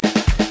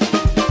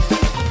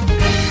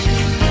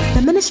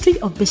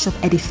ministry of Bishop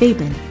Eddie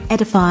Fabian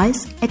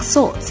edifies,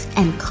 exhorts,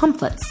 and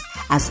comforts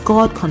as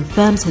God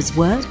confirms His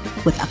word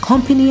with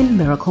accompanying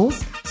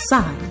miracles,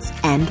 signs,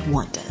 and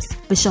wonders.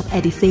 Bishop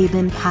Eddie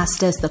Fabian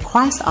pastors the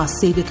Christ Our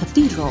Savior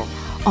Cathedral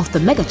of the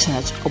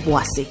megachurch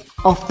Obuasi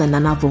off the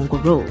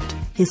Nanavongo Road.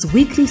 His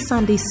weekly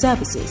Sunday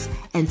services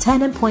and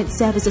Turning Point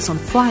services on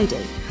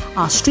Friday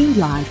are streamed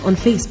live on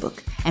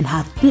Facebook and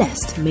have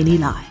blessed many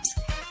lives.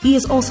 He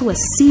is also a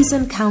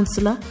seasoned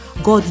counselor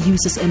God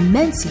uses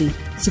immensely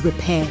to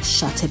repair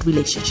shattered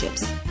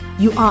relationships.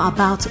 You are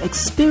about to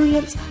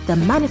experience the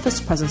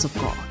manifest presence of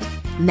God.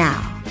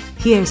 Now,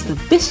 here's the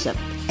Bishop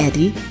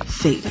Eddie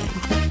Fabian.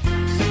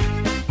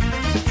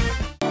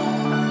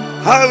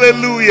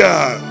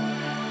 Hallelujah.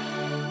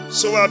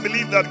 So I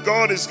believe that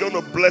God is going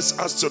to bless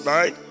us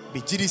tonight.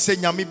 And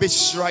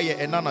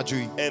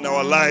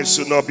our lives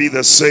will not be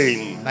the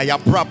same.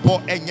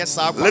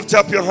 Lift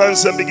up your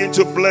hands and begin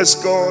to bless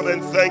God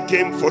and thank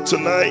Him for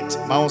tonight.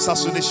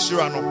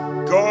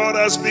 God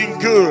has been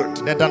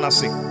good.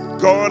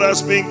 God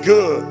has been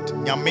good.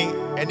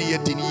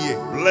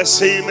 Bless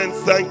Him and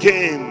thank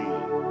Him.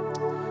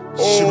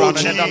 Oh,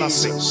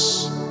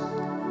 Jesus.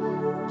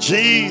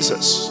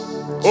 Jesus.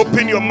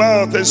 Open your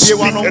mouth and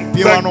speak and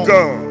thank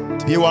God.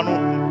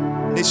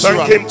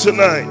 Thank Him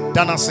tonight.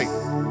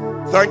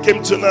 Thank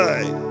Him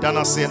tonight.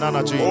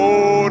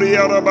 Oh,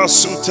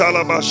 Riarabasuta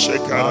la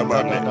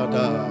Bashekarabanda.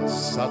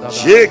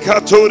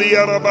 Jekatori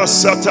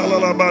Arabasata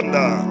la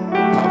Banda.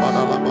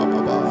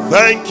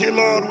 Thank you,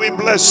 Lord. We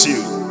bless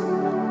you.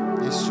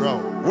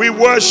 We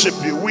worship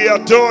you. We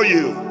adore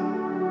you.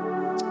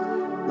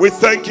 We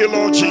thank you,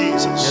 Lord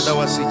Jesus.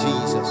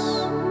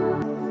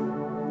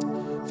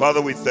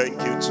 Father, we thank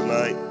you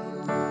tonight.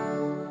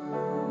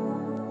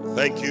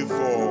 Thank you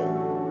for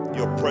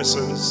your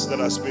presence that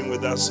has been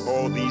with us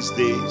all these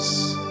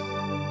days.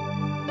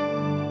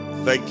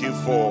 Thank you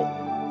for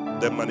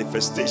the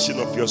manifestation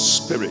of your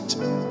spirit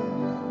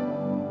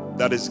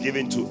that is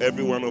given to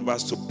every one of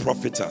us to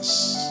profit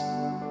us.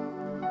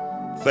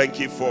 Thank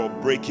you for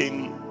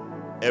breaking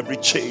every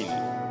chain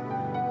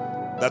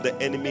that the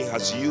enemy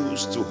has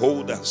used to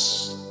hold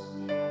us.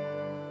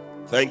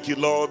 Thank you,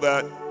 Lord,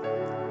 that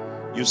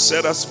you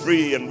set us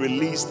free and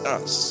released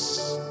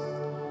us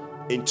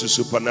into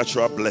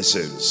supernatural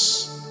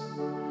blessings.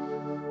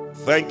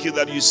 Thank you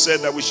that you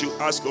said that we should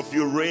ask of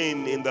you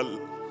rain in the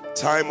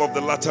time of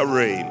the latter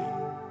rain.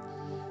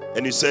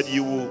 And you said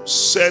you will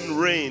send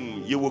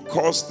rain, you will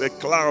cause the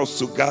clouds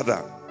to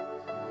gather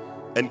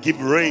and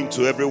give rain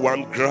to every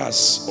one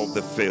grass of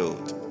the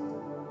field.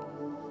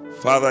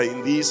 Father,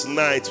 in these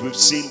nights we've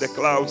seen the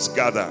clouds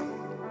gather.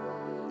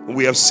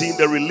 We have seen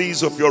the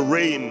release of your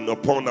rain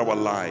upon our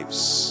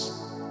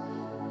lives.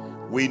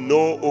 We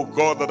know, oh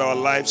God, that our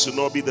lives will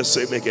not be the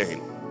same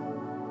again.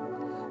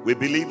 We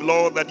believe,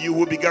 Lord, that you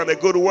who began a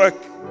good work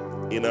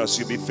in us,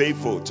 you'll be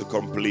faithful to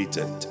complete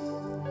it.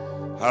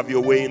 Have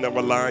your way in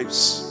our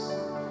lives.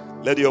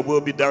 Let your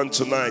will be done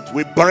tonight.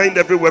 We bind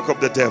every work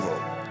of the devil.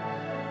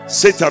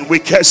 Satan, we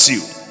curse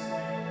you.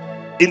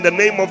 In the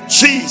name of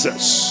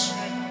Jesus,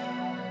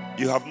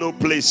 you have no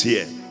place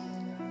here.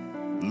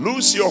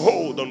 Lose your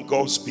hold on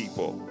God's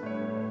people.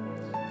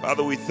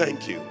 Father, we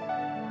thank you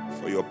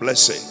for your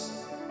blessing,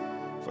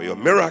 for your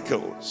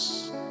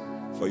miracles,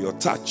 for your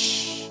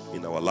touch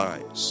in our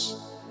lives.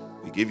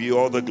 We give you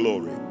all the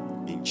glory.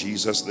 In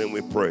Jesus' name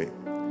we pray.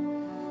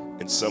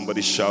 And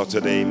somebody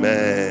shouted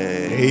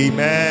amen.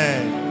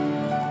 Amen.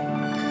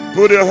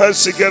 Put your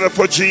hands together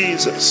for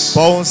Jesus.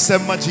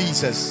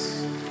 Jesus.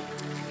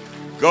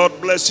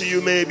 God bless you.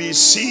 You may be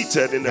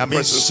seated in the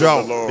presence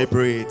of the Lord.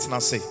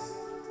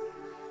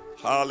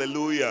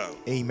 Hallelujah.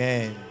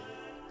 Amen.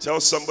 Tell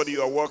somebody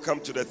you are welcome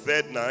to the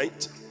third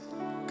night.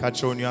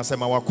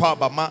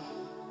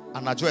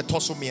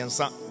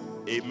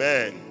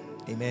 Amen.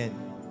 Amen.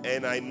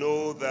 And I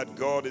know that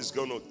God is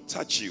going to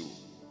touch you.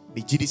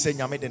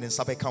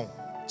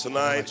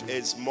 Tonight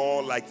is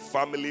more like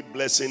family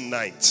blessing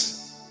night.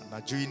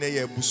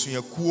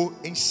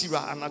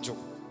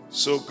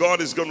 So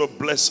God is going to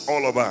bless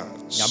all of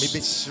us.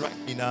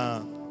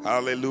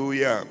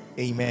 Hallelujah.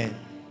 Amen.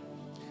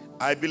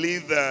 I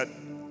believe that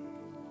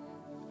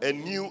a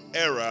new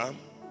era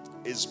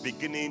is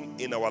beginning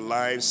in our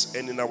lives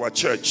and in our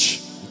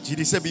church.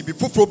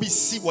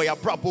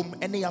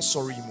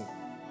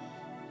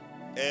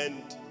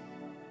 And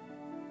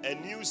a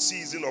new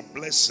season of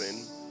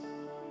blessing,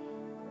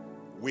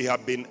 we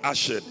have been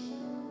ushered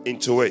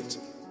into it.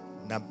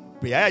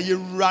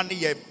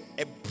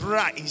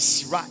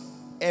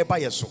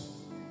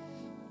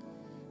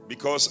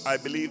 Because I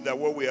believe that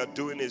what we are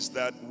doing is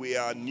that we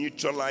are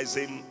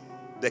neutralizing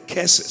the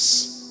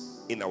curses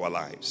in our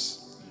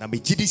lives. And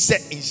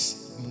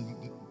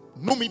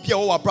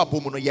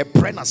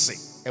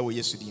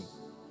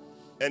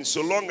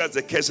so long as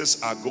the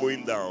curses are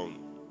going down,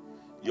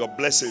 your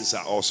blessings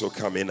are also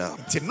coming up.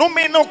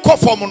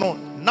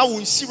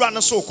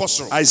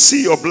 I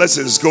see your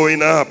blessings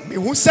going up.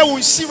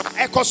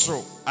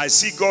 I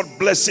see God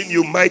blessing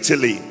you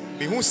mightily.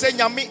 In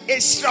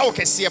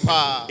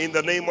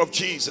the name of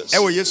Jesus.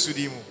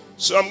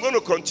 So I'm going to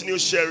continue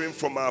sharing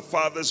from our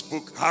Father's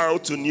book, How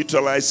to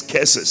Neutralize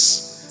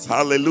Curses.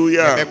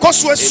 Hallelujah. Amen.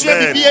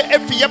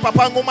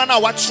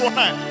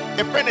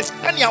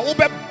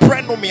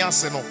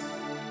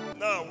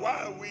 Now,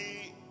 why are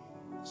we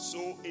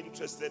so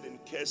interested in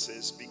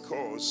curses?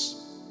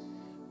 Because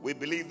we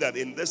believe that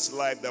in this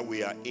life that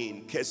we are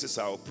in, curses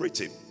are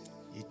operating.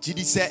 Yeah.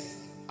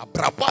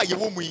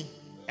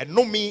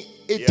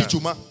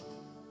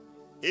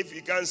 If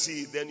you can't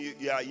see, then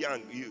you are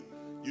young.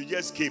 You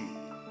just came.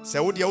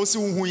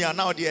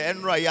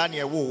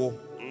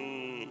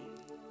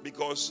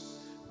 Because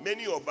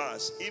many of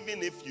us,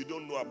 even if you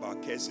don't know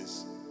about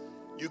curses,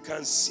 you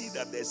can see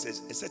that there's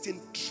a certain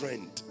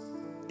trend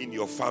in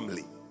your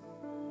family.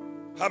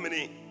 How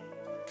many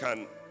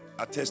can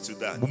attest to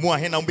that?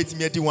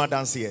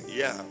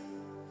 Yeah.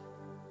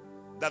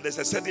 That there's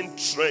a certain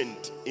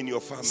trend in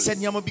your family.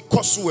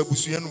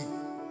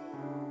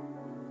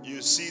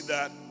 You see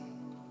that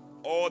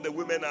all the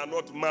women are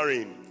not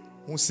marrying.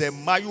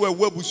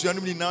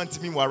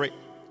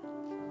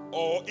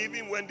 Or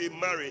even when they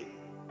marry,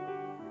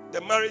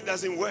 the marriage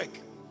doesn't work.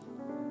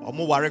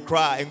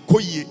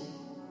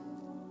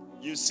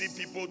 You see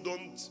people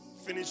don't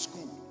finish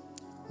school.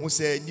 You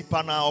see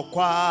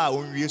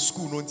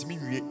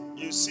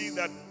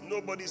that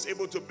nobody is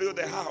able to build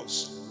a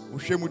house.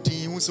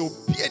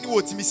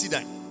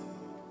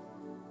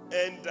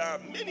 And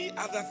many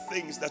other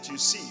things that you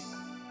see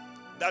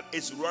that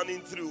is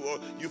running through, or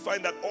you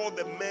find that all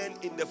the men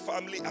in the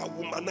family are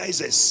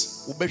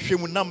womanizers.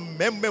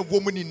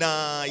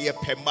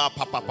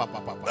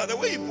 Now the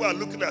way people are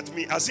looking at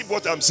me as if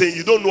what I'm saying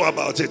you don't know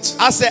about it.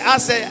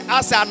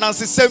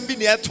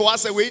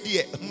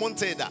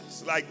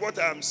 It's like what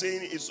I'm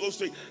saying is so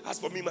strange. As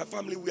for me, my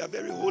family, we are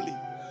very holy.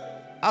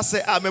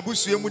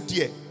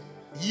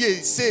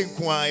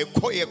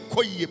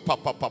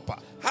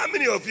 How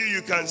many of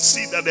you can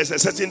see that there's a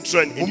certain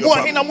trend in your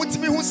family?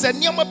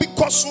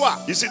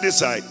 You see this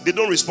side, they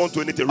don't respond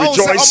to anything.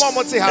 Rejoice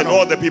and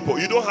all the people.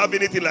 You don't have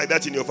anything like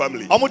that in your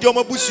family.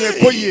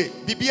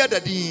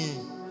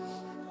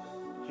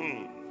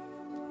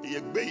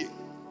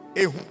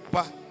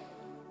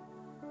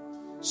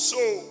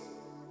 So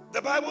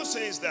the Bible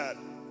says that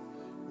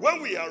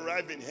when we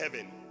arrive in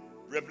heaven,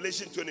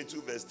 Revelation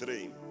 22 verse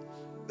 3,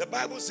 the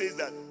Bible says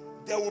that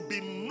there will be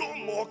no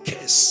more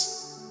curse.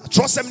 In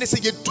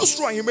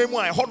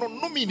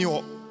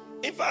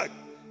fact,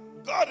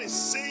 God is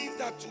saying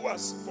that to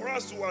us for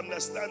us to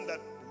understand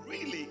that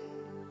really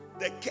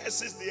the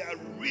curses, they are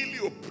really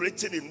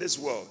operating in this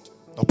world.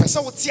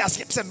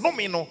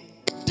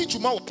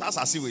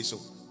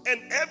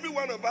 And every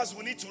one of us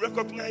will need to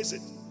recognize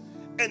it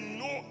and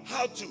know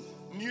how to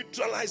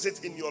neutralize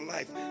it in your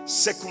life,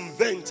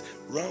 circumvent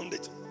round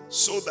it,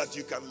 so that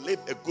you can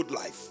live a good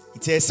life.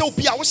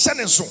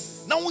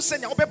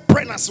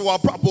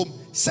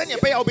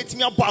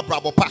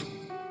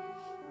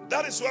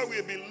 That is why we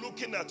have been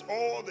looking at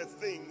all the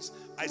things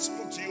I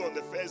spoke to you on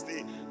the first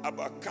day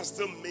about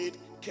custom-made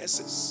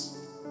curses.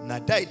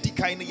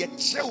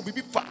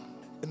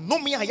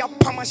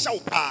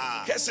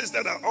 Curses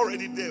that are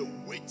already there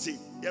waiting.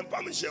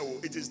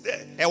 It is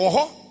there.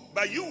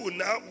 But you will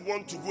now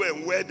want to go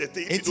and wear the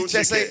thing if you don't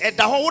take care.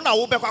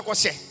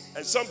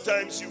 And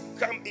sometimes you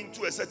come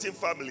into a certain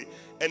family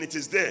and it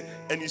is there,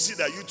 and you see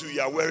that you two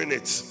are wearing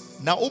it.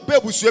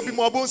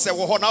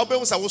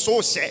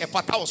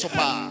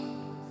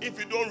 If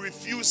you don't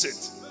refuse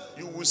it,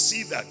 you will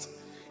see that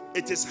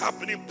it is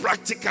happening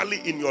practically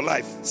in your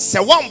life. Let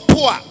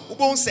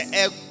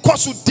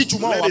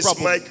this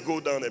mic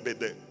go down a bit.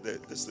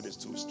 This thing is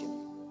too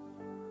strong.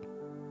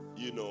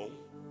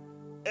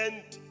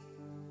 And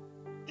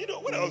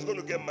when I was going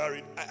to get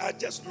married, I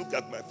just looked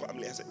at my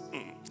family. I said,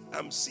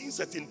 I'm seeing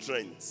certain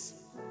trends.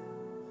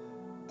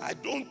 I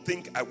don't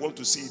think I want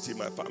to see it in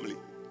my family.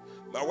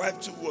 My wife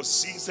too was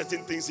seeing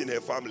certain things in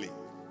her family.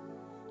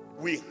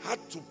 We had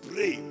to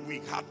pray.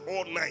 We had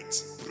all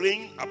night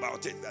praying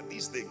about it, that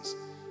these things,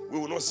 we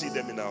will not see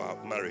them in our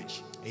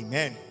marriage.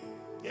 Amen.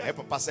 Yeah.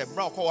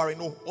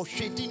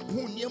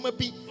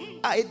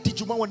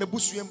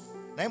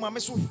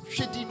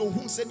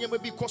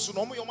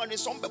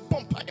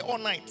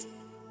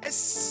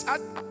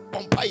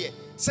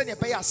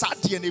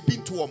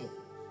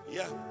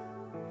 Yeah.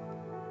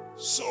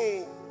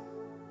 So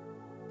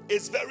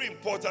it's very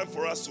important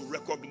for us to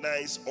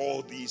recognize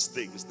all these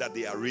things, that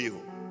they are real.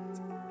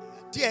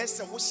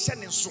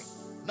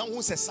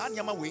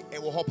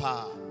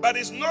 But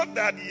it's not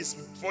that it's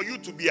for you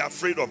to be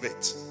afraid of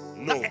it.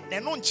 No. No,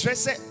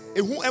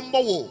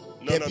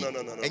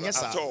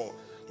 at all.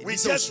 We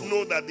just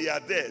know that they are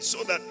there,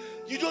 so that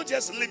you don't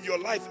just live your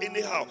life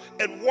anyhow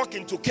and walk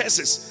into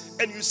curses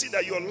and you see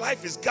that your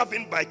life is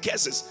governed by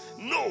curses.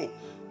 No,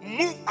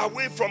 move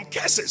away from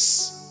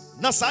curses.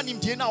 Yeah.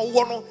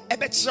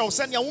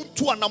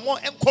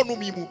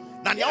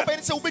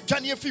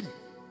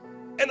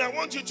 And I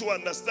want you to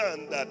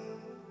understand that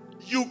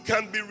you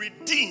can be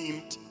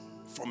redeemed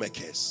from a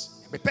curse.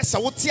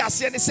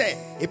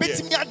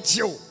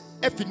 Yeah.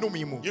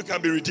 You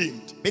can be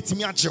redeemed. I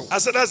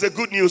said that's the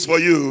good news for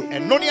you.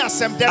 I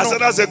said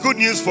that's the good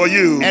news for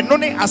you. You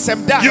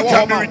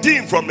can be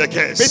redeemed from the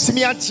curse.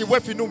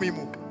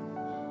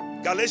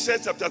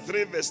 Galatians chapter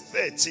 3 verse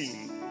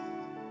 13.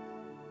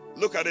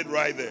 Look at it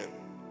right there.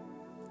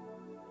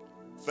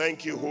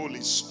 Thank you,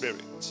 Holy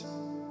Spirit.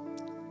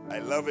 I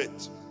love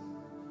it.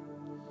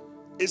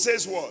 It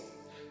says what?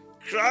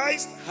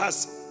 Christ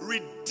has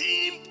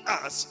redeemed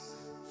us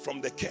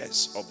from the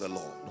curse of the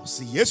law.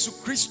 Yeah.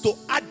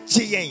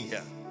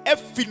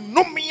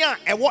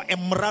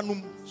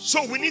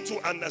 So we need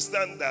to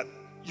understand that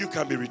you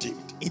can be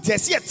redeemed.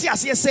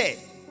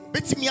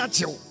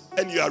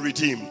 And you are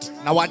redeemed.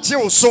 I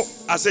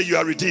say you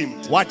are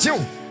redeemed.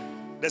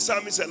 The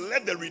psalmist said,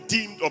 let the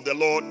redeemed of the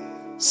Lord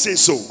say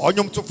so. Let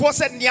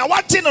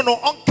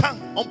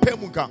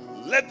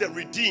the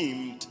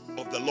redeemed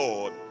of the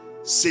Lord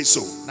say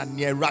so.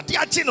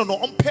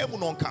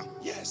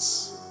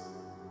 Yes.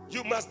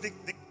 You must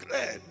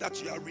declare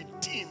that you are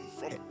redeemed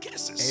from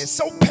curses.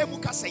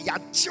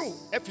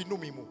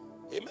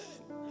 Amen.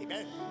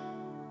 Amen.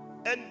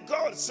 And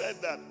God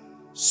said that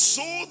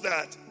so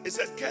that, it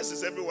says,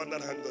 curses everyone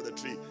that hangs on the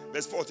tree.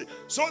 Verse 40.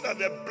 So that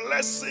the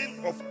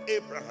blessing of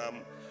Abraham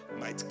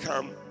might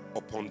come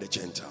upon the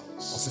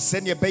Gentiles.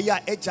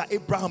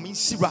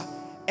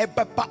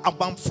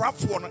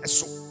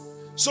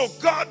 So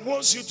God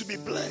wants you to be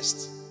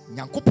blessed.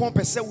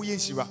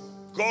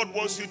 God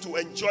wants you to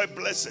enjoy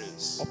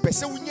blessings.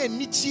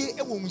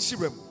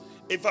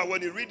 In fact,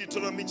 when you read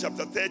Deuteronomy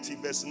chapter 30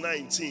 verse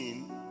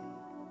 19,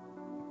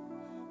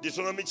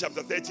 Deuteronomy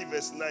chapter 30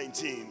 verse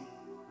 19,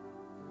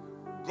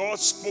 God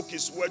spoke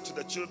his word to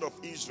the children of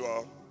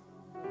Israel,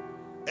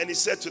 and he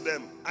said to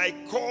them, I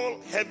call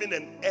heaven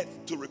and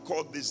earth to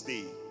record this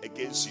day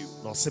against you.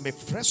 He said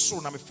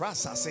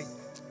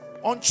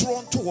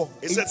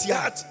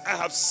that I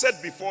have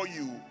set before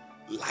you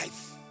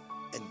life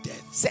and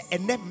death,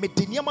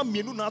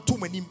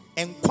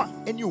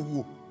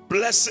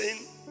 blessing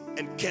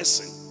and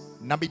cursing.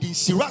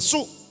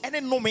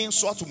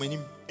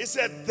 He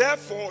said,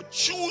 therefore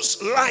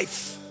choose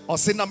life.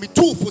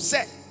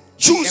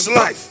 Choose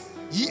life.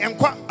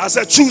 I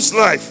said choose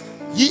life.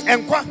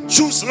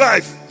 Choose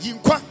life.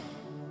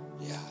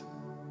 Yeah.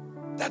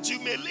 That you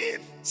may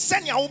live.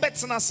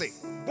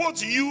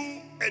 Both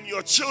you and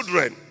your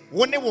children.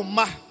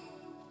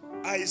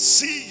 I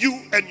see you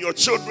and your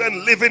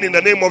children living in the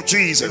name of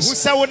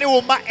Jesus.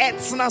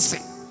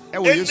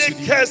 Any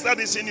curse that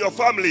is in your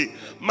family,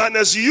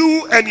 minus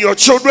you and your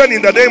children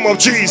in the name of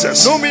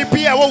Jesus. Any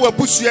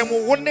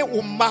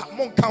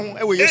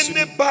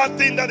bad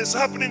thing that is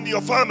happening in your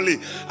family,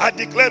 I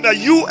declare that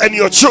you and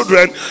your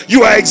children,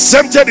 you are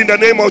exempted in the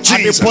name of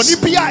Jesus. In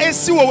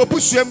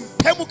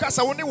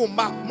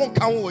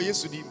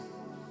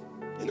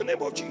the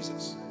name of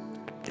Jesus.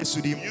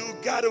 You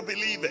gotta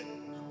believe it.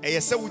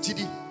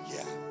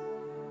 Yeah.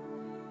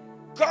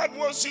 God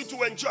wants you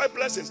to enjoy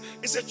blessings.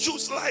 It's a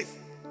choose life.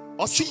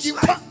 Choose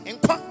life.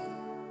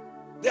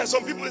 There are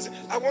some people who say,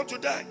 I want to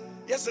die.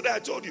 Yesterday I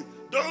told you,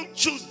 don't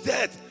choose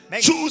death,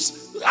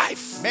 choose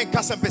life.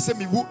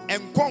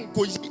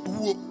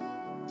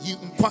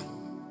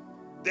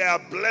 There are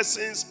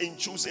blessings in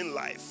choosing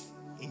life.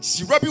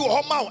 It's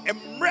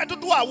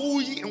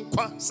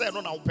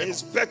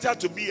better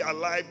to be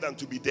alive than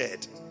to be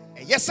dead.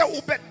 Yeah.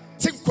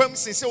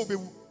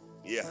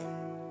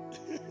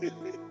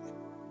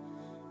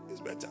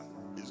 It's better.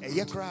 It's good.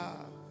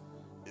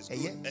 It's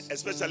good.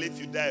 Especially if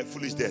you die a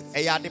foolish death.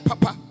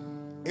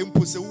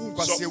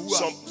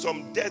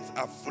 Some deaths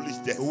are foolish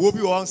deaths.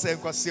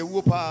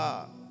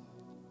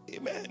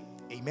 Amen.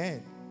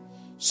 Amen.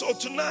 So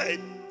tonight,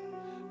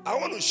 I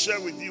want to share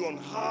with you on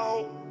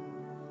how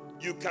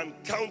you can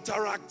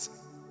counteract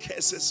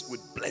curses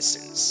with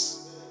blessings.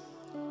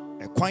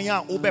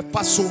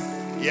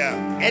 Yeah.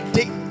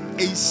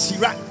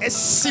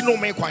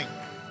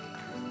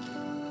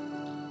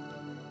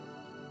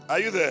 Are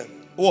you there?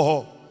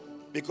 Oh.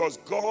 Because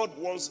God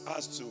wants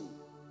us to.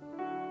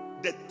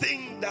 The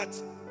thing that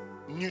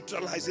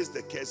neutralizes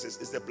the curses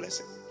is the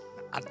blessing.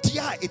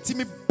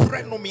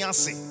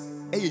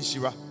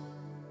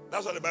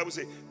 That's what the Bible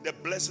says. The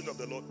blessing of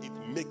the Lord, it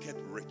maketh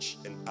rich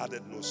and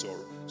added no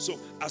sorrow. So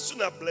as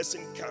soon as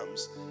blessing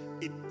comes,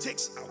 it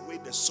takes away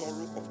the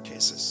sorrow of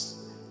curses.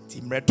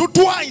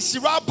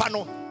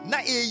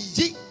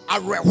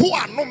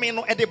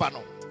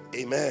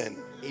 Amen.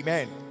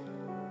 Amen.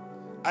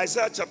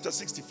 Isaiah chapter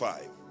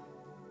 65.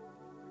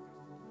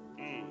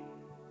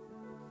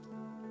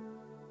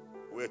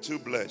 We're too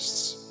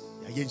blessed.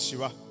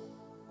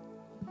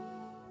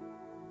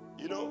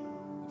 You know,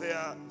 there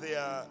are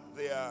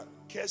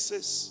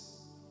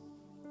cases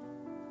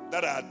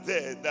that are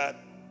there that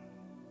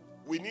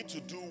we need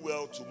to do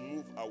well to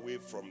move away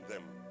from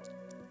them.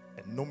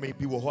 You know,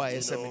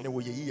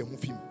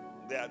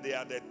 they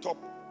are the top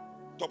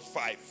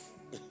 5.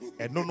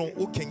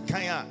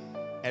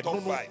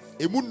 Top 5.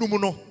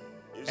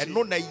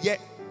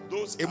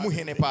 Those are things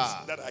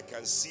that I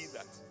can see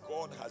that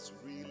God has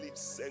really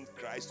sent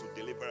Christ to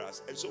deliver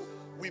us, and so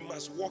we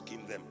must walk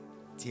in them.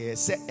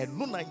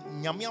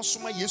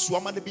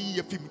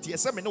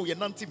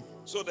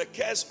 So the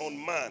curse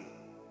on man,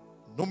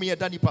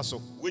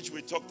 which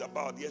we talked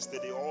about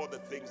yesterday, all the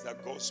things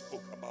that God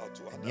spoke about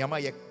to Adam,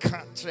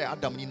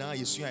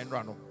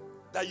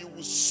 that you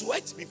will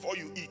sweat before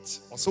you eat.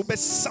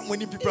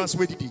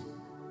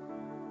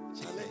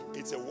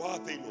 It's a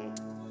wild thing.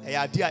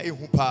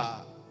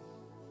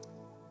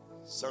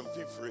 Some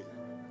free.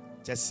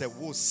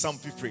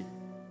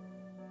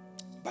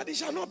 But it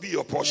shall not be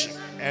your portion.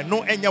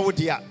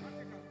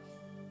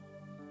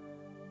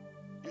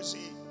 You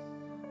see,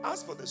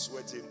 as for the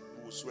sweating,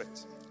 we will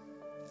sweat.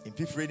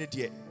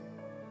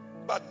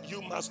 But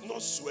you must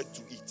not sweat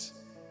to eat.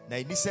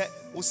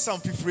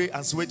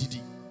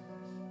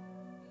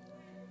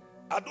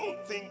 I don't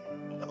think,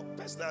 no,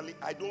 personally,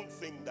 I don't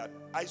think that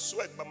I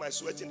sweat, but my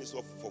sweating is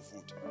not for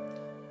food.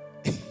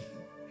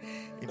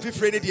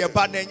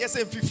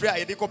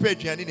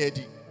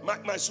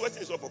 My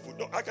sweating is not for food.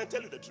 No, I can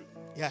tell you the truth.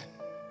 Yeah.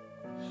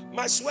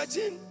 My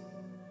sweating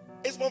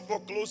is not for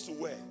clothes to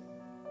wear.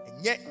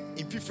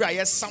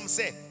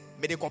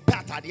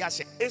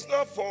 It's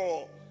not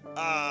for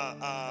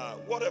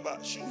whatever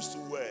shoes to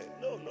wear.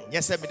 No.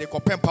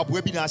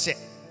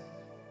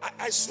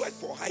 I sweat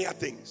for higher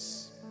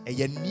things. I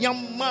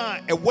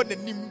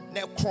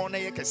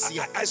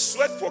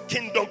sweat for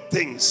kingdom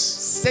things.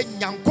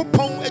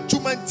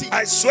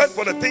 I sweat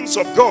for the things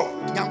of God.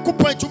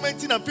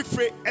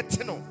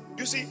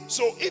 You see,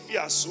 so if you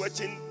are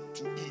sweating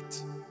to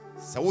eat,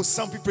 I'm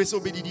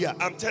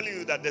telling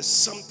you that there's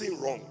something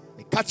wrong.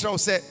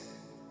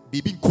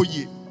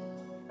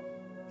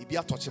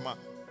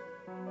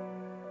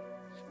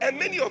 And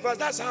many of us,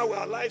 that's how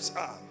our lives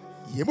are.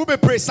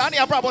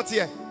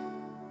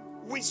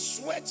 We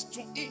sweat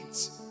to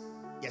eat.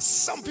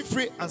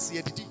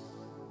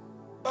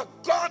 But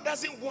God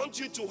doesn't want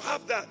you to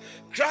have that.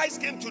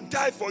 Christ came to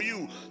die for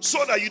you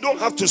so that you don't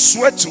have to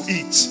sweat to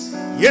eat.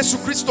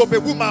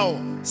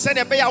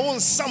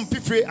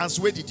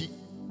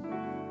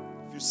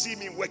 If you see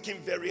me working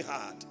very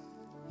hard,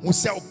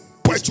 it's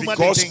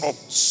because of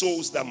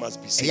souls that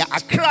must be saved.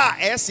 If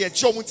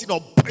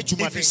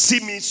you see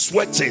me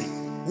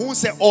sweating,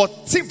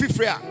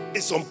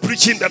 it's on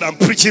preaching that I'm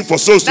preaching for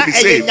souls to be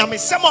saved.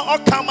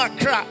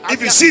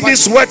 If you see me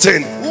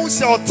sweating,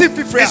 it's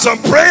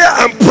on prayer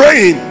I'm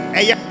praying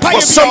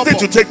for something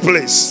to take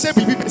place,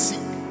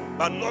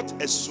 but not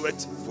a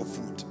sweat for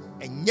food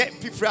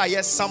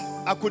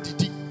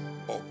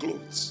or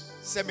clothes.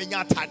 So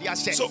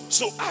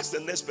ask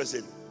the next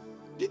person,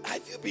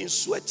 have you been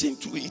sweating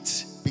to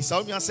eat?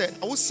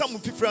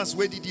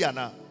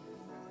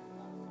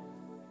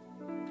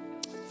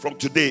 From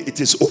today, it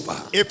is over.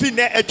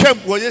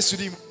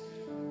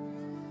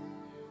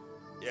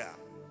 Yeah.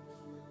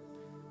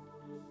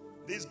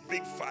 These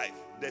big five,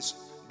 there's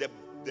the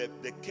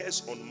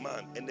curse on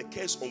man and the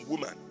curse on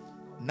woman.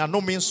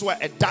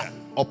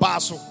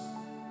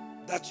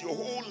 That your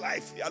whole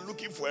life you are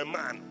looking for a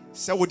man.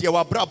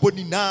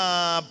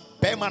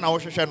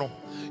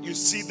 You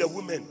see the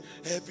women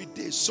every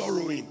day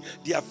sorrowing,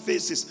 their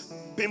faces,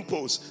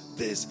 pimples,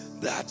 this,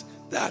 that.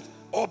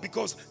 All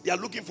because they are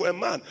looking for a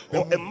man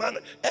or a man.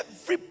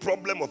 Every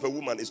problem of a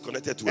woman is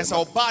connected to a man.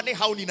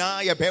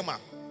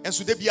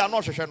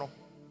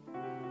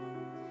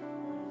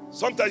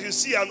 Sometimes you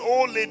see an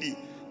old lady,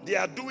 they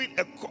are doing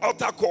an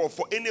altar call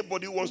for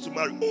anybody who wants to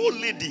marry. Old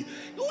lady,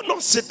 you will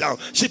not sit down.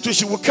 She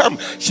will come.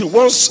 She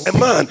wants a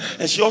man,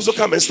 and she also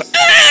come and start.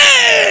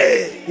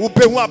 Hey!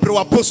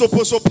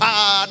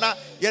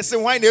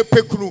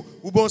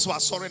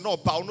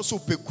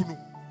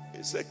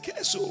 It's a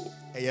case.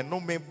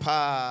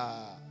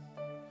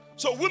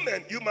 So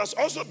women, you must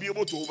also be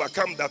able to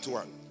overcome that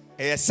one.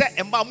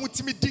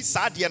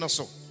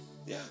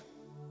 Yeah.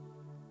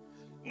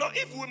 Now,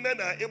 if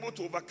women are able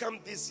to overcome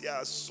this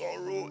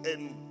sorrow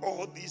and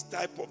all these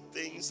type of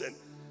things and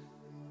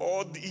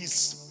all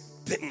these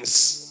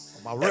things,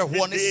 every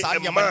day, a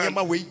man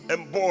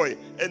and boy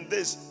and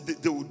this,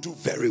 they will do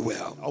very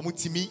well.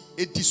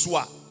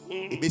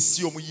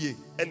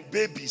 And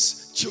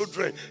babies,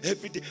 children,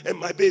 every day, and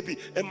my baby,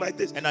 and my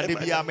this,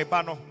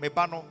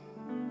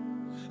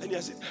 and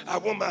you say, I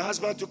want my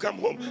husband to come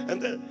home.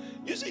 And then,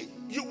 you see,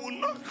 you will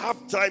not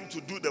have time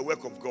to do the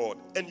work of God,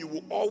 and you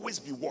will always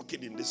be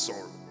walking in this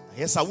sorrow.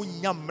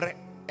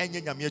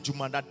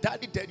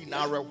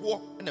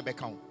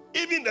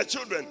 Even the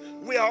children,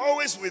 we are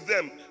always with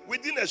them.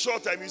 Within a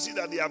short time, you see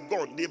that they have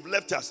gone. They've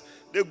left us.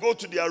 They go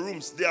to their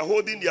rooms. They are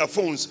holding their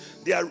phones.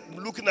 They are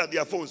looking at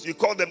their phones. You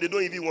call them, they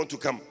don't even want to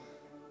come.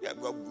 Yeah,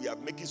 well, we are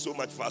making so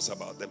much fuss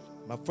about them.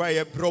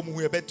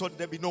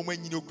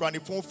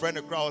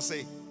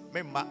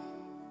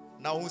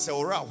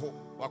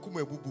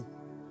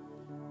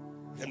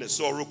 And the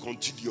sorrow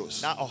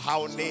continues.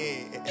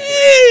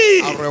 Hey!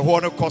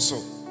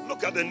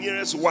 Look at the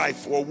nearest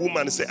wife or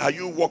woman and say, are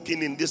you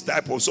walking in this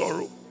type of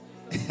sorrow?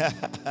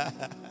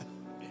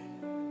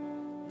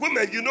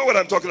 Women, you know what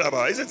I'm talking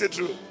about. Isn't it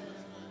true?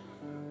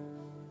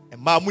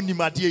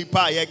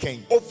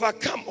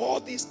 Overcome all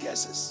these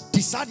curses.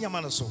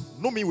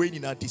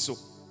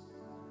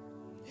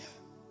 Yeah.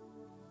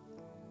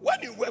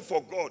 When you work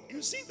for God,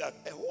 you see that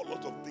a whole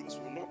lot of things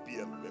will not be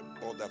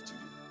ordered to you.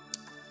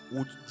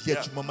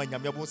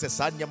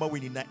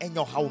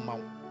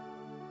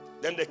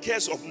 Then the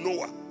case of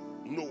Noah,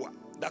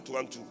 that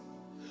one too.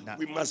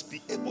 We must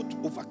be able to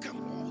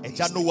overcome all these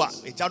things.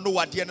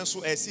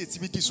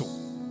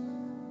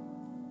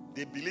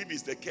 They believe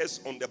it's the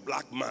case on the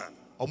black man.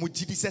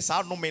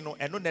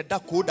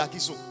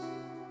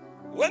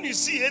 When you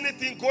see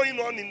anything going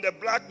on in the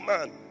black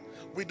man,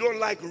 we don't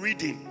like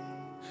reading.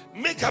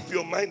 Make up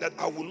your mind that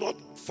I will not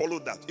follow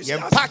that.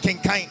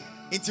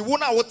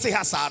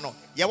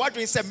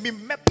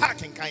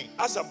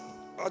 As I'm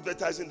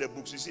advertising the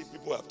books, you see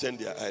people have turned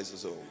their eyes.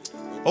 So.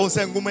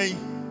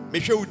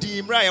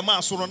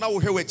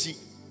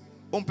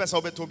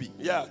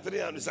 Yeah,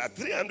 300.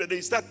 300,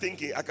 they start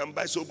thinking, I can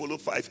buy Sobolo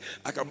 5,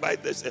 I can buy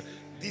this.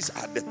 These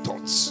are the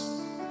thoughts.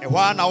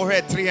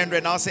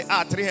 300, now say,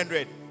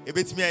 300.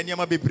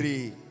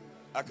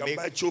 I can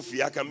buy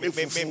Chofi, I can make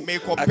fufu.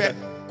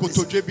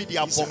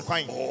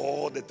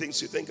 All the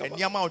things you think about.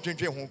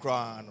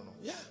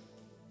 Yeah.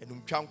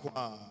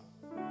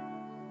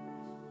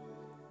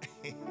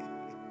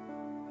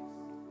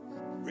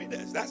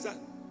 Readers, that's that.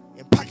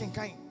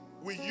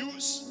 We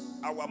use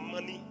our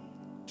money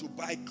to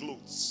buy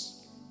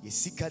clothes. You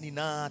see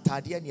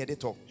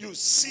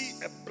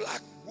a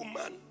black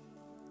woman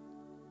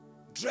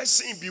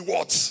dressing be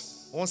what?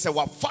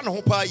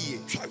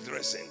 Truck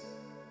dressing.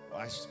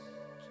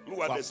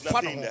 There's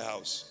nothing in the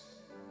house.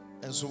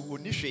 And so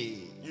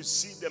you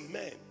see the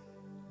men.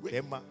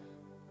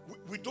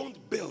 We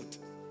don't build.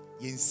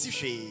 These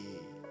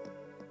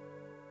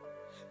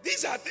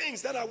are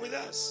things that are with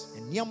us.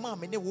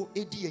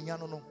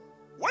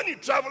 When you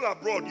travel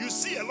abroad, you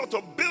see a lot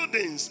of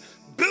buildings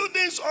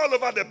all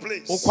over the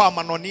place.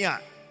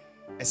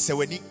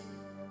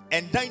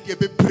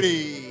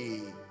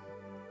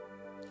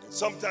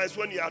 Sometimes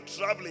when you are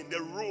traveling the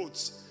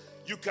roads,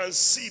 you can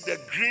see the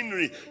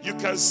greenery, you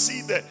can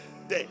see the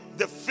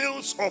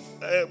fields of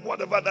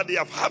whatever that they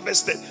have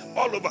harvested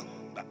all over.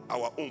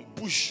 Our own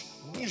bush,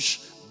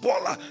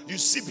 baller. You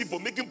see people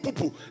making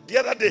poo-poo. The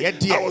other day,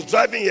 I was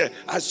driving here,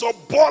 I saw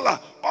baller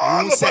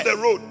all over the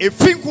road.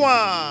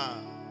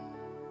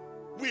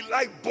 We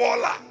like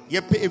baller.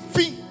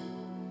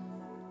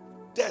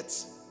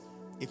 That.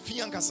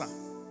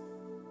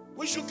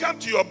 We should come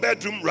to your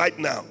bedroom right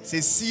now.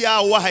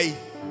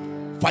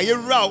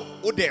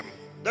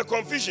 The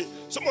confusion.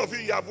 Some of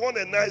you have worn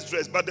a nice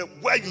dress, but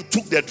where you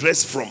took the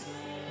dress from.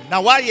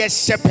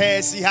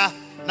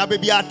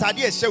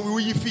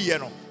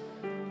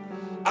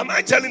 Am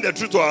I telling the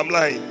truth or I'm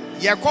lying?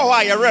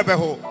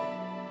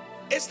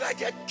 It's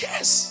like a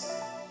curse.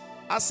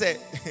 I said,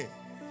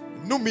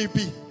 no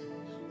maybe.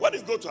 When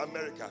you go to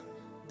America,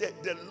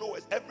 the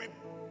lowest,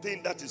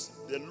 everything that is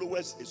the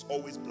lowest is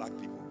always black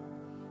people.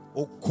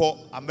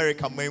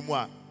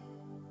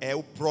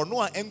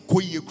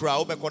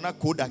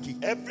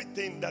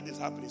 Everything that is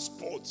happening,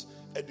 sports,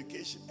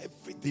 education,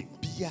 everything.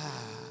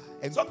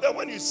 Sometimes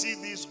when you see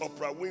these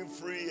Oprah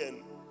Winfrey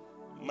and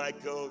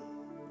Michael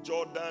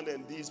Jordan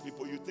and these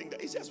people, you think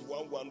that it's just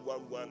one.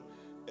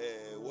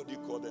 What do you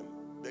call them?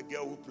 The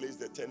girl who plays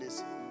the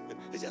tennis.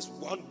 It's just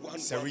one.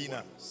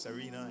 Serena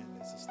and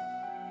the sister.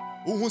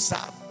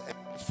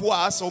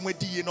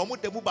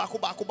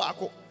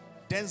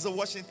 Denzel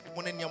Washington.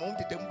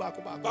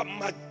 But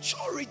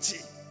majority,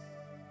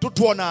 we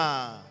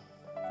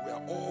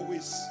are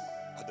always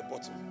at the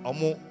bottom.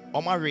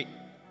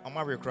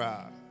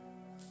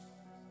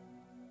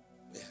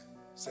 Yeah.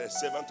 Say,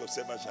 servant of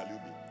servant shall you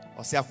be.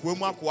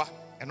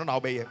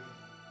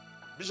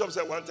 Bishop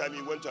said one time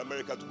he went to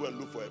America to go and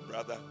look for a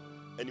brother,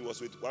 and he was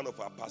with one of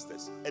our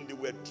pastors, and they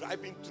were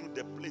driving through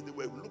the place. They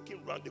were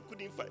looking around, they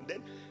couldn't find.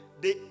 Then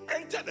they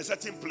entered a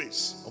certain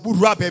place,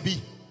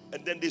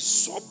 and then they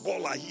saw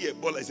baller here.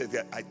 Baller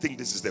said, I think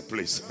this is the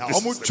place.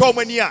 This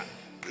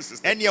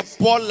is the place.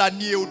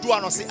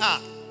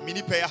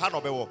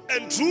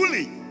 And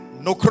truly,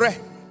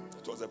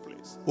 it was a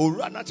place.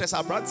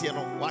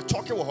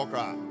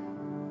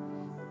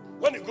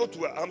 When you go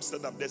to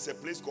Amsterdam, there's a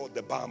place called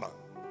the Bahama.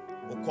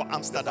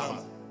 Amsterdam.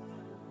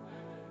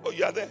 Oh,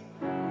 you are there?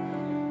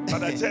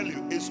 But I tell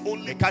you, it's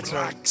only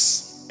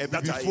blacks that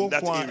are in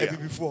that area.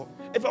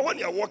 If when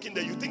you are walking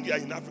there, you think you are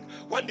in Africa.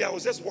 One day I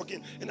was just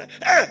walking, and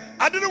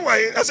I didn't know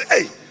why. I said,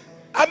 hey,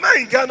 am I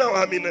in Ghana or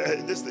I'm in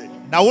this thing?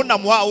 Now, when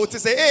I'm to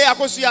say, hey, I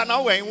see you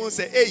now. I won't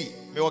say, hey,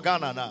 me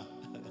Ghana now.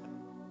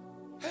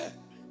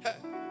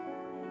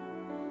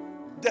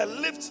 The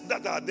lifts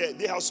that are there,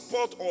 they have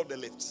spoiled all the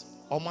lifts.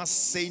 And then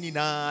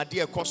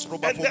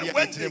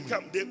when they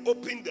come, they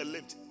open the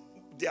lift,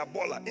 their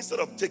baller, instead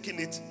of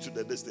taking it to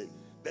the distance,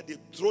 then they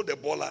throw the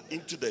baller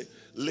into the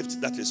lift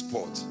that is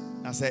spoiled.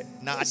 I said,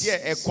 now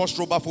idea a cost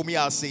roba for me,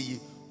 I'll say you.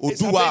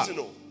 It's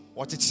amazing.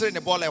 What it's saying the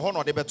baller,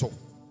 honor the better.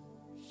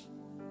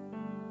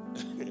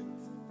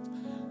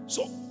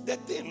 So the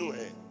thing,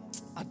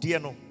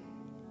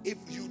 if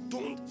you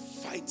don't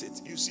fight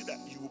it, you see that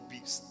you will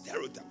be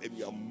stereotyped and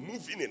you are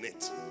moving in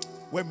it.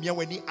 And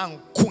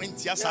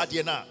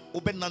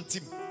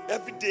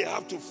Every day I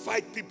have to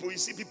fight people. You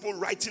see people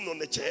writing on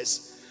the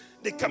chairs.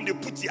 They come, they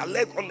put their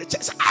leg on the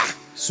chair.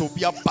 So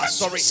be a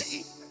sorry.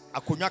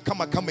 Akonya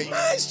kama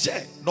nice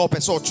chair. No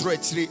person try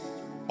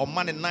or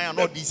man and nine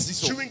or this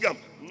chewing gum.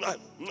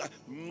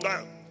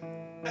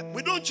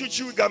 We don't chew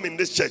chewing gum in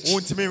this church.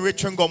 Won't me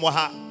chewing gum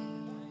waha.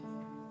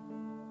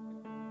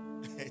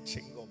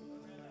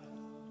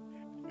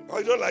 Oh,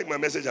 you don't like my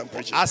message I'm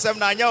preaching? Asem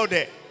na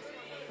nyaude.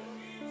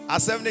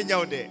 Asem ne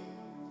nyaude.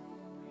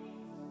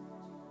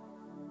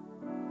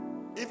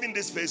 Even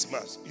this face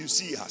mask, you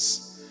see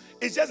us.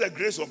 It's just the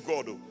grace of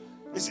God. Oh.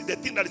 You see, the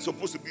thing that is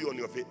supposed to be on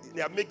your face,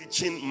 they have made the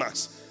chin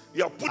mask.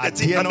 You have put the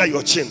thing under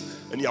your chin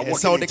and you are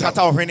walking it out.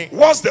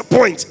 What's the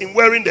point in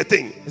wearing the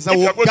thing if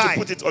you are going to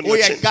put it on your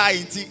chin?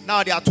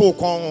 Now they are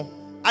talking.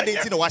 I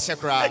didn't know what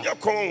shakra. I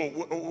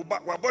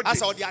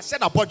saw the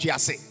said about you.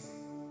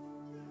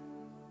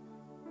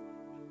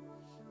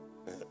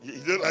 You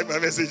don't like my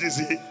message, you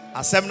see?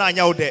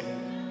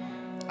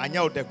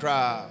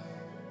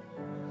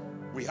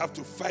 We have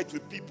to fight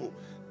with people.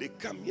 They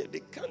come here,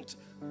 they can't.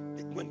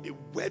 When they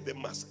wear the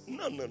mask,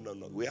 no.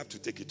 We have to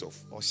take it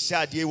off. These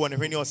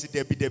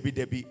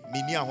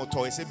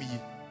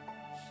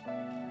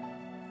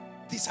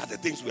are the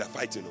things we are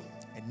fighting on.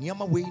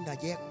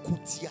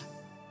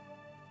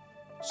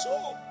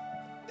 So,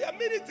 there are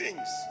many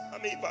things. I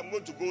mean, if I'm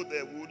going to go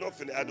there, we will not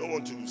finish. I don't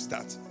want to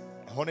start.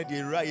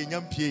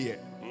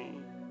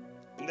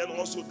 And then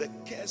also the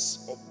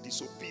curse of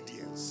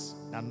disobedience.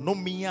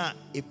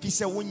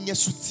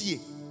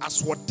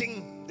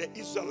 The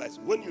Israelites,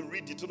 when you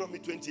read Deuteronomy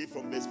 28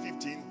 from verse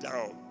 15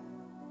 down,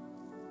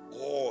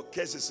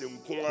 curses in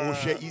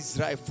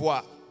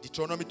Israel.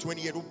 Deuteronomy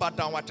 28 from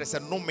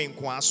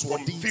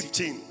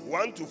 15,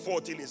 1 to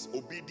 14 is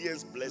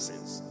obedience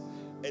blessings.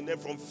 And then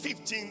from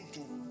 15 to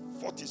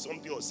 40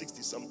 something or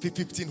 60 something,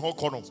 15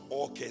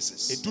 all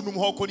curses.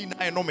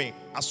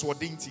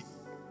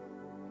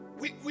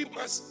 We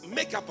must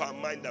make up our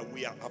mind that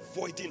we are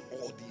avoiding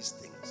all these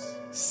things.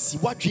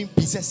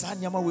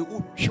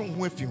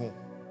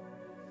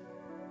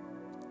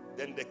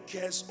 Then the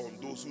curse on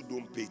those who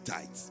don't pay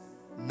tithes.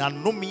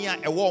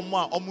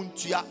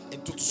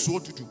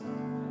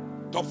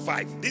 Top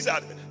 5.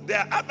 There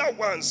are other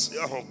ones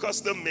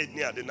custom made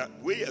near the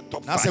way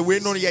top 5.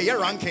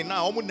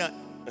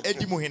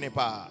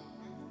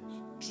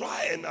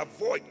 Try and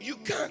avoid. You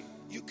can.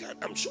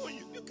 I'm showing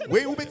you. You can.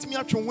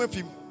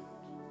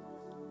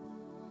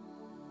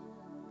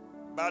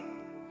 But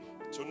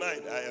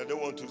tonight, I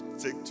don't want to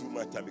take too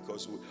much time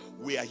because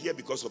we are here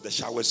because of the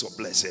showers of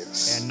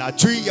blessings. You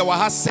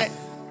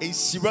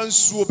see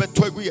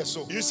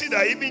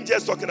that even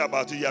just talking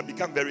about it, you have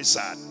become very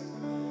sad. That's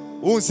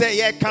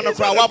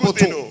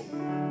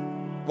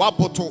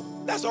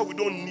why we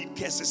don't need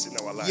curses in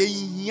our lives.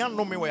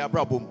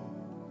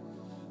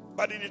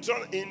 But in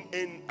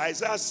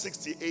Isaiah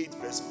 68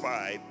 verse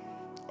 5,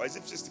 or is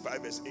it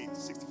 65 verse 8?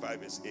 65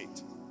 verse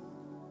 8.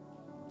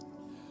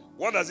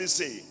 What does it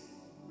say?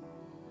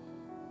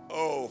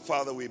 Oh,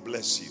 Father, we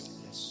bless you.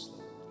 Yes.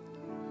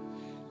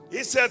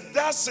 He said,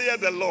 thus saith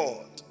the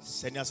Lord,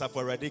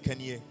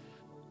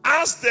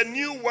 as the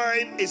new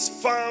wine is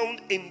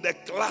found in the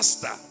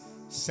cluster,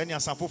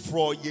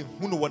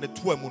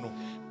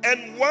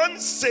 and one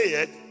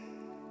saith,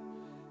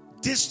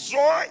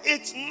 destroy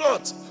it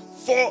not,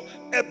 for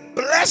a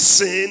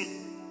blessing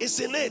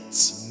is in it.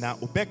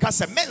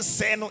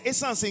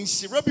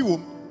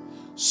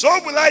 So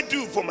will I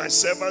do for my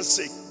servant's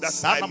sake, that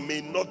I may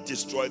not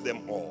destroy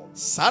them all.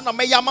 There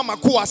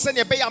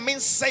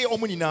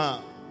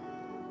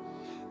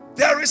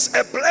is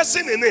a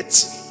blessing in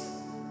it.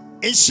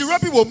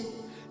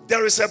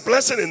 There is a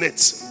blessing in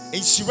it.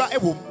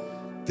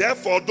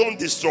 Therefore, don't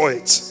destroy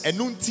it.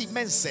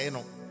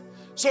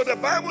 So the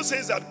Bible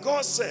says that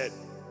God said,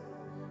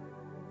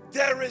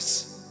 there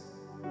is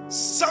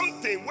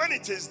something, when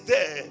it is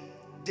there,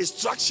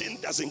 destruction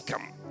doesn't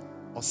come.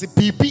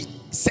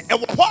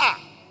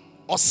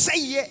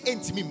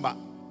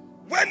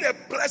 When a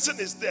blessing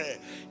is there,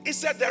 it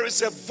said there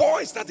is a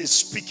voice that is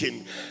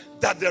speaking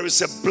that there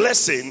is a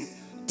blessing,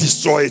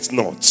 destroy it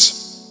not.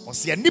 So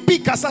he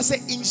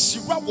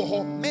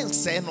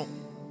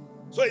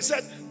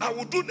said, I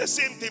will do the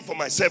same thing for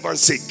my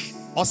servant's sake.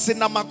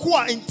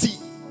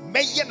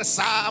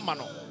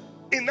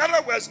 In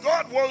other words,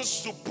 God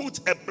wants to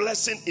put a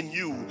blessing in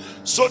you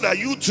so that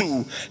you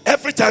too,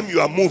 every time you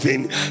are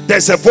moving,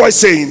 there's a voice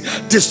saying,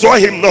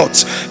 destroy him not,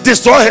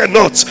 destroy her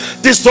not,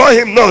 destroy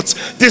him not,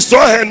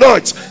 destroy her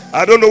not.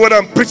 I don't know what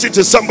I'm preaching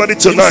to somebody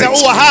tonight.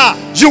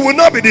 You will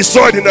not be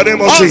destroyed in the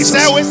name of Jesus.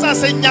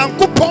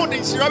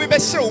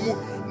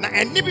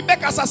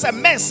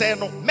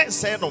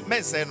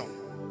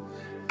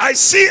 I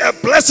see a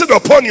blessing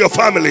upon your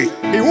family,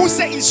 and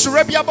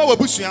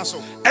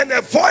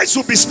a voice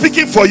will be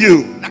speaking for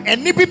you.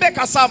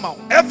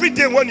 Every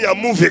day when you are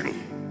moving,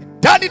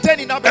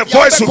 a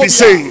voice will be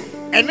saying,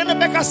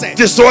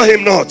 destroy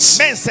him not,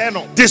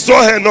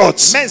 destroy her not,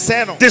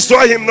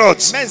 destroy him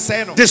not,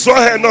 destroy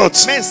her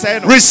not.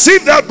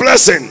 Receive that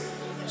blessing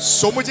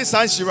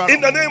in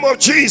the name of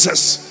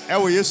Jesus.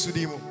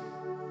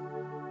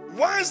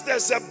 once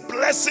there's a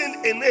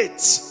blessing in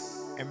it,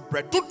 you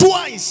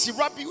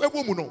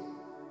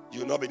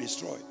will not be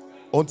destroyed.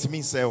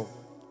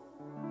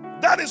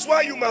 That is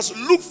why you must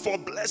look for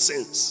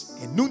blessings.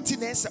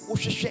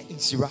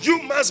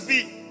 You must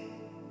be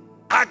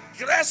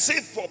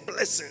aggressive for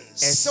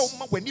blessings.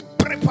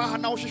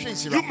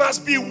 You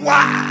must be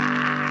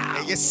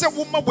wild.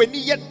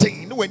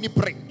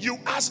 You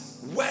ask,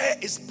 where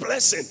is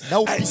blessing?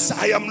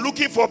 I am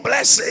looking for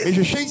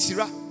blessing.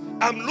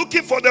 I'm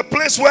looking for the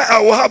place where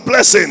I will have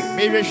blessing.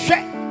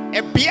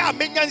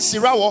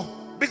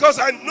 Because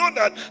I know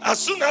that as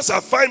soon as I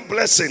find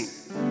blessing,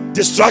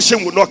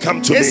 distraction will not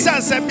come to me.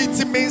 Tonight,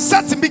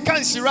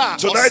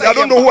 I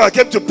don't know who I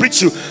came to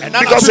preach to,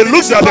 because it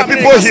looks like the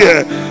people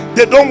here,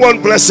 they don't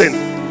want blessing.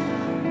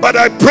 But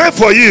I pray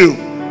for you.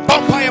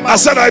 I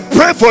said, I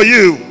pray for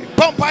you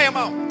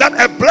that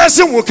a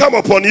blessing will come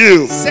upon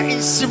you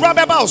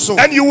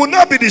and you will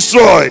not be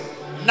destroyed.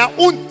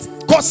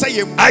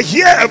 I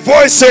hear a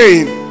voice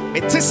saying,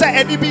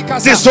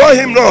 destroy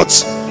him not,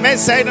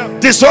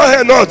 destroy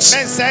her not,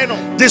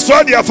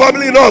 destroy their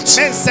family not,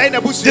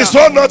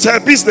 destroy not her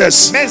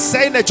business.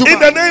 In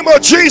the name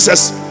of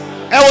Jesus.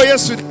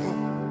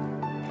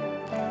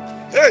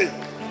 Hey,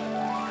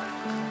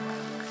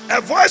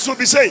 a voice will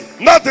be saying,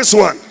 not this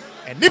one,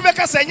 not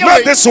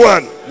this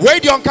one,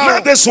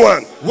 not this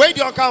one.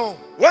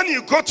 When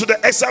you go to the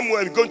exam,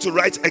 when you're going to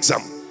write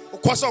exam,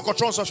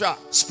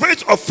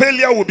 spirit of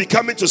failure will be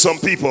coming to some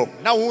people.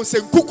 But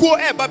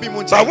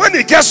when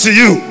it gets to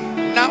you,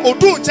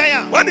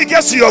 when it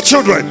gets to your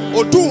children,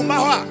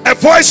 a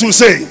voice will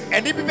say,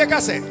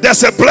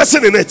 there's a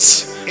blessing in it.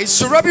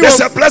 There's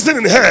a blessing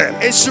in her.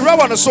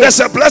 There's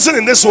a blessing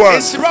in this one.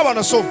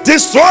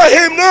 Destroy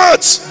him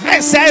not.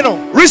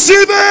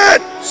 Receive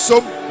it.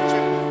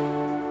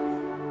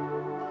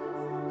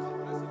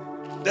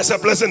 There's a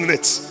blessing in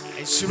it.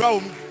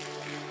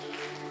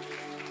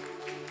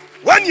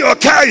 When your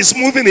car is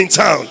moving in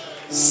town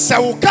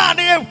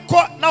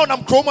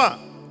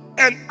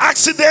and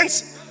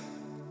accidents,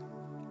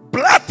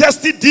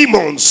 bloodthirsty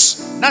demons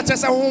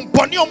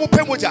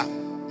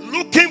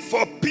looking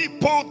for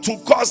people to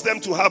cause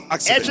them to have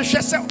accidents.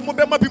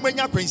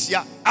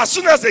 As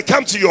soon as they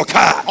come to your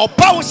car, a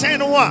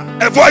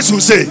voice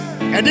will say,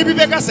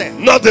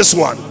 not this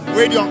one,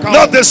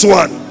 not this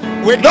one,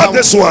 not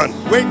this one.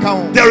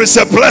 There is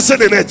a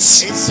blessing in it.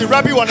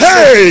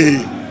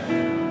 Hey,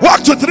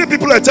 walk to 3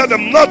 people and tell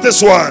them, not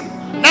this one,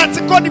 not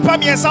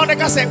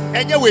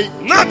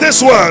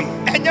this one,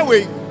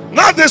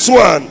 not this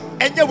one.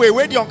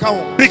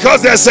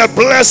 Because there's a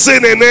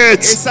blessing in it.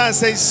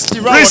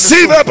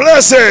 Receive a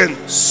blessing.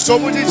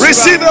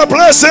 Receive a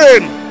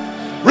blessing.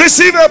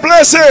 Receive a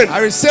blessing. I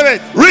receive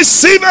it.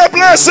 Receive a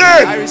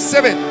blessing. I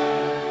receive it.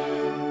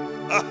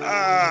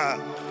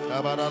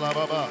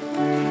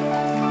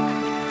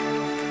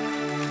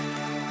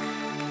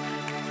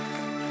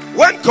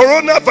 When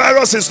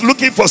coronavirus is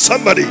looking for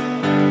somebody,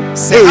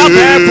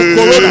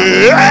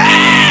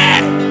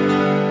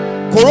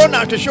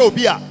 Corona to show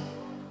beer.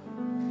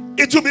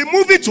 It will be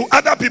moving to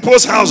other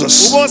people's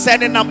houses. But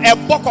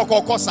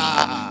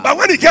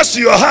when it gets to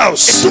your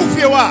house,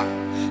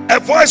 a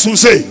voice will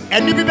say,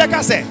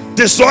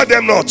 destroy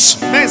them not.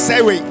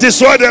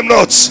 Destroy them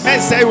not.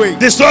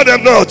 Destroy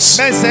them not.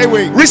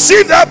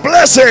 Receive that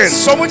blessing.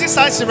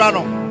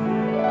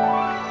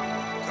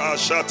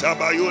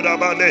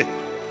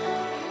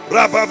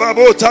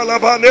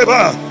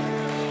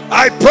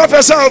 I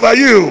prophesy over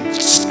you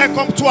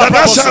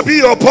that shall be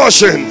your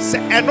portion.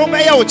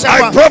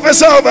 I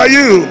prophesy over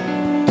you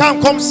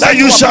that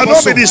you shall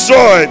not be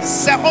destroyed.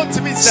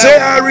 Say,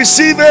 I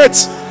receive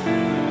it.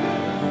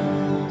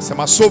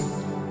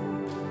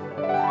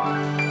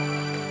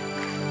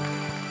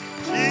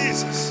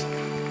 Jesus.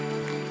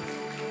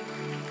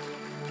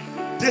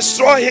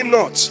 Destroy him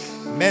not.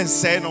 Men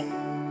say no.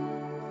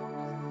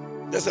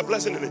 There's a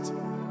blessing in it.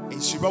 In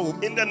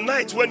the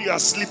night when you are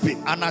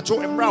sleeping and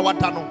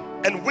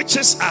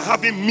witches are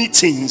having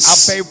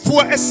meetings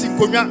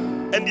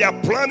and they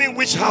are planning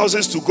which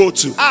houses to go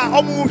to,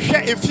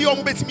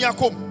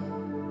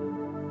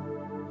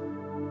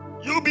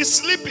 you'll be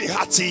sleeping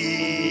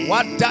hearty.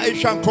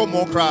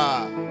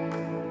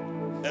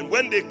 And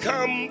when they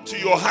come to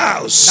your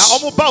house,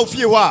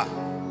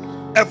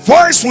 a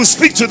voice will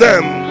speak to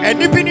them.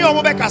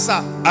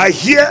 I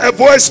hear a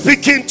voice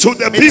speaking to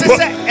the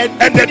people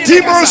and the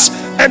demons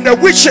and the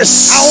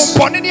witches.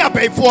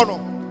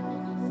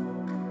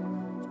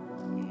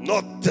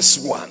 Not this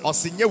one.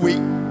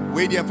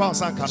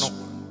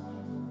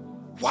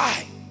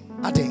 Why?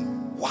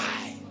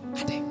 Why?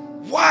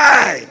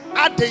 Why?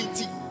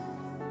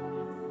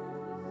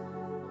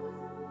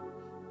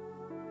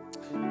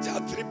 Tell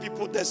 3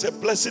 people there's a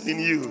blessing in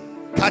you.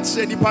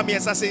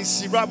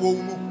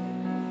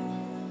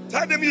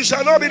 Tell them you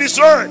shall not be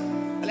destroyed.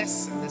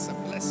 There's a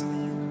blessing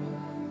in you.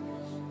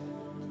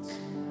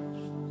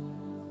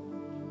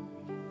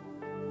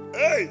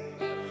 Hey.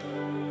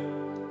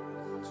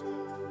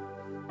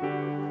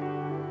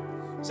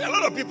 See, a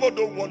lot of people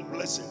don't want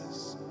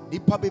blessings.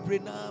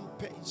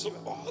 So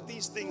all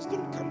these things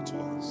don't come to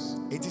us.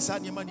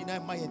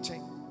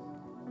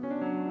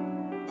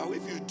 But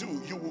if you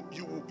do, you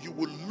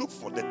will look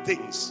for the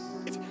things.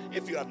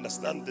 If you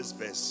understand this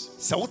verse,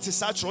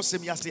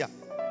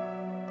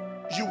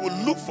 you will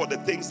look for the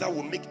things that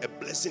will make a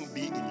blessing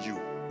be in you.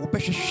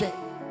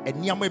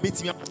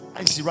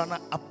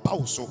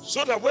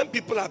 So that when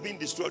people are being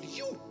destroyed,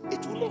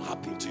 it will not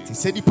happen to you.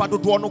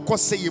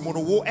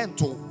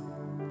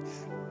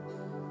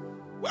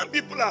 When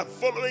people are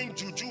following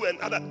juju and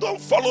other,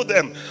 don't follow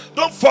them.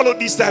 Don't follow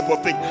this type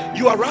of thing.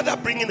 You are rather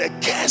bringing a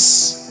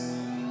curse.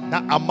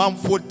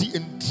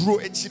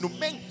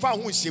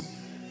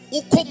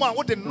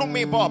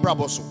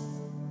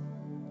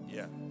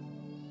 Yeah.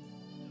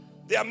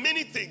 There are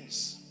many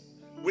things.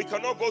 We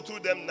cannot go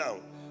through them now.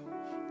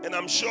 And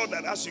I'm sure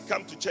that as you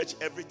come to church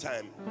every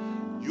time,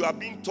 you are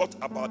being taught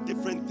about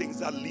different things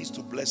that leads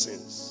to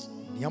blessings.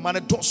 You know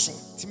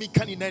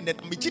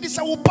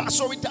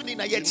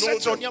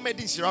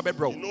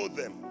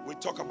them. We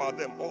talk about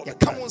them all the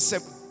time.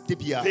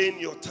 Paying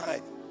your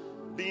tithe,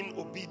 being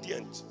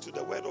obedient to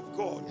the word of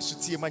God. All these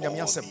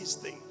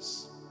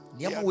things,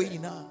 they are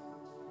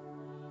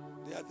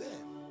there.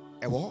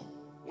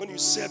 When you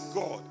serve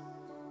God,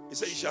 he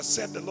said, you shall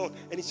serve the Lord,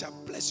 and he shall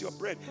bless your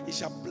bread, he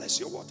shall bless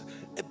your water.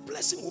 A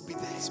blessing will be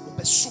there.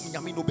 But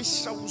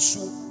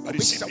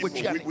you see, people,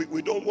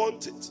 we don't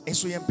want it.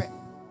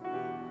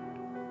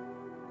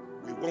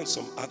 We want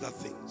some other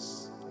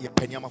things.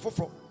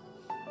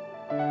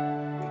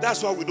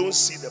 That's why we don't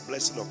see the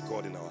blessing of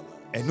God in our life.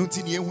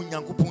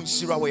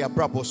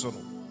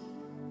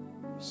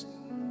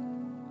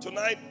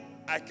 Tonight,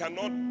 I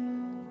cannot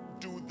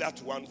do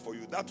that one for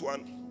you. That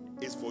one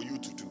is for you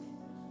to do.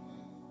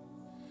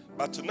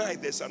 But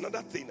tonight, there's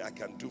another thing I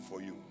can do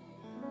for you,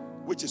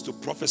 which is to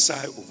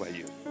prophesy over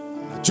you.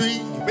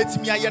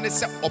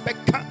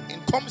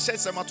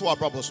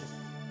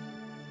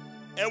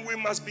 And we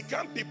must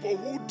become people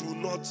who do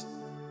not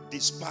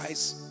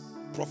despise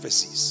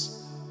prophecies.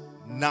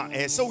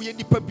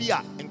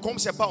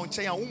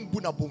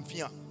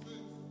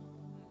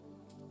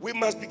 We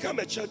must become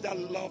a church that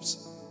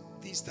loves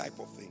these type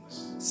of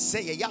things.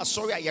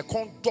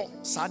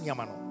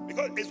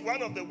 Because it's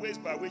one of the ways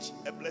by which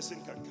a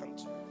blessing can come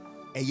to you.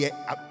 You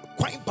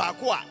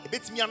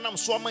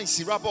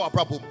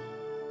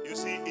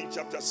see, in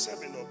chapter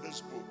 7 of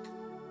this book,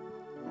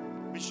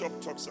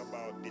 Bishop talks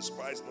about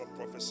despise not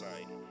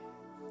prophesying.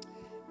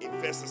 In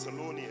 1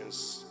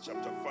 Thessalonians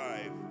chapter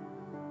 5,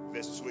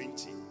 verse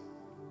 20,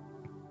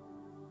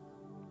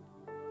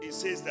 it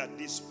says that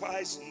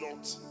despise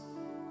not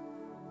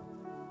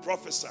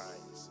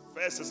prophesying. 1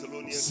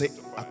 Thessalonians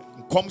chapter 5.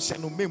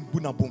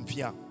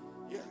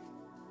 Yeah.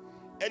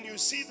 And you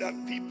see that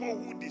people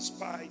who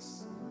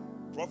despise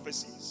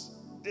prophecies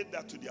did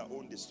that to their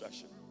own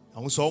destruction.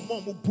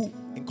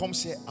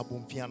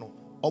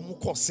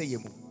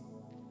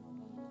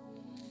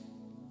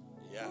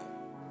 Yeah.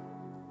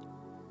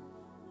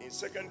 In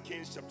 2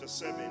 Kings chapter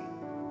 7,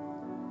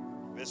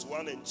 verse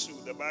 1 and 2,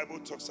 the Bible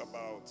talks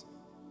about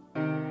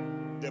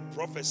the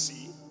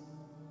prophecy.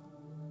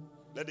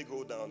 Let it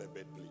go down a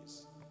bit,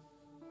 please.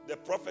 The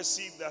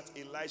prophecy that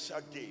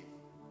Elisha gave.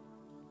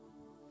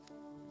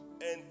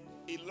 And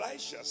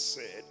Elisha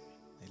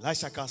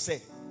can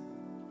say,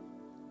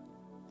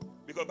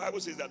 because the Bible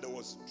says that there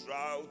was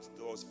drought,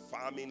 there was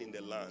famine in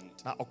the land.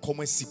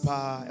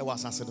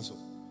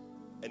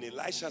 And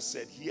Elisha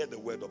said, hear the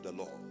word of the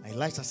Lord.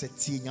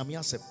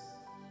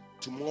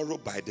 Tomorrow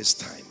by this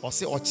time.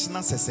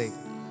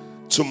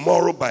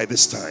 Tomorrow by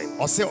this time.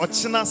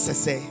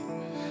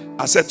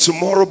 I said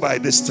tomorrow by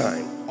this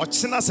time.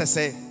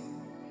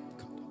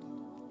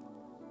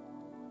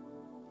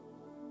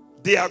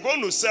 They are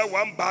going to sell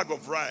one bag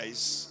of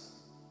rice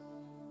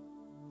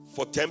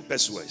for 10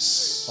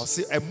 pesos.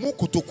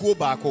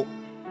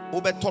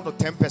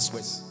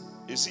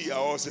 You see, you are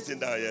all sitting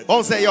down here.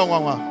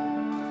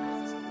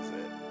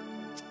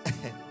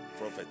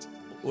 Prophet.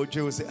 You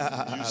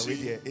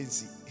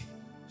see?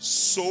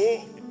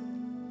 So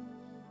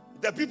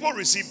the people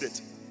received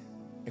it.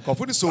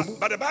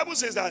 But the Bible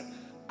says that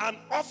an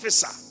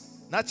officer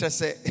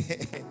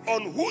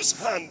on whose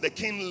hand the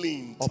king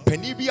leaned.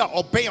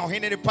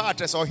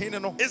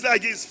 It's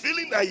like he's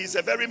feeling that he's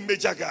a very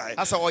major guy.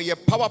 Because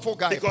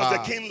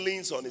the king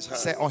leans on his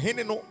hand. He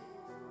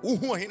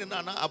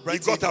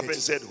got up and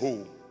said,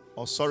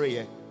 "Oh,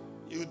 sorry,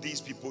 you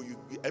these people, you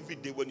every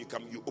day when you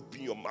come, you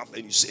open your mouth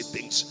and you say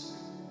things."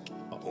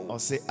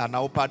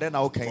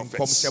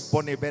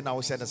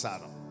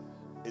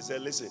 He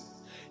said, "Listen,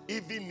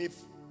 even if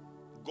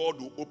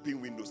God will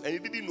open windows," and he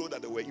didn't know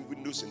that there were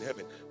windows in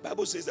heaven.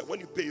 Bible says that when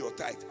you pay your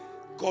tithe,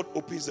 God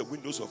opens the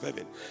windows of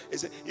heaven. He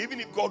said, even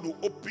if God will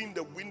open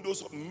the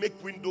windows,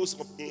 make windows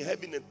in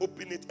heaven and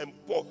open it and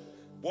pour,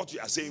 what you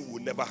are saying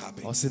will never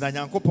happen. And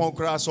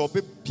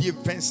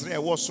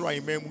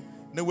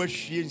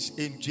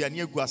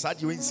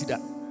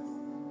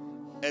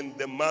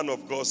the man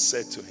of God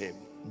said to him,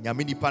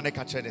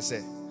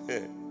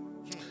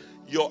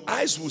 your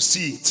eyes will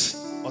see it,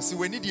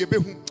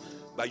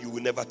 but you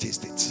will never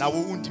taste it.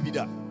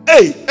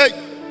 Hey,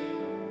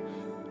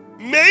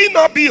 may it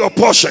not be your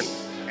portion.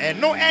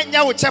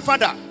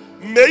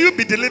 May you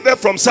be delivered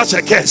from such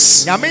a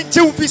curse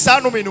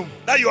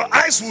that your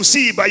eyes will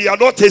see, but you are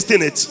not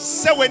tasting it.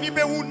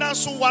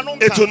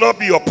 It will not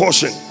be your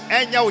portion.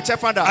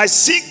 I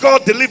see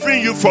God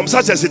delivering you from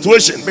such a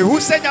situation. May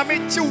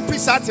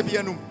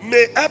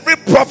every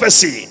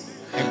prophecy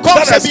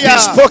that has been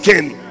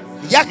spoken,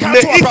 may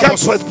it come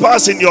to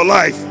pass in your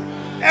life.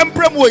 May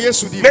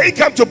it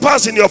come to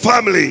pass in your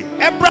family.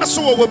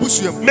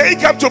 May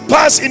it come to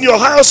pass in your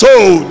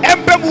household.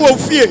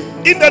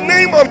 In the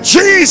name of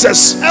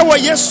Jesus.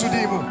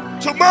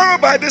 Tomorrow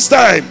by this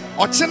time.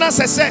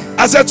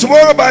 I said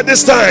tomorrow by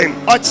this time.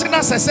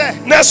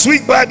 Next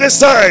week by this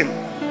time.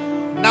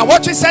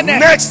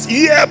 Next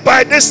year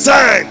by this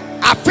time.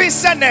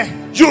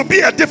 You'll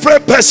be a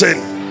different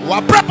person.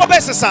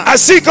 I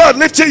see God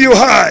lifting you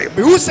high.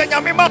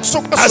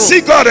 I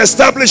see God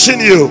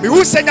establishing you.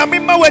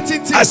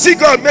 I see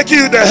God making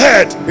you the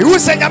head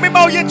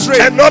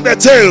and not the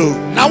tail.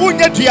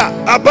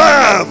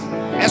 Above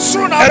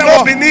and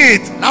not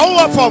beneath.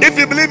 If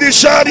you believe, you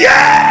shout,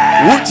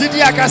 yeah.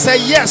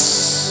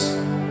 Yes.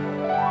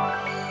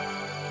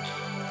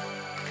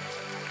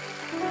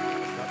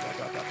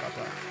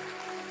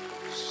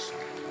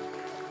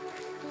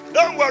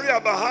 Don't worry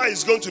about how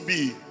it's going to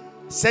be.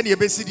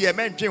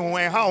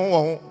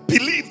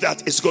 Believe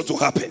that it's going to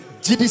happen.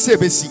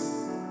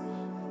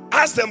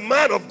 As the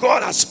man of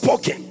God has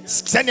spoken.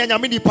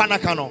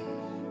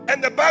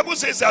 And the Bible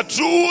says that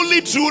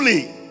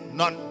truly.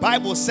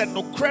 Bible said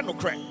no cre.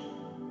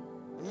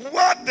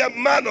 What the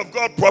man of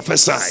God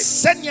prophesied,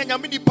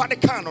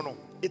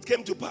 it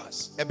came to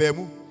pass.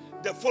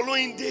 The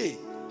following day,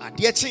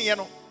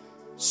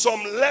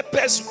 some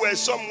lepers were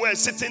somewhere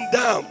sitting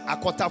down,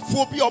 and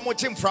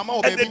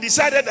they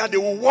decided that they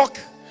will walk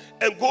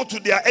and go to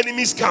their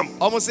enemy's camp.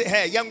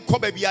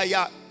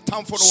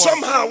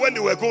 Somehow when they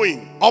were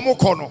going,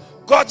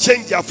 God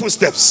changed their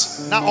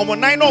footsteps, and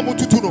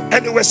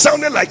they were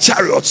sounding like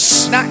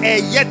chariots. The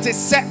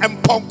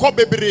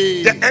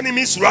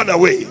enemies ran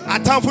away.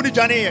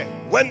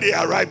 When they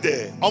arrived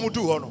there,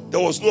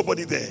 there was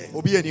nobody there.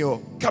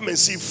 Come and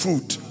see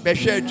food.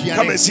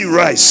 Come and see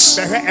rice,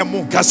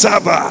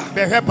 cassava,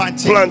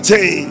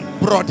 plantain,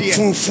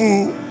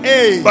 fufu,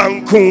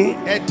 banku,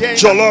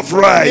 jollof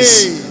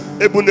rice,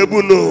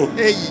 ebunebuno.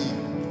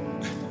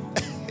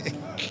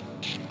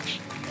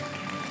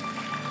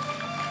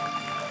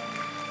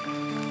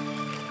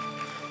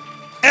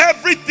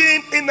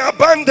 Everything in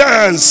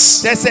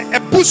abundance.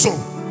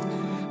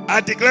 I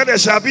declare there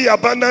shall be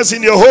abundance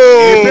in your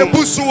home.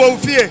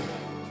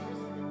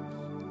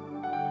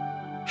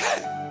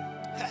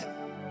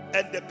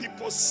 And the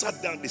people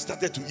sat down, they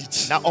started to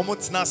eat. And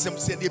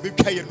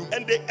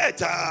they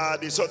ate,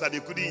 they saw that they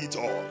couldn't eat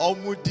all.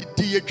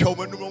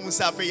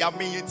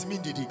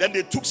 Then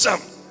they took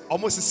some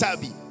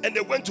and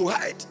they went to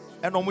hide.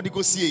 They went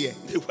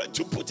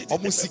to put it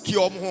in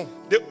the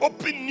they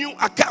opened new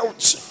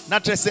accounts. Now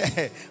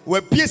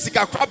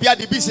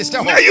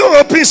you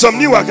open some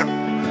new accounts.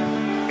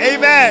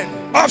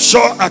 Amen.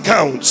 Offshore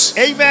accounts.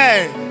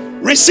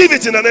 Amen. Receive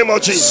it in the name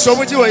of Jesus.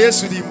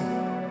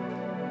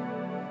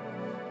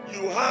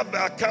 You have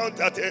an account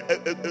at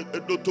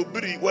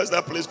Dotobri. What's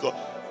that place called?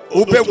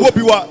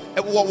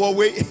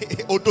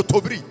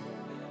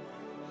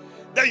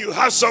 Then you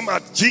have some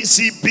at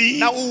GCB.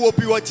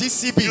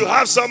 You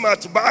have some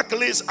at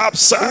Barclays,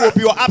 ABSA.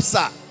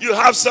 You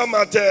have some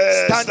at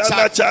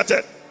Standard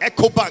Chartered,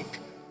 EcoBank.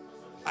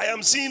 I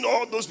am seeing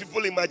all those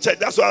people in my church.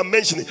 That's why I'm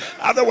mentioning.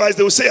 Otherwise,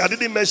 they will say I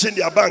didn't mention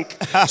their bank.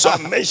 So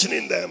I'm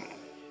mentioning them.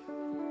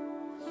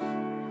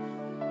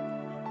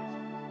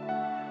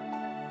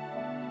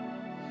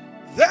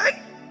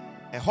 Then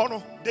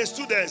they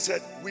stood there and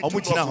said, we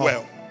do not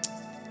well.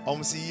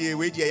 He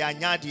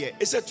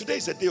said, today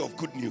is a day of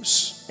good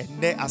news. And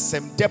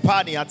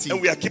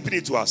we are keeping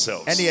it to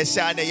ourselves.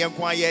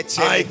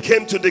 I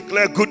came to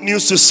declare good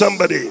news to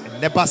somebody.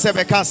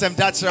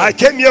 I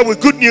came here with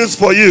good news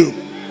for you.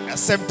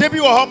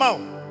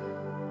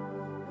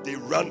 They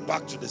ran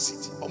back to the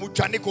city.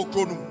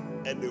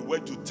 And they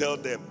went to tell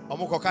them,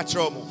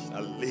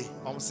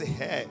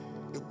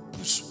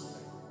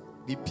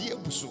 it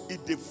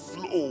the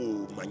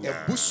flow,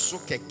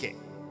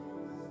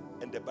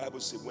 and the Bible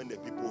says when the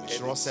people heard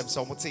it,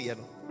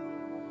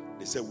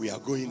 they said, we are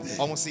going there.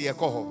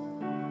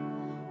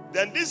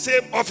 Then this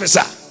same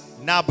officer,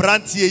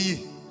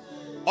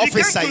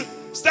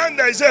 stand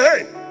there and say,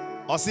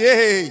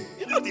 hey,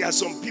 you know there are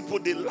some people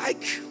they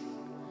like.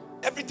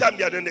 Every time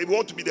they are there, they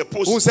want to be the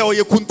post.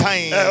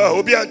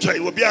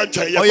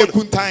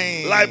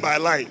 Line by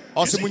line.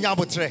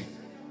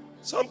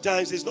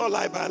 Sometimes it's not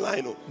line by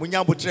line.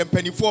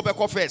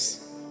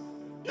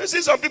 You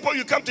see some people,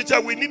 you come to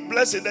church, we need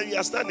blessing, then you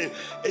are standing.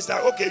 It's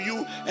like, okay,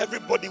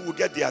 everybody will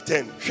get their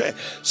turn.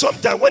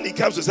 Sometimes when it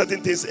comes to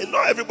certain things,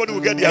 not everybody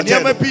will get their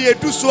turn.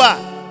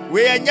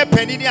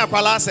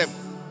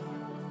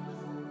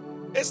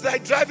 It's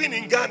like driving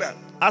in Ghana.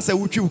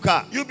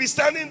 You'll be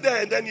standing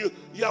there and then you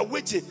are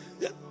waiting.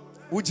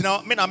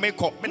 Nobody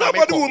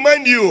will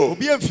mind you.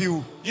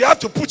 You have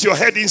to put your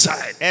head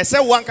inside. Then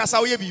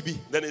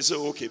he said,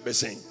 okay,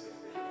 Besing.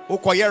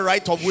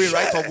 Right of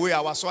way.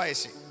 I was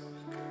wise.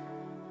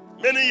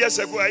 Many years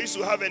ago, I used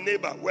to have a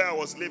neighbor where I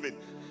was living.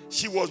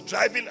 She was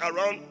driving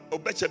around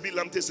Obechebi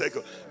Lamte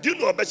Circle. Do you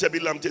know Obechebi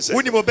Lamte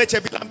Circle?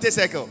 Obechebi Lamte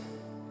Circle.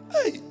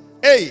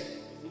 Hey.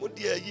 You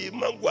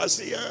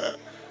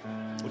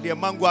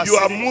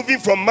are moving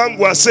from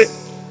Manguase.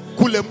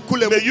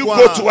 May you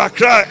go to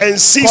Accra and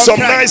see some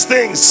nice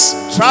things.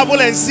 Travel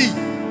and see.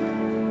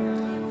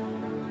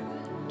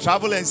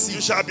 Travel and see.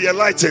 You shall be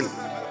enlightened.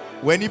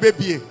 When you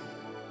be.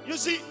 You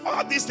see,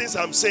 all these things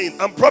I'm saying,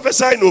 I'm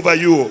prophesying over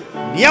you.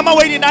 If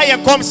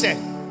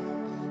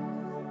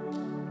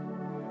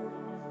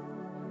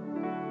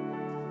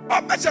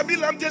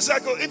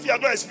you are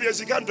not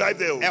experienced, you can't drive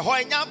there. And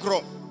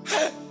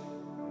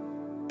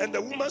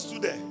the woman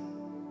stood there.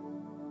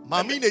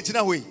 And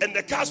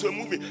the cars were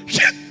moving.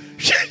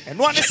 And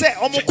one said,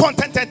 he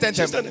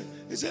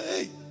said,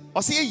 hey,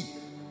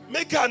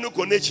 make car no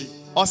konechi.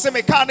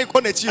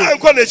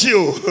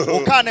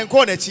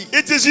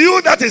 It is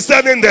you that is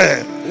standing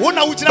there.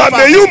 But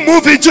may you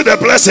move into the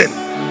blessing.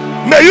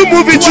 May you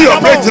move into your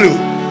breakthrough.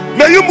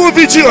 May you move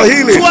into your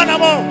healing.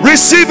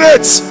 Receive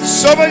it.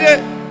 So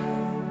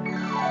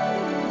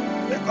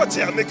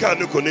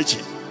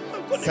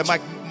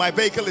my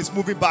vehicle is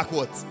moving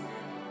backwards.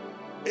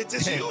 It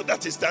is you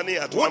that is standing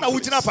at one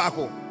place.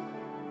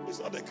 It's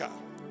not the car.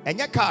 And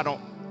your car no.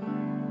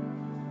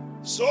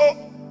 So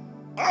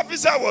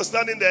officer was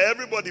standing there,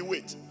 everybody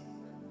wait.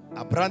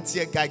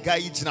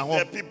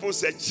 The people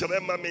said,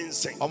 Chirema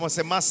Mensing.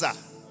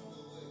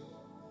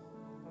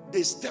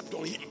 They stepped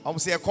on him. People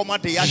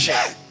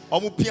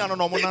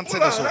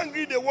are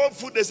hungry, they want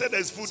food, they said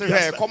there's food.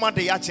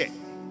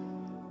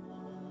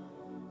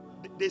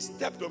 They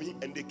stepped on him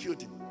and they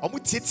killed him.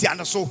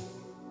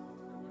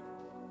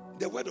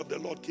 The word of the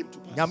Lord came to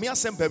pass.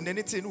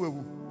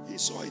 He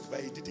saw it,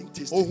 but he didn't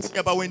taste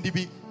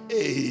it.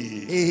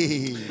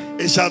 Hey.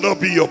 It shall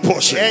not be your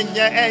portion.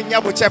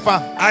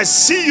 I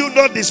see you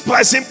not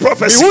despising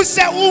prophecy.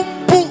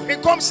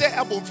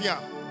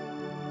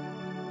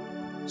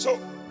 So,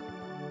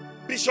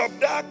 Bishop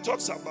Dag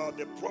talks about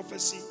the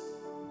prophecy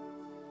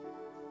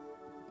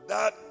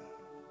that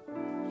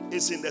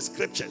is in the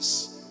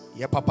scriptures.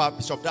 Yeah, Papa,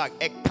 Bishop Dag.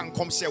 There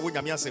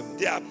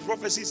are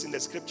prophecies in the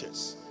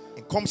scriptures.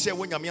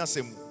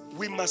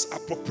 We must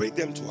appropriate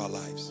them to our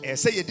lives.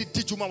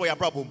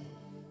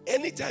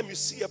 Anytime you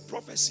see a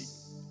prophecy,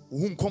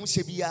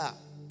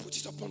 put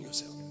it upon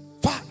yourself.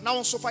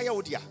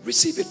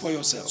 Receive it for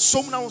yourself.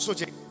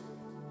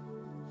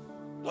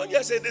 Don't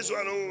just say this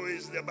one, oh,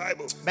 is the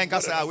Bible.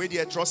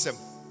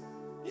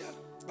 Yeah.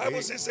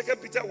 Bible says 2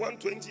 Peter 1,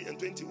 20 and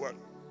 21.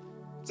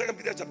 2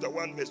 Peter chapter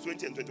 1, verse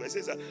 20 and 21. It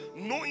says that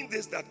knowing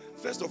this, that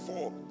first of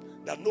all,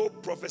 that no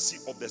prophecy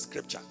of the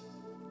scripture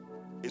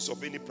is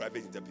of any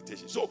private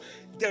interpretation. So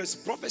there is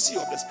prophecy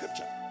of the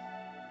scripture.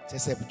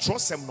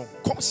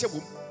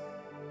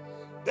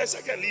 Then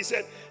secondly, he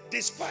said,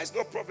 despise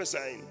not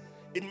prophesying.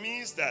 It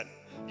means that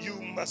you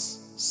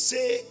must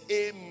say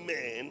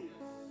amen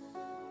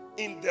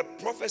in the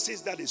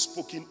prophecies that is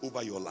spoken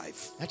over your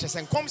life. You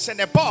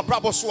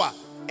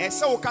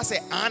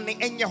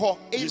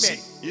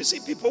see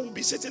people will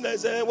be sitting there and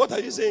saying, what are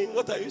you saying?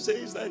 What are you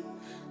saying? It's like,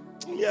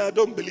 yeah, I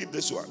don't believe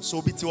this one. I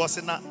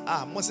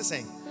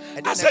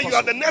said, you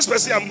are the next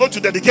person I'm going to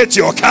dedicate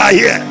your car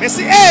here.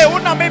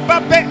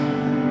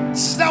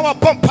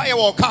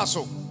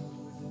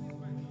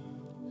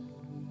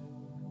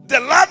 The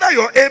louder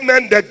your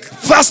amen, the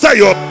faster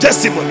your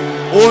testimony.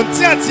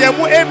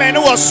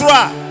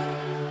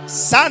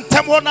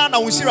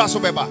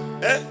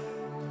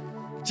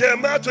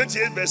 Jeremiah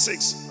 28 verse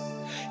 6.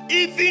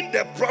 Even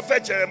the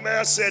prophet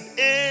Jeremiah said,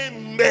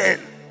 amen.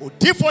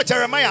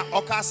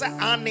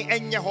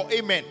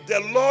 The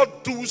Lord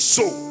do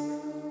so.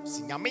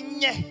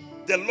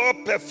 The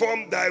Lord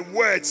perform thy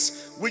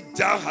words which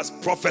thou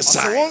hast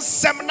prophesied.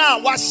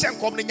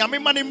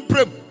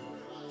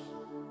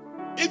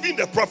 Even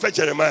the prophet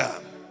Jeremiah.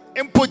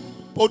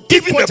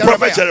 Even the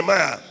prophet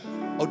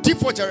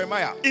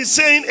Jeremiah is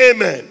saying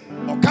amen.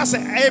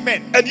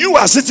 And you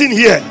are sitting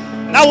here.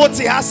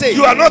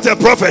 You are not a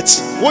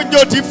prophet.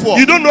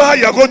 You don't know how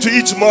you are going to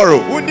eat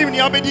tomorrow.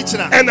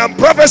 And I'm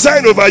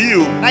prophesying over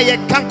you.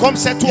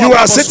 You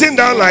are sitting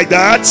down like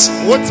that.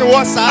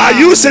 Are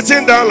you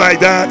sitting down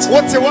like that?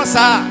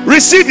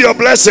 Receive your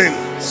blessing.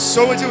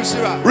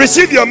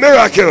 Receive your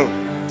miracle.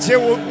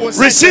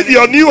 Receive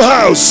your new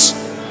house.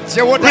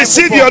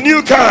 Receive your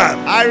new car.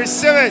 I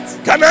receive it.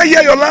 Can I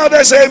hear your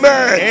loudest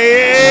amen?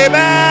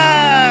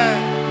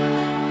 Amen.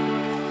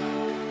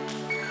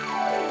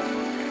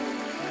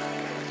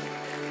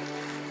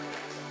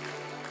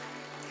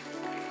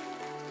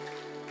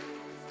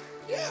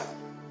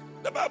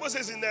 The Bible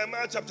says in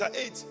Nehemiah chapter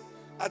 8,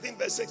 I think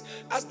verse 6,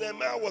 as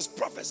Nehemiah was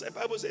prophesying, the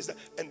Bible says that,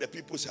 and the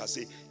people shall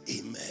say,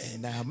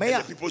 amen. And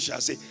the people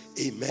shall say,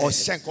 amen.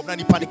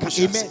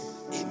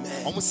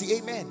 Amen.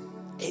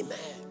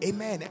 Amen.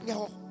 Amen.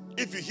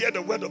 If you hear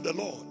the word of the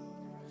Lord,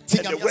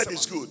 and the word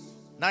is good,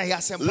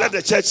 Let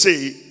the church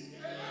say.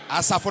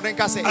 I said,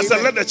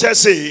 let the church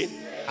say.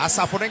 I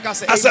said,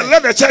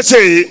 let the church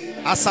say.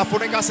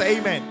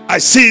 Amen. I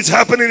see it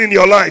happening in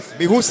your life.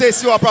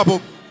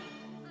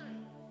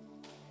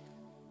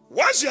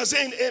 Once you are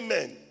saying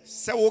amen,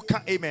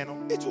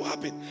 it will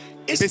happen.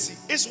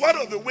 It's one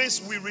of the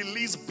ways we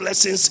release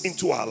blessings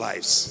into our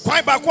lives.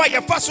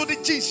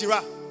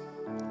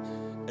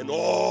 And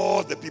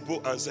all the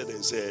people answered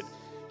and said,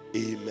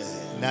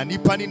 amen.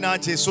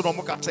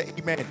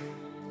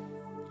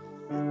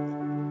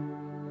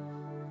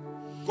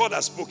 God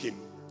has spoken.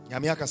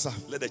 Let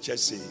the church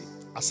say,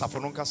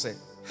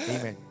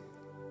 amen.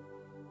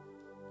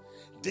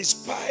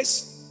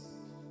 Despise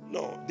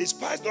not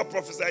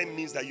prophesying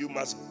means that you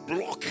must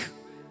block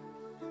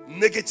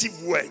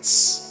negative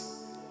words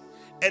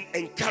and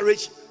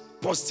encourage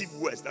positive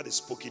words that is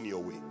spoken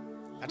your way.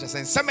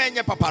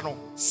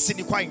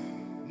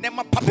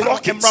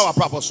 Block it.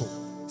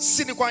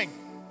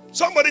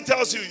 Somebody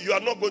tells you you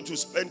are not going to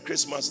spend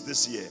Christmas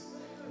this year.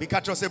 Then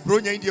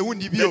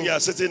you are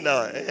sitting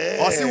down.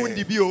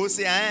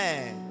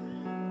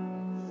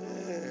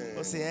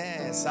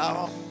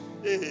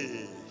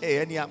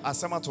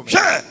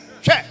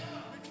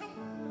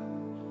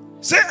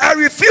 Say, I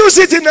refuse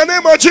it in the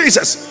name of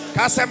Jesus.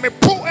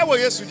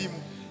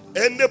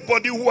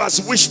 Anybody who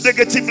has wished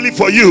negatively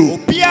for you,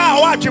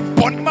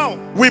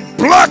 we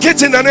block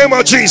it in the name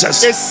of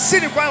Jesus.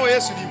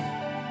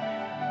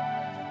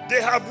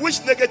 They have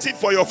wished negative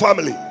for your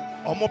family.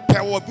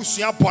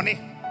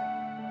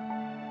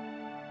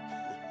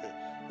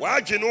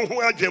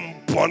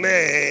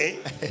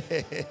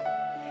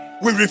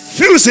 We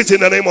refuse it in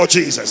the name of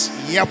Jesus.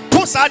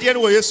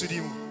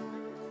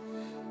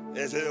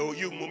 They say, oh,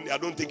 you, I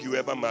don't think you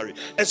ever marry.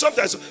 And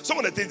sometimes some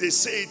of the things they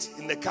say it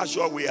in a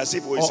casual way as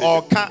if we say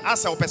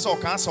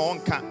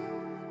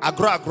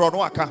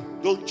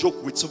don't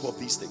joke with some of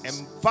these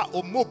things.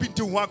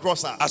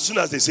 As soon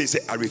as they say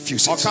I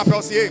refuse it.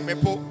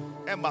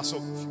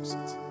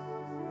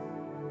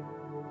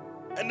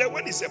 And then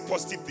when it's a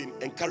positive thing,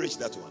 encourage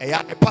that one.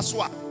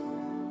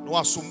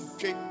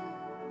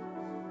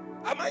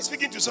 Am I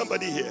speaking to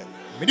somebody here?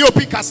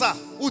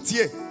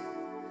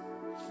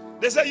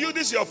 They say, you,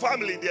 this your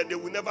family, they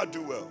will never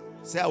do well.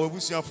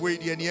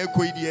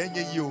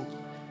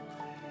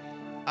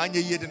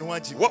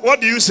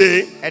 What do you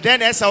say?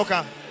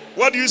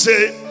 What do you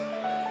say?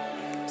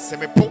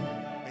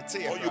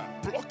 Or you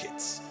block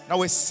it.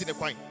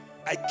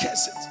 I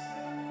curse it.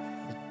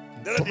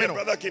 The other day, a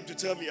brother came to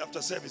tell me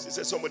after service, he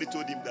said somebody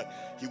told him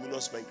that he will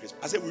not spend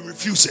Christmas. I said, we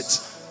refuse it.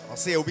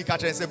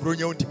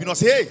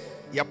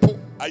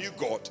 Are you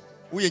God?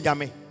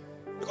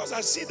 Because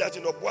I see that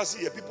in Obuasi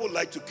here, people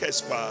like to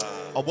curse.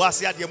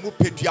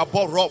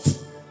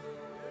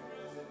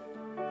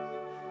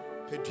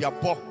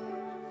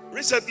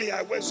 Recently,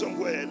 I went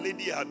somewhere, a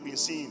lady had been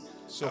seen.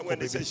 And when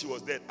they said she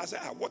was dead, I said,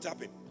 what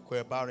happened?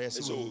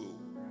 So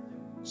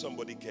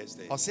somebody cursed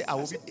her. I said,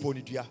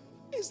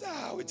 is that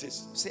how it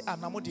is?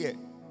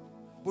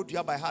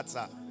 By heart,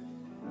 sir.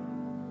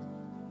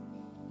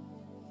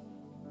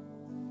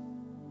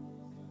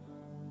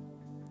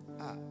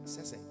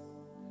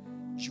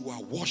 You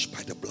are washed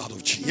by the blood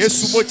of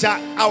Jesus.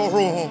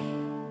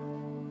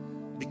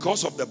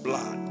 Because of the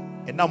blood,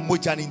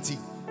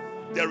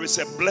 there is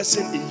a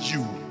blessing in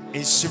you.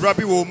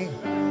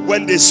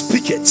 When they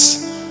speak it,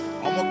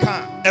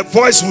 a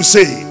voice will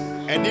say,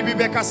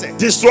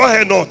 destroy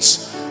her not,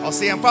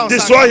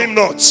 destroy him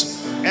not,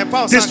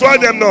 destroy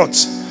them not,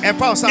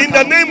 in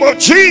the name of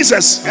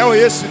Jesus.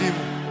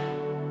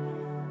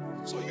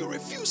 So you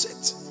refuse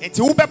it.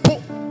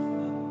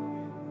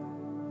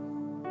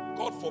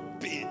 God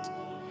forbid.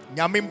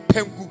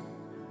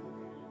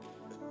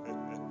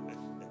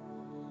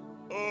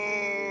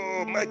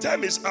 Oh, my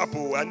time is up.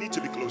 Oh, I need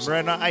to be close.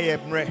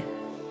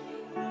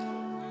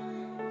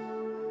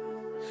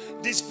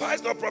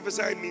 Despise not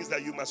prophesying means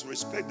that you must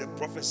respect the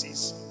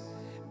prophecies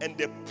and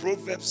the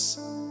proverbs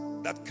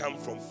that come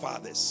from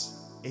fathers.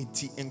 Yeah.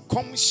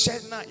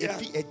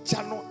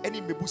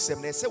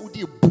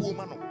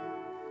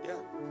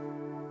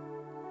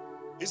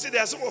 You see,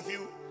 there are some of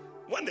you,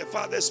 when the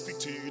fathers speak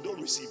to you, you don't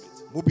receive it.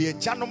 When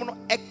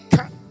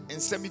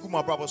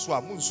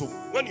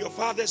your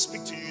fathers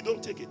speak to you, you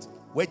don't take it.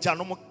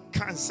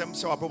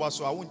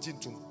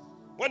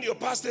 When your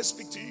pastors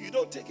speak to you, you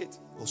don't take it.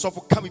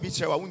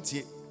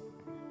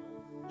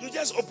 You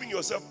just open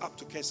yourself up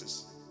to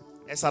curses.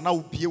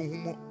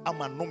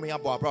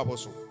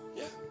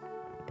 Yeah.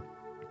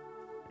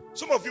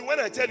 Some of you, when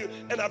I tell you,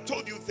 and I've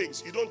told you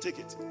things, you don't take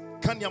it.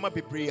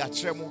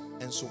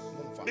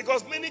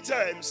 Because many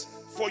times,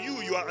 for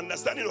you, your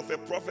understanding of a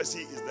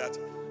prophecy is that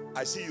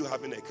I see you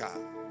having a car.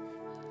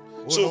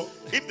 So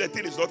if the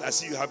thing is not I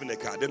see you having a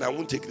car, then I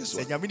won't take this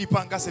one.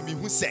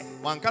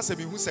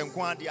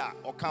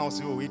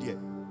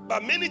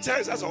 But many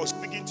times as I was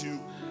speaking to you,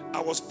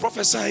 I was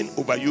prophesying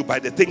over you by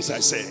the things I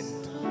said.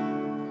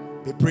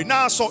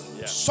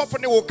 Yeah.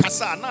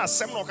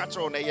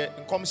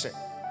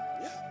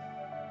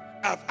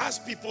 I've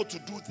asked people to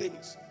do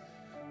things.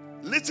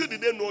 Little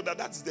did they know that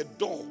that's the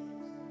door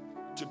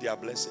to their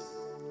blessing.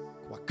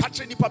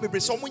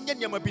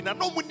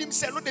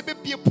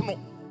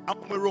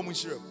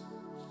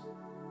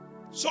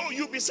 So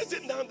you'll be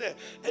sitting down there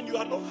and you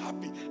are not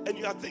happy and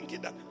you are thinking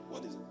that,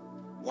 what is it?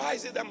 Why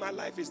is it that my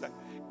life is that?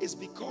 It's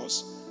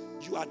because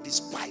you are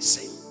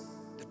despising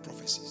the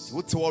prophecies.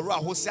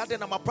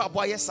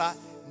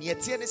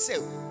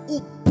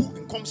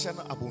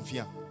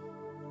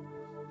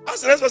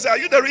 Ask the next person, are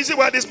you the reason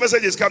why this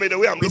message is coming the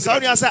way I'm looking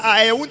at it?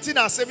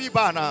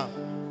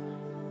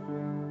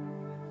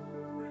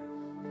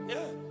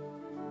 Yeah.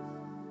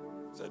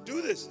 So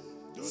do this.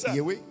 Do that.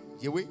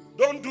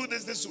 Don't do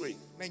this way.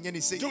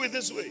 Do it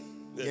this way.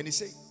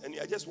 And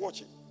you're just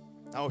watching.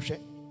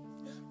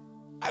 Yeah.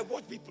 I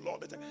watch people all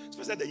the time,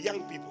 especially the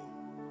young people.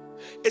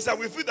 It's that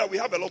we feel that we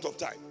have a lot of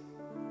time.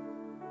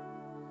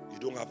 You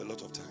don't have a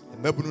lot of time.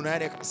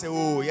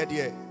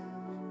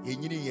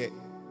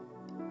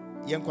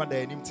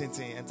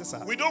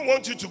 We don't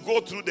want you to go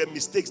through the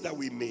mistakes that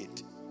we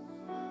made.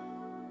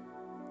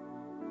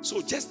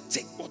 So just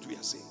take what we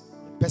are saying.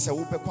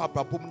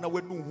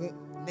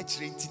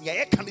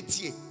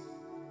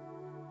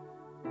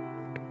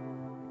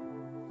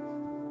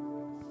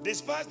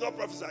 Despise not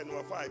prophesy,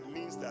 number 5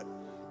 means that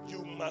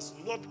you must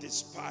not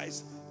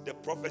despise the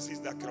prophecies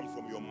that come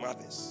from your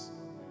mothers.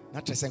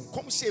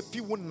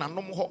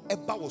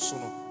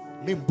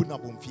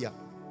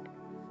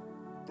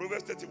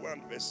 Proverbs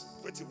 31 verse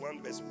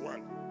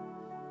 1.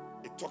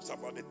 It talks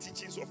about the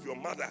teachings of your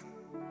mother.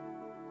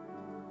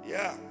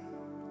 Yeah.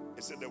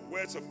 It said the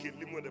words of King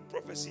Lemuel, the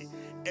prophecy,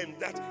 and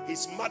that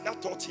his mother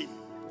taught him.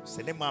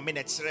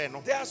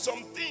 There are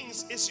some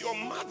things it's your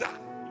mother.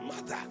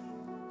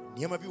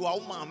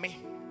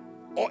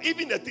 Or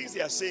even the things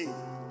they are saying.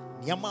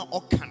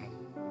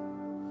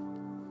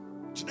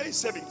 Today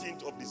is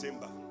 17th of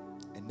December.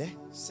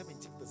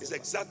 It's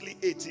exactly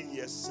 18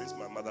 years since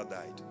my mother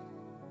died.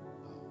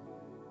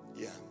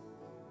 Yeah.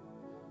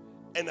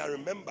 And I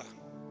remember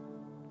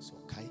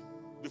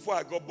before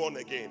I got born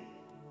again,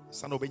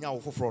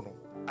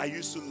 I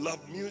used to love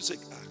music.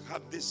 I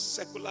had this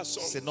secular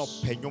song.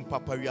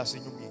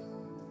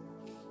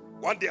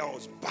 One day I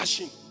was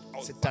bashing.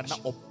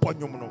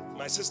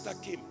 My sister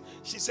came.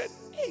 She said,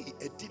 "Hey,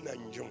 Edina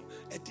Njom."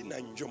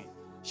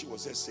 She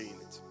was just saying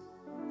it.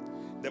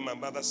 Then my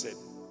mother said,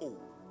 "Oh,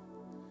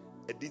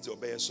 Edith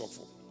Obey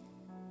Sofo."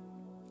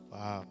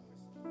 Wow.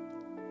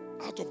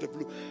 Out of the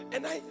blue.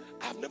 And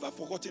I've never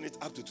forgotten it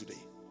up to today.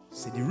 I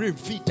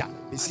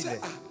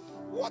said,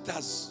 what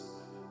has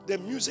the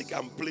music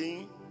I'm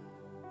playing,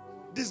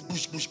 this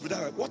bush,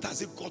 what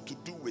has it got to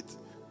do with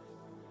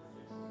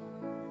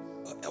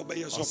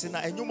Obey Sofo?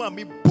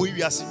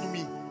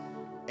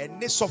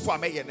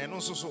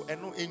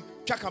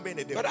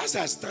 But as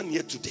I stand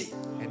here today,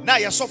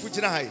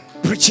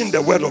 preaching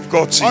the word of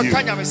God to you,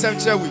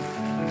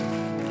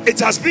 it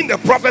has been the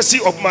prophecy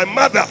of my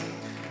mother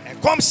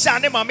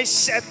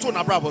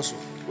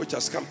which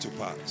has come to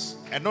pass.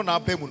 I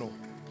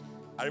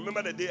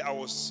remember the day I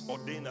was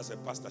ordained as a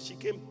pastor. She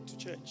came to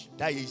church.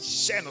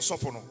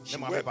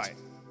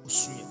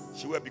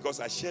 She wept because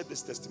I shared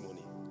this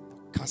testimony.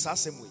 And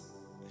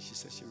she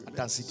said she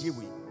remembers.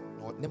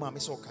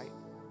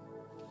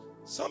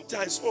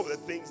 Sometimes some of the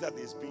things that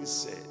is being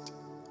said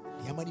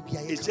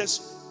is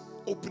just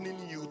opening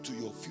you to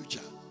your future,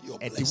 your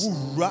blessing.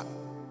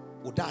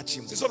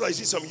 So that you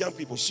see some young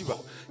people,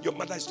 your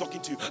mother is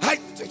talking to you.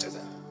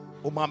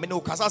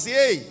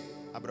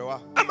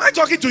 Am I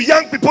talking to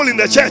young people in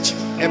the church?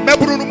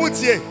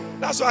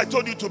 That's why I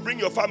told you to bring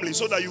your family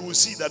so that you will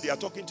see that they are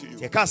talking to you.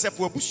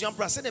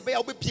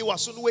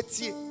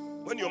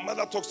 When your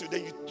mother talks to you,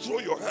 then you throw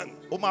your hand.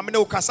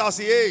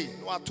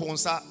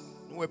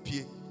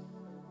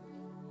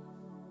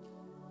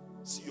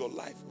 See your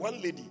life. One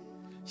lady,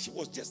 she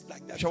was just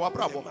like that. Her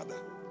mother.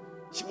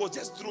 She was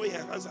just throwing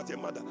her hands at her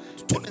mother.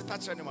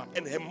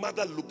 And her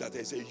mother looked at her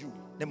and said, you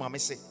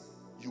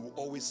will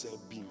always sell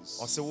beans.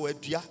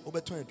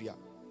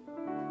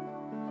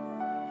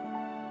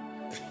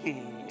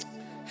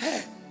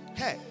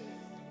 Hey.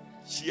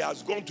 She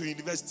has gone to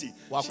university.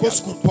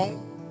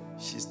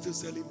 She's still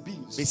selling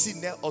beans. You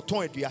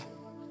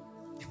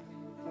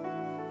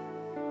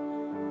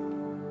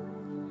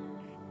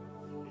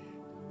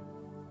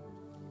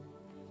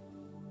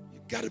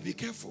got to be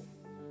careful.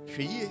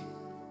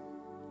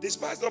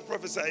 Despise not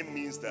prophesying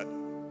means that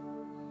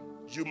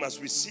you must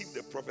receive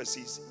the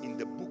prophecies in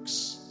the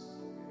books.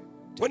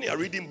 When you are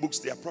reading books,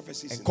 there are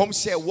prophecies. When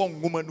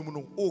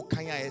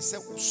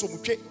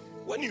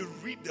you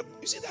read the,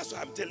 you see, that's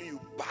why I'm telling you,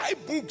 buy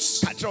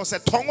books. You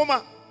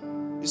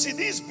see,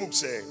 these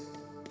books, there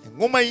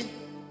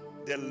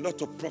are a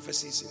lot of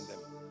prophecies in them.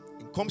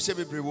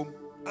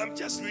 I'm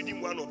just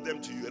reading one of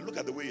them to you, and look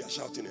at the way you are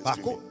shouting and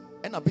screaming.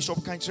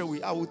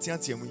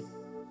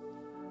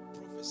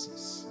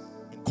 Prophecies.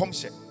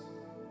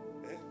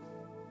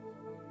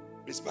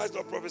 Despise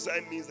not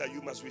prophesying means that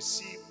you must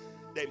receive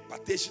the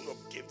impartation of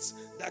gifts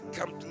that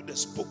come through the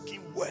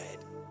spoken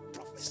word.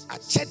 Prophecies.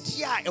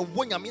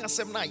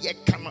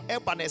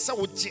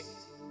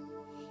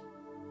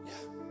 Yeah.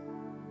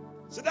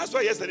 So that's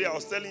why yesterday I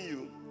was telling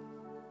you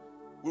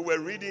We were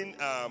reading,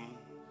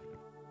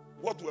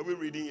 what were we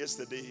reading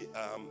yesterday?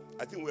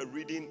 I think we were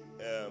reading,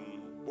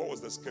 what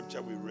was the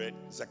scripture we read?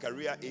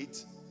 Zechariah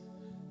 8,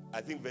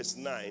 I think verse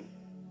 9,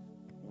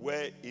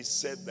 where it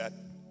said that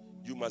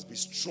you must be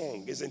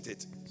strong, isn't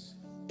it?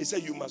 It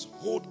said you must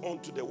hold on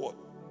to the what?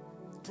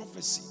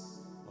 Prophecy.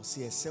 It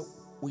said,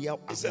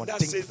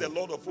 that says the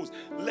Lord of hosts,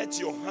 let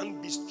your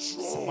hand be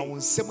strong.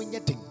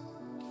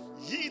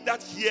 Ye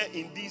that hear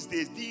in these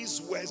days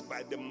these words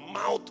by the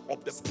mouth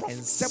of the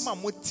prophets,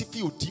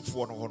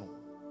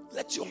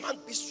 let your hand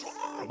be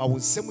strong.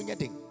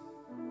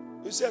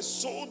 He says,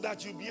 so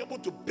that you'll be able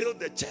to build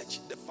the church,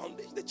 the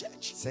foundation, the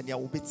church. So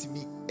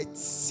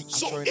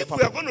if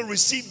we are going to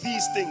receive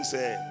these things,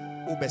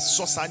 I'm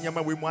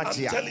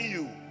telling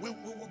you, we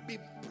will be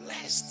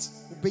blessed.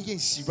 We'll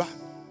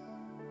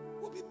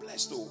be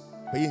blessed, though.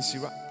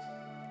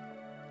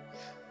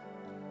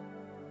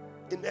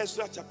 In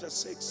Ezra chapter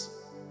 6,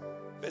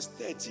 verse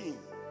 13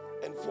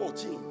 and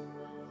 14.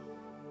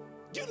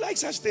 Do you like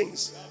such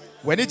things?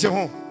 Me,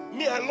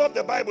 I love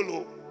the Bible.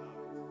 Oh.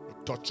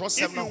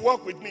 If you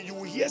walk with me, you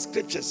will hear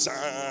scriptures.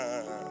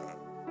 I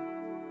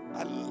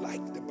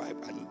like the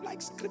Bible. I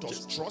like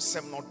scriptures.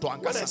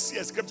 When I see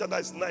a scripture that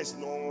is nice,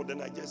 no,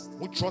 then I just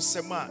keep it.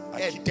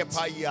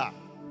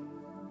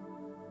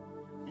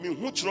 Me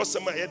who trust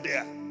them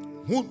there?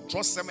 Who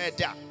trust them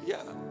there?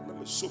 Yeah,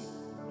 I'm a sum.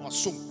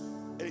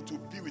 And it will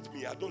be with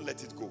me. I don't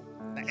let it go.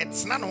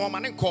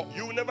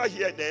 You will never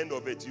hear the end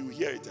of it. You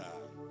hear it.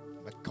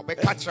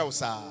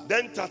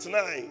 Then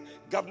 39,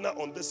 governor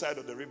on this side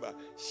of the river,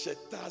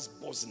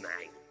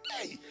 Shethar-boznai,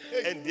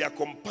 and their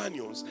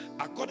companions,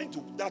 according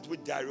to that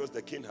which Darius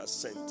the king has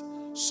sent,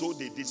 so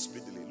they did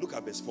speedily. Look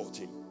at verse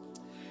 14.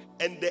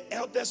 And the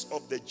elders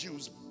of the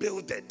Jews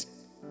builded.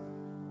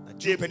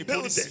 They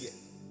builded.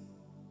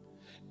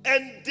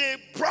 And they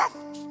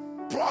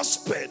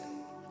prospered.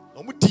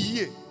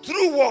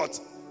 Through what?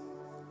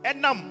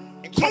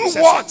 Through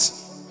what?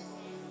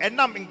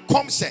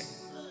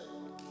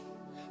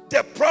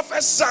 The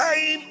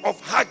prophesying of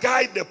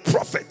Haggai the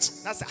prophet.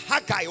 That's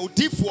Haggai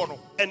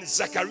and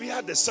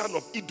Zechariah the son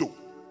of Iddo.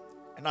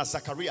 And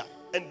Zechariah.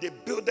 And they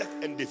built it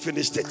and they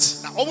finished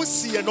it. I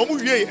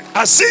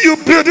see you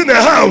building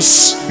a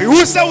house.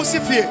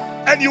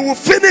 And you will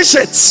finish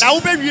it.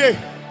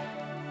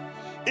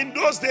 In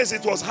those days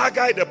it was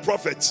Haggai the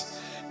prophet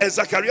and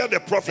Zechariah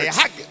the prophet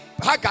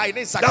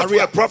that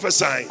were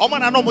prophesying.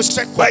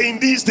 But in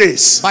these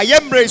days,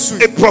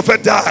 a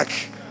prophet Dag.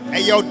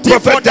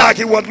 Prophet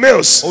Dag what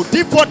Mills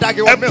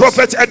and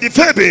Prophet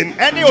Edifabin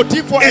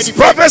is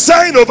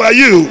prophesying over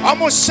you.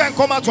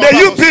 May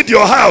you build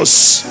your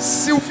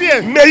house.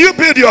 May you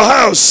build your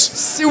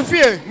house.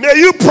 May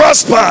you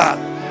prosper.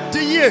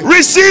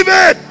 Receive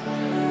it.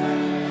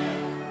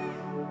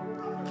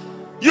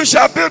 You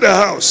shall build a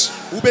house.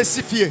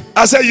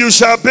 I said you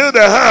shall build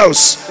a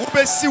house.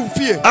 I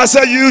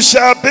said you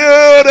shall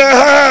build a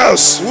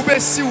house.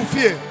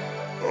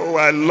 Oh,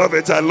 I love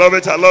it. I love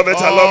it. I love it.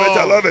 I love it.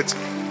 I love it.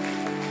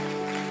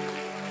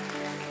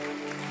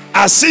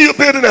 I see you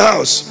building a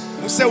house.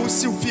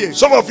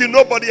 Some of you,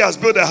 nobody has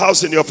built a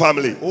house in your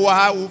family.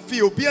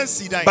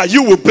 But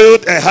you will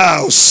build a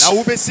house.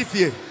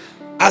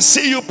 I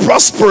see you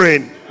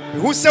prospering.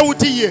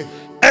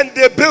 And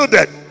they build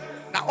it.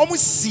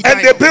 And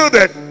they build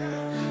it.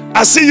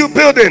 I see you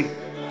building.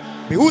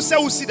 You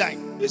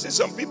see,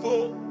 some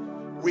people,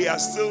 we are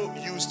still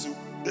used to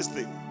this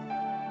thing.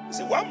 You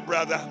see, one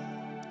brother,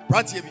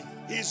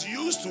 he's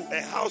used to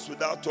a house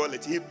without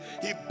toilet. He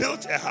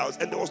built a house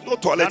and there was no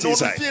toilet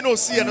inside.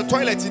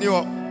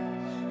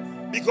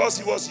 Because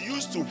he was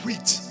used to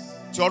heat.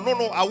 Do you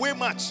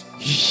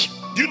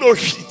know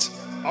heat?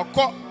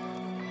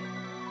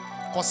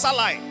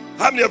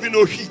 How many of you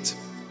know heat?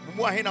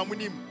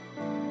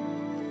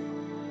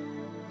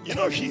 You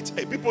know heat.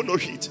 People know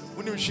heat.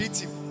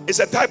 It's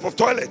a type of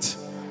toilet.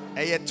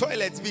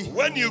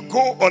 When you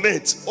go on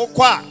it,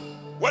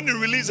 when you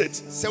release it,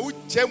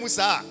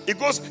 it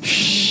goes.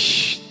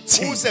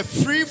 It's a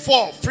free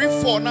fall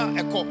now.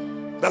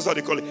 That's what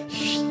they call it.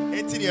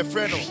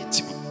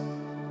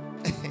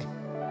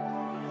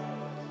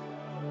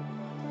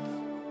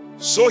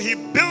 So he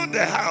built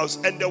the house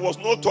and there was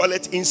no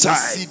toilet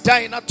inside.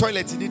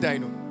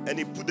 And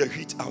he put the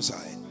heat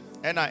outside.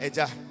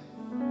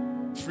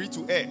 Free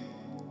to air.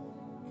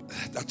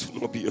 That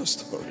will not be your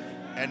story.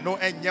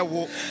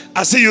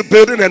 I see you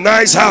building a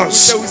nice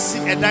house.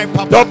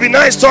 There'll be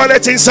nice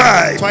toilets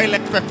inside.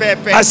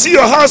 I see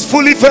your house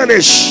fully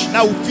furnished.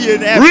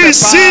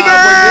 Receive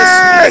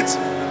it.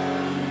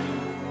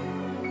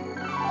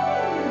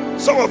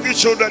 Some of you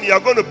children, you are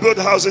going to build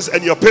houses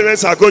and your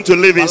parents are going to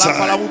live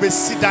inside.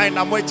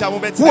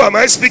 Who am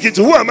I speaking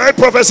to? Who am I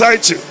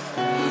prophesying to?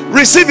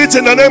 Receive it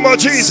in the name of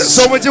Jesus.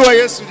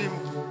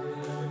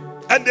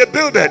 And they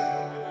build it.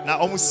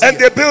 And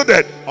they build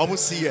it.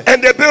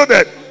 And they build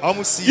it.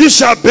 You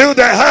shall build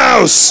a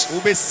house.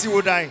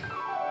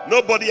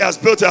 Nobody has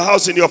built a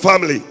house in your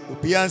family.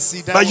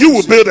 But you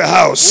will build a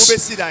house.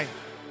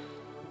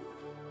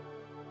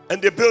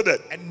 And they build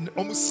it.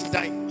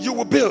 You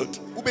will build.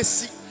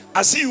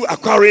 I see you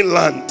acquiring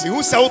land.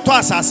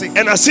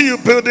 And I see you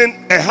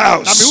building a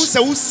house.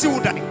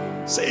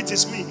 Say, it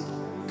is me.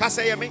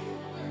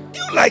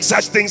 You like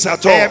such things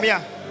at all?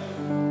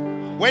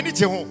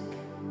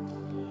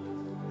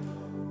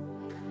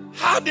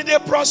 How did they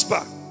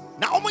prosper?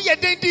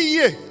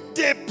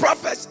 They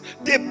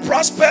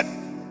prospered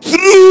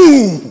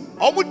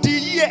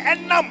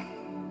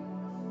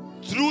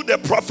through the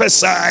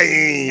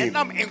prophesying.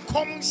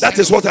 That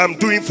is what I'm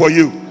doing for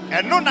you.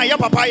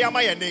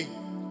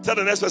 Tell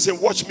the next person,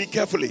 watch me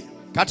carefully.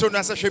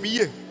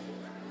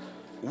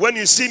 When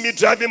you see me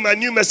driving my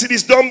new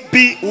Mercedes, don't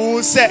be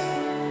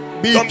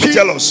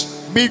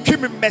jealous.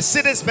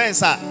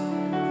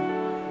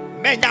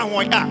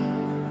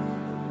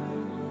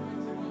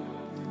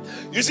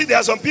 You see, there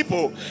are some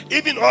people,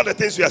 even all the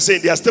things we are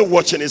saying, they are still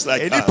watching. It's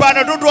like, you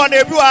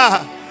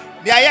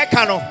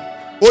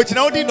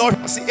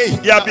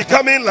are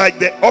becoming like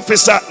the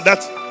officer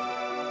that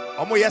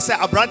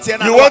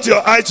you want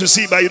your eye to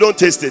see, but you don't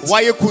taste it.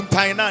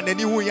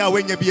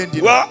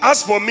 Well,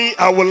 as for me,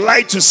 I would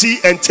like to see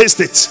and taste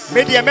it.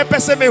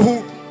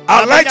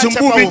 I like to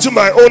move into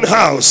my own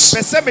house.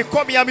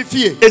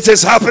 It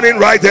is happening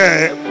right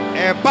there.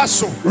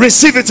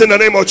 Receive it in the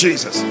name of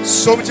Jesus.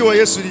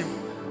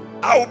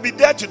 I will be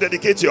there to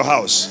dedicate your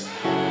house.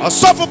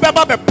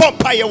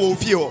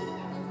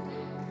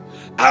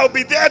 I'll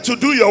be there to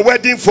do your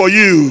wedding for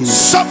you.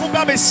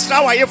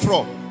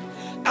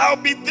 I'll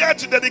be there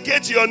to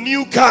dedicate your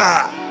new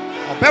car.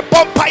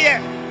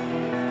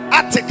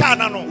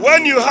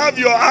 When you have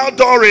your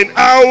outdooring,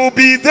 I will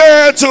be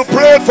there to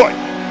pray for you.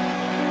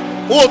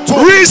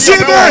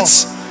 Receive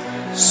it.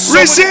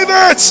 Receive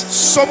it.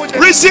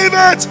 Receive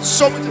it.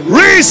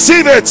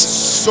 Receive it.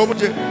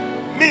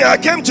 Me, I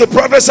came to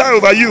prophesy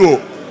over you.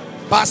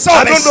 I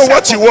don't know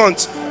what you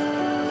want.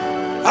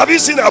 Have you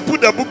seen? I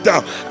put the book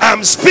down.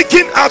 I'm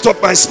speaking out of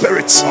my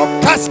spirit.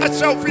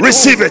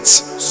 Receive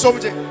it.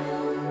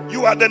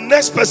 You are the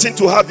next person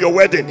to have your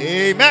wedding.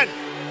 Amen.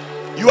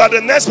 You are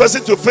the next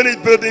person to finish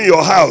building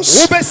your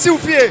house. They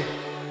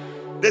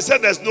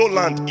said there's no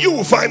land. You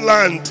will find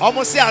land.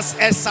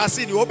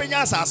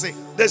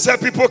 They said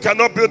people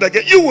cannot build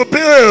again. You will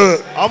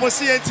build.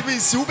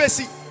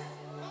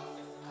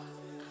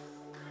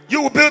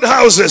 You will build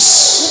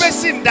houses.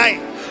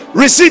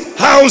 Receive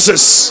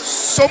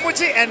houses.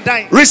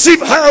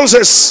 Receive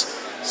houses.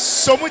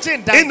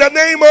 In the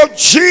name of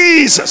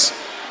Jesus.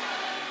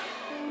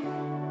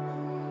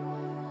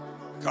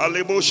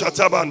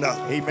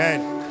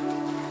 Amen.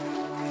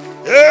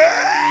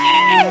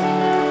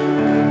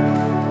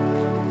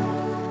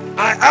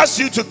 I ask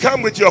you to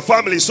come with your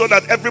family so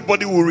that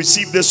everybody will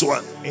receive this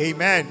one.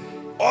 Amen.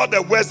 All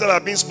the words that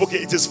have been spoken,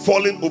 it is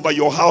falling over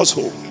your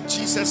household. In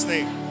Jesus'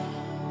 name.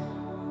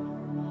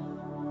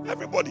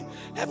 Everybody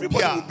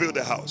will build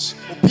a house.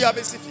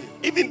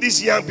 Even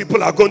these young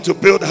people are going to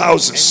build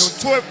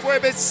houses.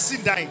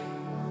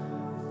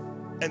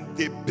 And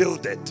they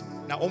build it.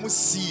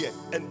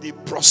 And they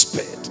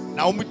prospered.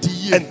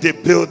 And they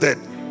build it.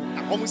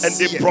 And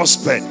they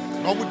prospered.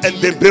 And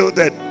they build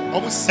it.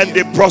 And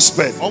they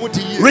prospered.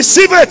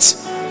 Receive it.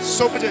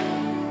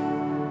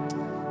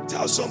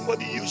 Tell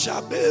somebody you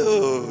shall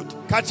build.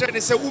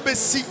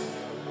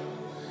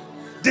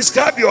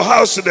 Describe your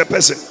house to the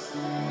person.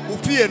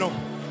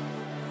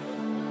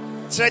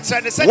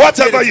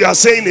 Whatever you are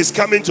saying is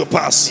coming to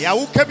pass.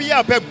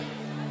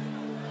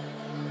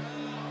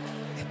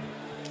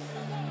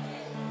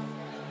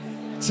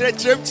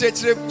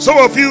 Some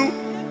of you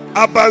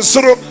are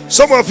Bansuro,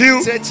 some of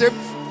you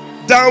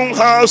down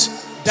house,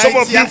 some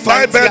of you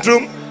 5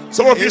 bedroom,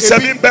 some of you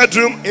 7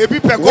 bedroom,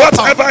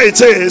 whatever it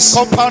is,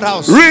 compound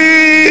house.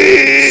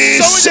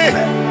 Receive.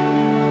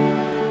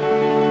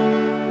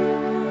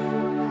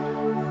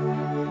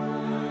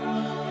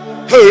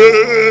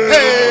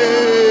 Hey.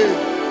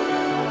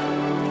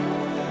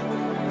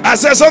 I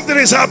said something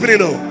is happening.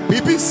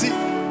 BBC.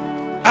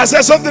 I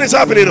said something is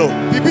happening.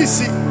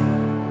 BBC.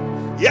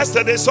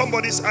 Yesterday,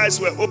 somebody's eyes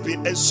were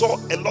open and saw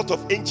a lot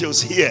of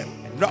angels here.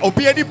 Yeah.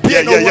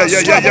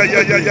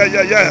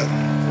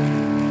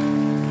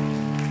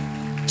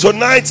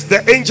 Tonight,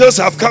 the angels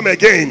have come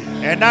again.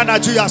 And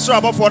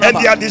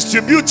they are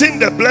distributing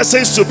the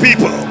blessings to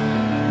people.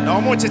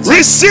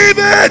 Receive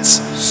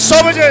it.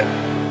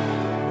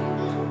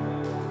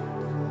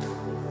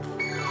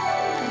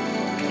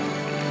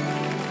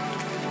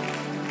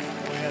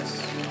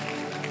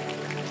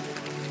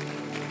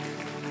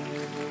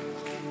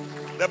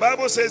 The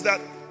Bible says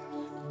that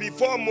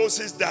before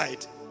Moses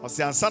died, he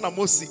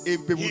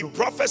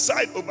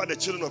prophesied over the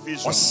children of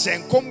Israel.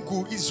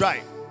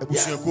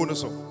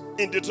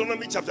 In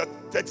Deuteronomy chapter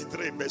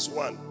 33 verse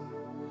 1,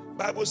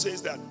 Bible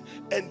says that,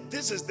 and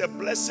this is the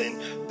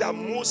blessing that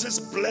Moses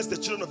blessed the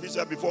children of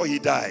Israel before he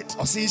died.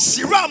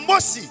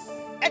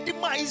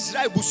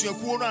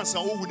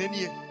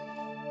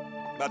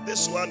 But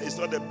this one is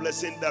not the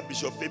blessing that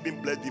Bishop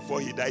Fabian blessed before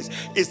he dies.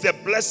 It's the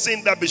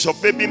blessing that Bishop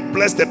Fabian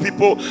blessed the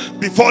people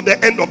before the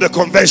end of the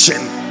convention.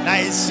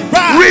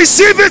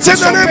 Receive it in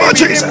the name of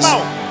Jesus.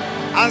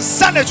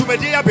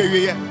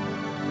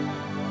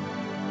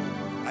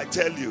 I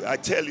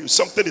tell you,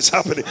 something is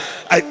happening.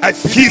 I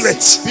feel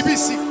it.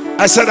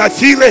 I said, I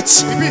feel it.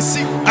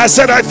 I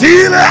said, I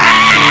feel it.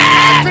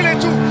 I feel it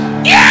too.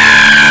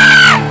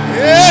 Yeah!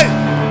 Hey.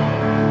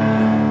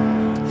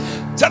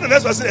 Tell the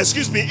next person,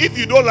 excuse me, if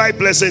you don't like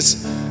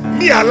blessings,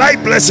 me, I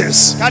like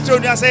blessings.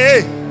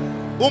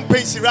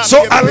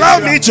 So allow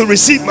me to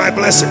receive my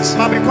blessings.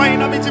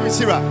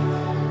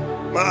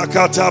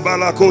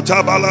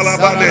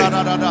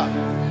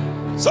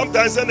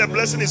 Sometimes when the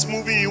blessing is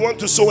moving, you want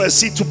to sow a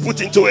seed to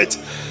put into it.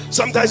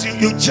 Sometimes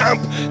you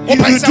jump,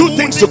 you do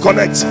things to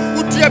connect.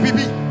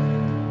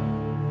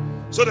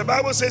 So the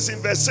Bible says in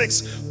verse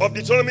 6 of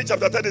Deuteronomy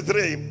chapter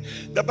 33,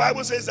 the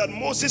Bible says that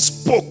Moses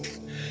spoke.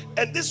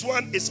 And this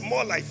one is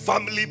more like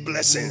family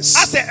blessings.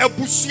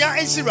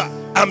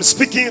 I'm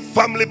speaking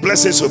family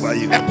blessings over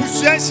you.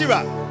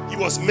 He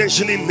was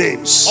mentioning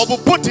names.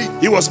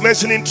 He was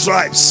mentioning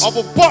tribes.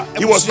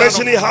 He was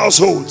mentioning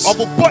households.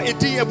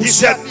 He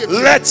said,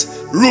 let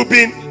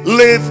Reuben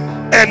live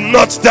and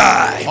not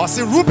die.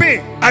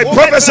 I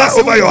prophesy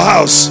over your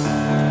house.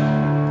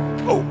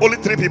 Oh, only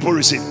 3 people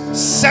receive. I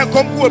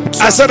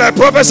said, I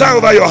prophesy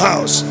over your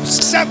house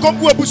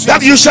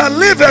that you shall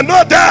live and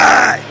not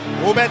die.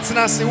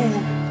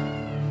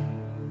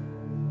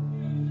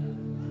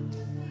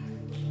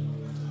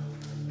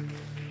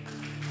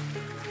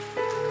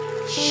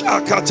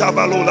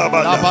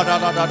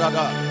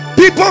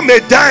 People may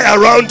die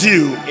around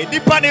you,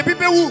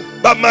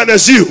 but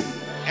minus you.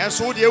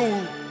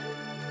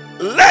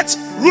 Let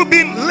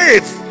Reuben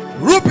live.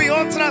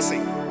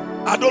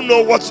 I don't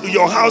know what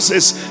your house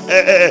is,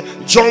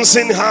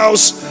 Johnson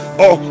house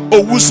or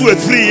Owusu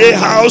Efriye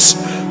house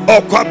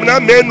or Kwabena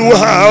Menu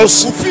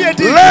house.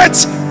 Let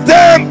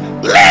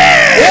them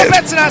live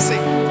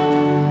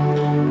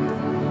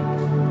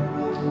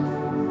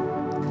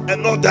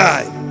and not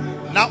die.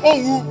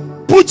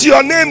 Put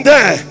your name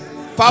there.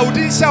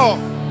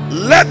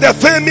 Let the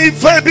Femi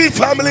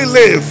family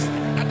live.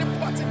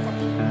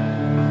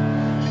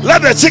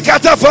 Let the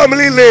Chikata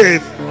family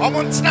live.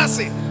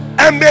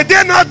 And may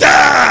they not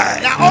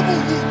die.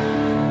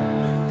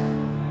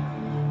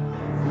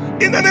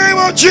 In the name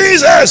of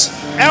Jesus.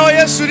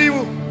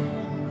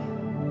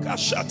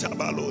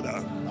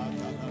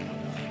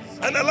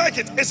 And I like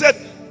it. It said,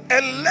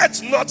 and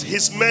let not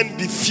his men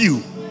be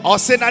few. I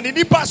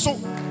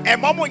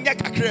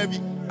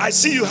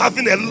see you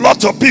having a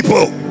lot of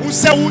people.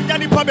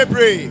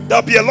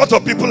 There'll be a lot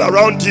of people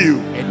around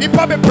you.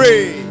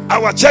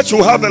 Our church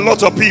will have a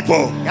lot of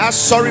people.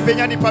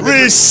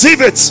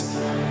 Receive it.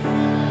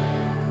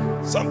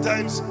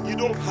 Sometimes you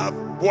don't have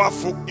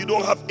wafu, you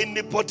don't have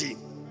anybody,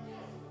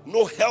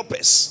 no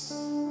helpers.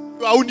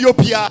 But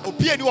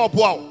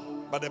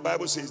the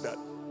Bible says that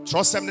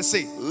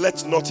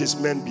let not his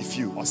men be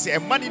few.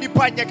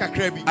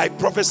 I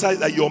prophesy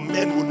that your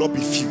men will not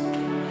be few.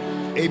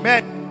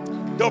 Amen.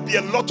 There'll be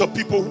a lot of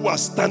people who are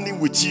standing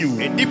with you.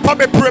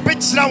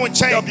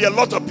 There'll be a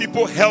lot of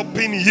people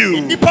helping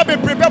you.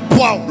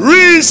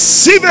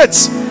 Receive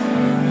it.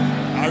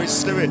 I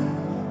receive it.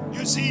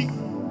 You see,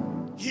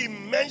 he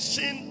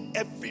mentioned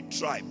every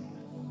tribe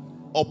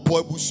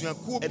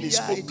and he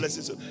spoke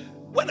blessings.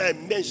 When I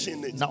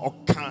mention it,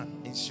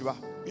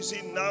 you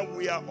see, now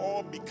we are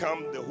all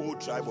become the whole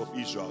tribe of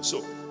Israel.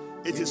 So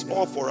it is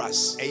all for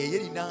us.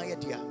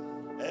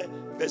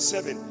 Verse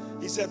 7,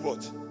 he said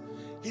what?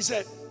 He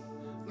said,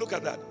 look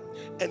at that.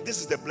 And this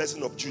is the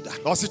blessing of Judah.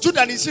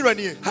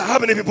 How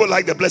many people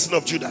like the blessing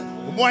of Judah?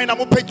 We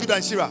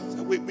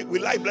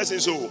like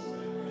blessings, so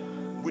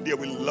we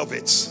love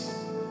it.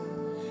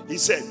 He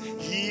said,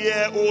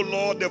 hear, O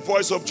Lord, the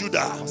voice of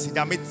Judah,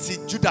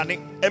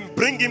 and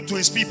bring him to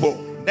his people.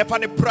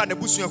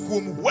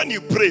 When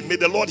you pray, may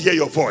the Lord hear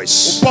your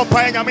voice.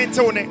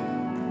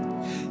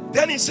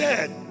 Then he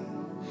said,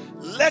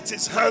 let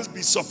his hands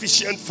be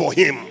sufficient for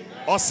him.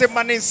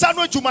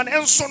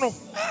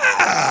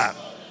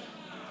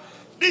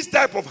 This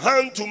type of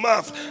hand to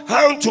mouth,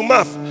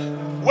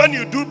 when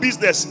you do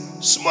business,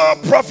 small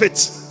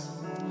profits.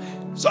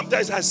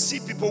 Sometimes I see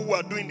people who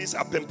are doing this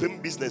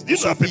apempem business. Do you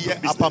know apempem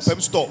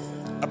business?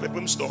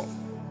 Apempem store.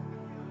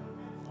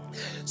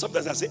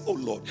 Sometimes I say, oh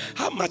Lord,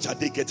 how much are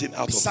they getting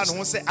out of this?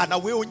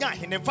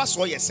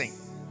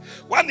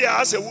 One day I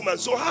asked a woman,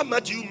 so how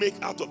much do you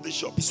make out of this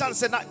shop? She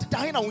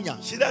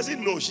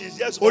doesn't know. She's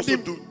just also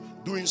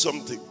doing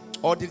something.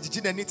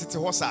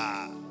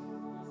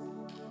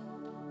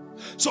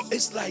 So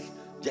it's like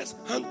just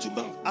hand to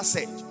mouth. I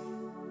said,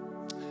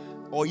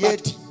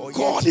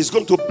 God is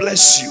going to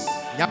bless you.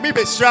 There will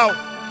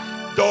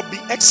be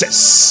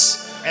excess,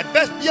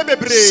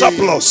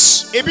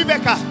 surplus.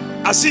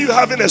 I see you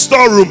having a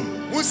storeroom.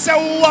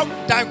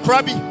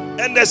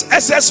 And there's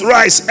excess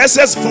rice,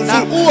 excess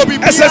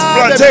fufu, excess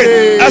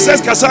plantain,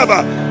 excess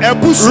cassava.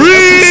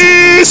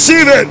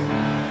 Receive it.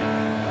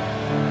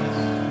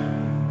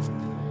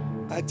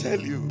 I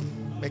tell you.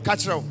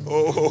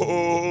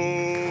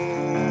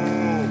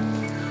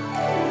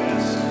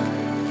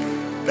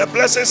 The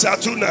blessings are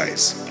too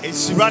nice.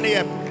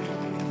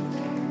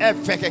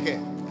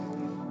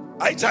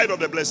 Are you tired of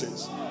the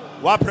blessings?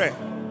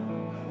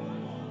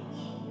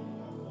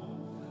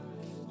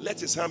 Let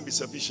his hand be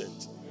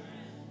sufficient.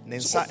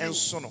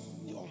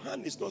 Your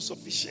hand is not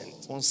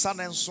sufficient. Small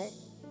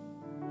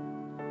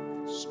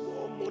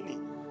money.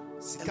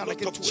 A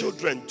lot of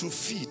children to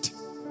feed.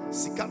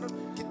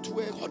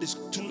 God is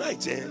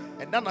tonight,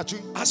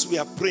 as we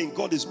are praying,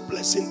 God is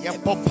blessing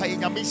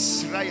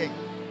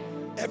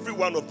every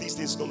one of these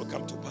things is going to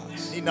come to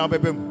pass.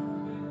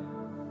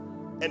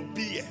 And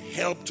be a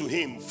help to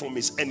him from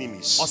his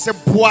enemies.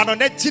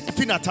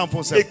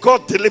 May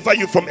God deliver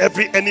you from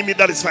every enemy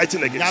that is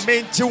fighting against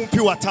you.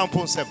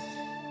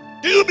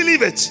 Do you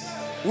believe it?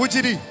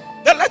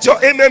 Then let your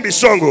amen be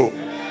strong.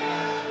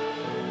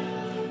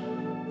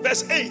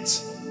 Verse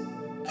 8.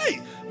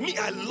 Hey, me,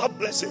 I love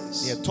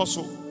blessings.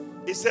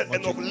 He said,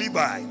 and of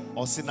Levi.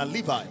 Are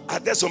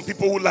there some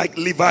people who like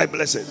Levi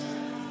blessings?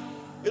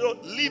 You know,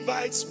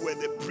 Levites were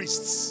the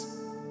priests.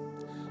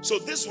 So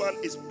this one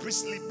is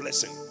priestly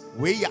blessing.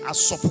 And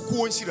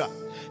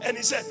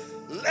he said,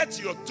 let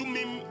your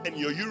Tumim and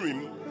your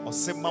Urim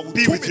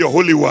be with your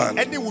Holy One.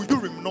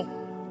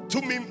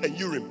 Tumim and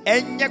Urim.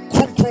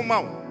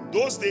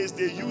 Those days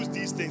they use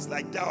these things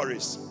like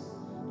dowries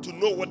to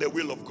know what the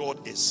will of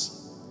God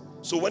is.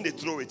 So when they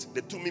throw it,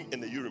 the Tumim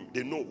and the Urim,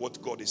 they know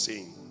what God is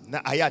saying.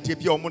 From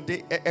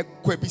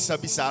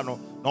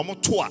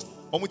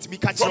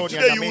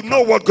today you will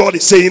know what God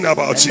is saying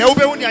about you.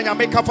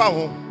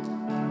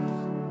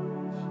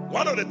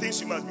 One of the things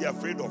you must be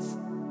afraid of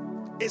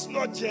is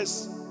not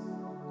just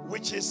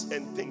witches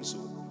and things.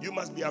 You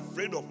must be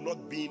afraid of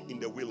not being in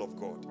the will of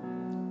God.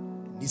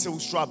 That's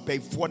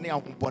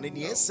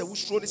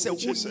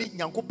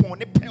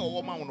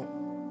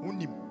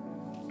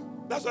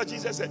what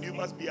Jesus said. You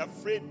must be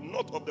afraid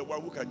not of the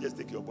one who can just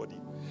take your body,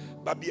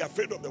 but be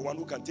afraid of the one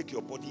who can take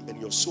your body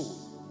and your soul.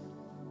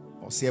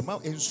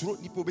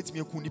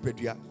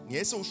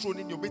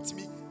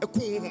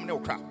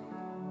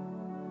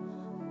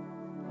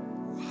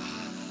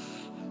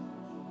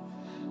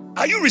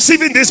 Are you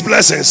receiving these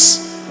blessings?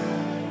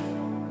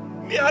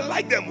 Me, I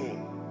like them all.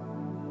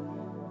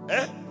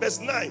 Verse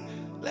 9.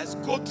 Let's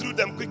go through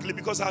them quickly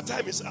because our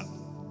time is up.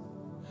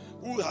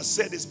 Who has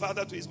said his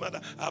father to his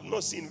mother, I have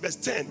not seen. Verse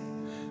 10.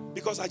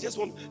 Because I just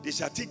want, they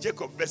shall teach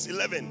Jacob. Verse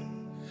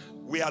 11.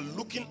 We are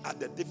looking at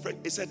the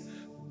different. It said,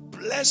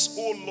 bless,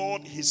 O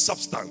Lord, his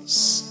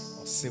substance.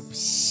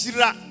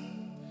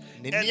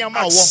 And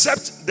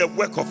accept the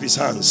work of his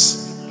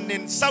hands.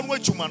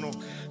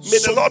 May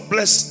the Lord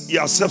bless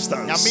your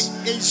substance.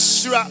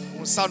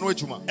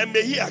 And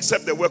may he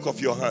accept the work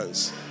of your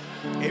hands.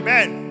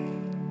 Amen.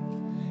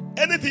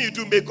 Anything you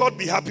do, may God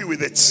be happy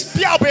with it.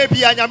 Smite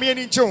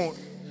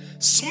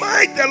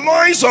the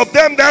loins of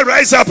them that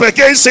rise up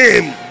against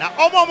him.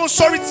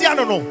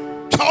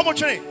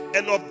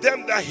 And of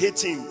them that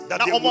hate him,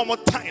 that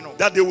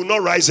they will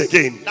not rise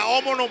again.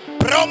 I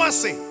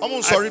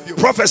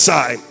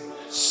prophesy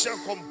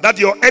that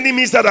your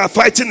enemies that are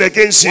fighting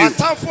against you,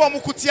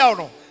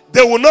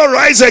 they will not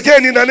rise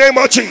again in the name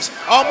of Jesus.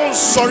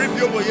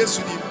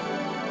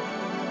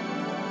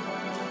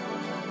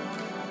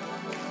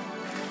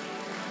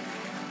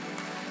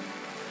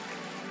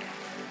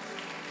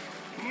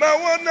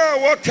 Mawana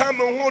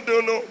wakama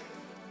hodono.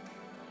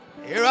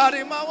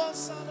 Iradi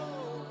mawasano.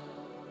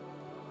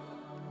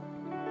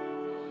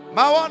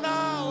 Mawana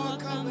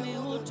wakama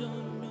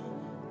hodono.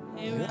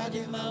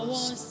 Iradi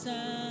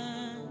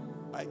mawasano.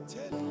 I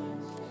tell you,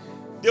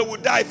 they will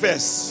die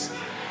first.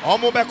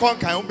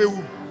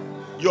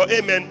 Your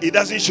amen, it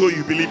doesn't show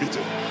you believe it.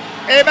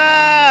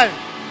 Amen.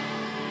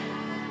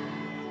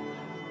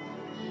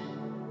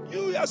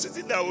 You are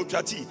sitting there with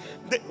your tea.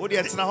 They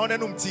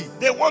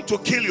want to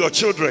kill your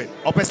children.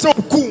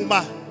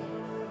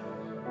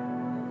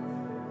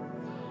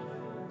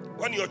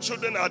 When your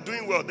children are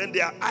doing well, then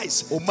their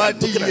eyes. We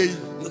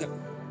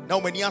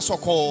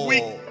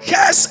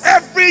curse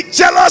every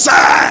jealous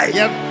eye.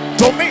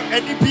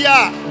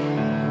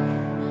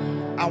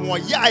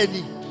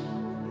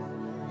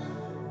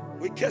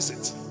 We curse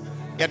it.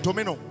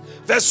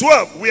 Verse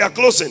 12, we are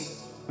closing.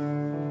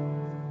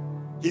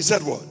 He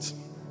said what?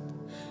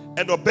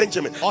 And of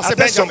Benjamin. Are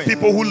there some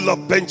people who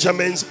love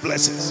Benjamin's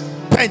blessings?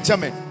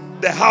 Benjamin.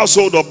 The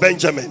household of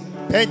Benjamin.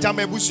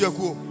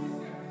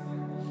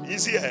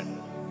 Is here.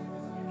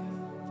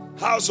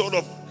 Household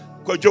of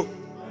Kojo.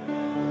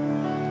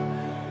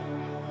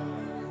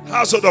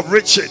 Household of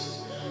Richard.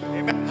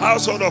 Amen.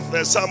 Household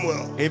of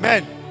Samuel.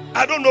 Amen.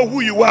 I don't know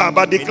who you are,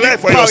 but declare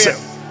for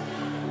yourself.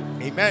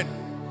 Amen.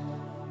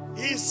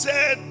 He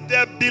said,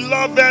 the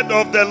beloved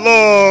of the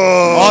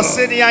Lord.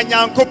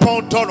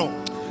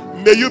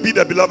 May you be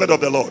the beloved of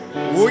the Lord.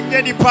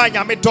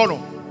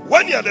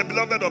 When you are the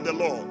beloved of the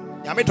Lord,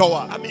 I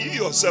mean, you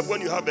yourself, when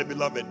you have a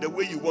beloved, the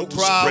way you want to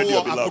spread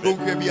your beloved.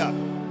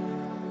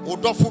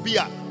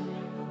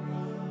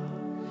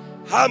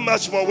 How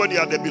much more when you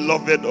are the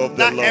beloved of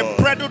the Lord?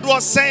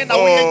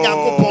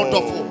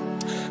 Oh,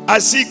 I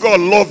see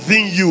God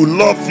loving you,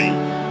 loving.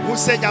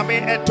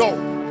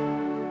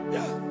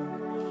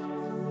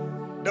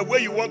 The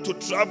way you want to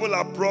travel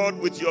abroad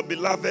with your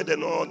beloved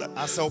and all that.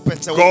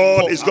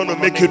 God is going to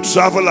make you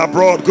travel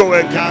abroad. Go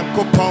and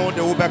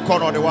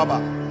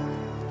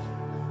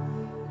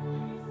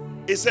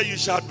He said, you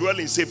shall dwell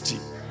in safety.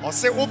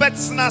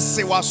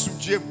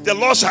 The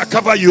Lord shall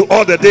cover you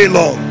all the day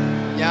long.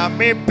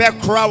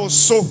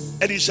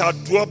 And he shall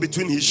dwell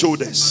between his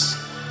shoulders.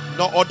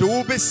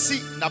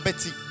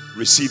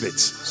 Receive it.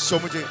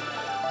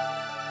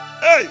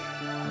 Hey,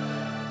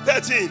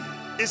 13.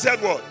 He said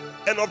what?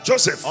 And of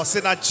Joseph. Are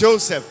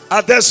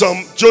there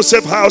some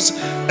Joseph house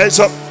and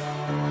some?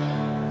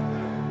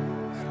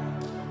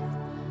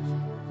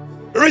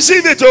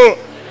 Receive it, oh.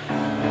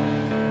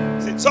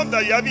 See,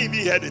 sometimes you haven't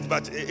even heard it,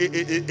 but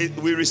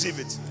we receive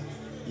it.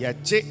 Yeah,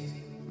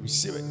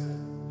 receive it.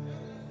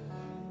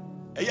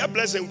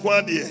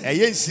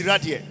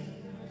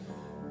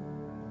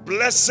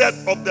 Blessed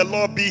of the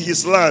Lord be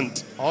his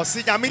land.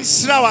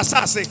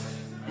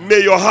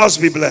 May your house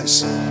be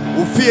blessed.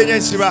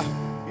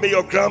 May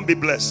your ground be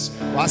blessed.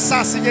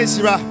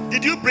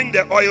 Did you bring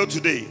the oil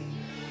today?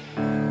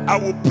 I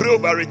will pray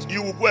over it.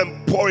 You will go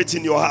and pour it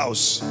in your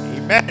house.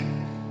 Amen.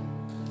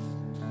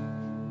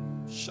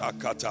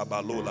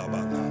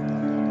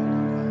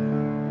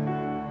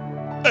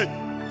 Hey,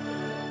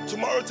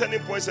 tomorrow turning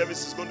point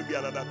service is going to be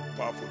another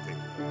powerful thing.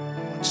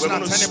 We're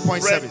going to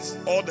spread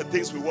all the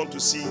things we want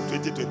to see in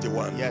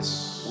 2021.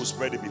 Yes. We'll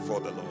spread it before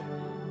the Lord.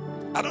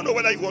 I don't know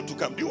whether you want to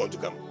come. Do you want to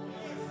come?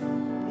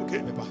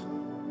 Okay.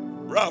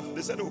 Ralph,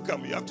 they said they will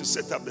come. You have to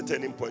set up the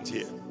turning point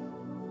here.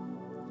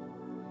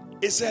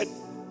 He said,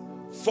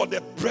 for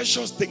the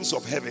precious things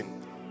of heaven.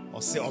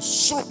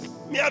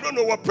 Me, I don't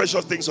know what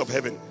precious things of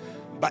heaven,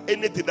 but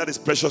anything that is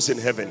precious in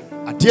heaven,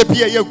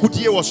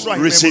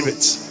 receive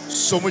it.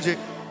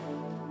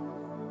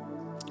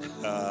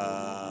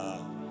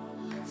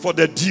 For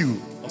the dew,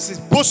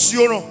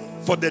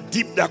 for the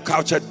deep that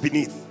coucheth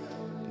beneath.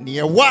 In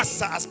other words,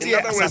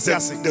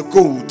 the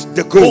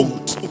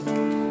gold.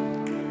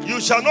 You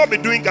shall not be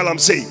doing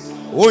galamsey,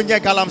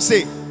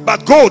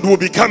 but gold will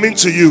be coming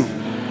to you.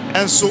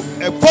 And so,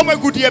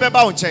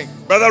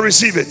 brother,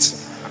 receive it.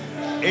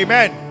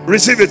 Amen.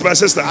 Receive it, my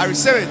sister. I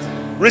receive it.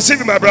 Receive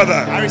it, my brother.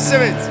 I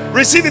receive it.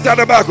 Receive it at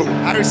the back.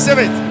 I receive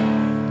it.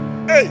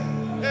 Hey,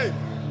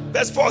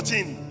 verse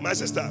 14, my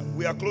sister,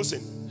 we are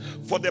closing.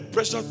 For the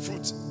precious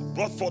fruits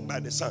brought forth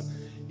by the sun.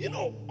 You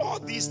know, all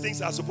these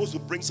things are supposed to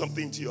bring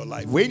something into your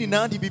life.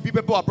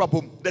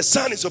 The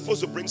sun is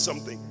supposed to bring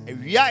something.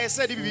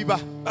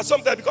 But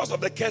sometimes because of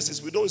the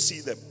curses, we don't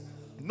see them.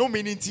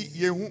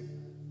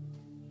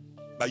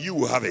 But you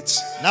will have it.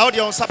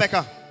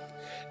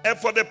 And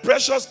for the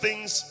precious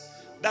things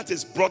that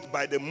is brought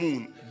by the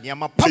moon, may you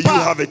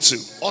have it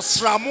too.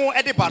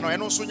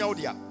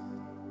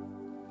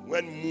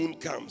 When moon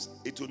comes,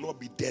 it will not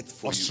be death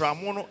for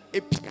you.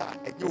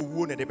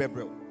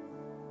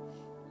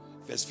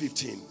 Verse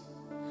 15.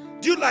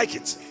 Do you like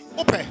it?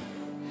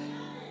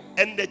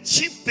 And the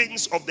chief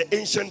things of the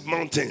ancient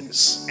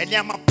mountains. Me,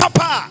 I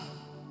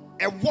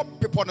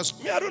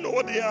don't know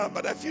what they are,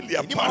 but I feel they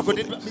are powerful.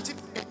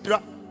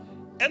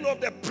 And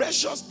of the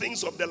precious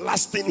things of the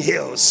lasting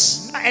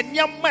hills. And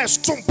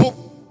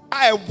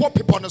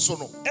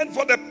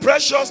for the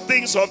precious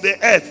things of the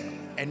earth.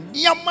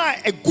 Yeah.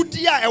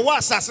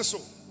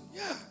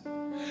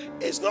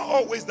 It's not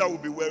always that we'll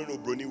be wearing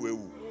obroni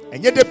wewu.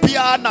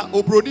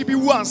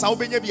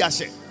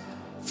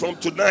 From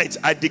tonight,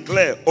 I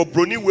declare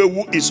obroni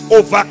wewu is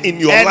over in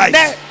your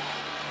life.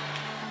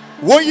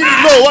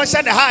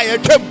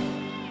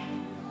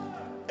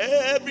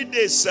 Every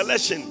day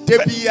selection.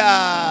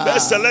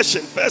 First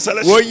selection.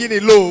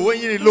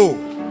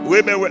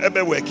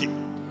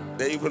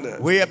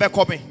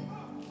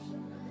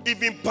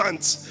 Even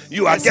pants,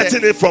 you are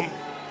getting it from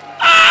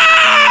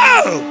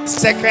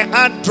second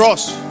hand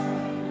draws.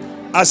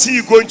 I see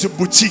you going to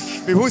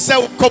boutique. Who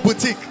sell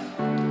boutique?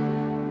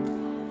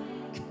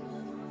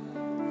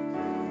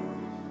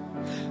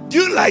 Do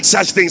you like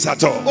such things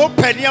at all?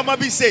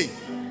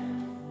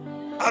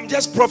 I'm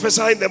just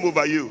prophesying them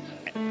over you.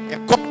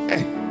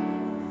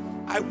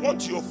 I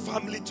want your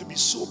family to be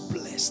so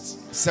blessed.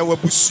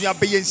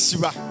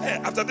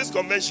 After this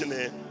convention,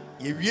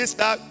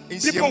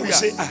 people will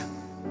say,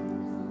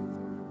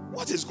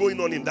 what is going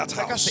on in that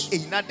house?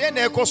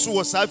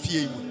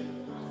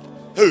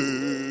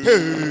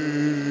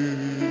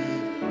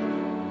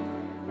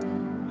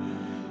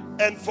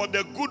 And for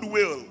the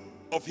goodwill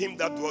of him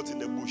that dwelt in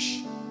the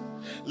bush,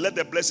 let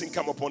the blessing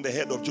come upon the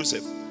head of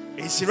Joseph,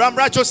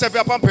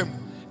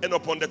 and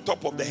upon the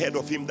top of the head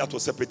of him that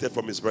was separated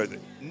from his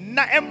brethren.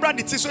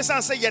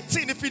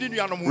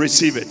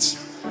 Receive it.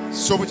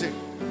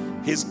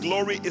 His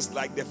glory is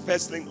like the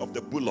firstling of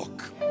the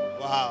bullock.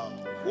 Wow.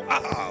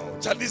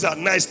 These are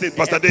nice things,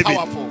 Pastor David.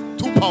 Powerful.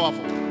 Too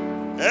powerful.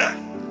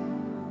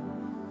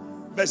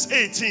 Verse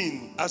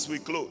 18 as we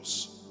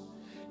close.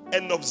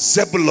 And of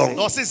Zebulun.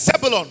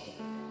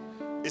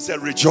 It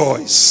said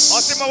rejoice.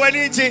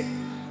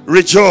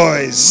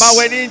 Rejoice.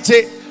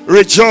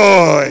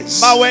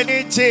 Rejoice.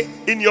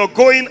 In your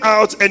going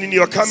out and in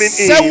your coming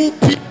in.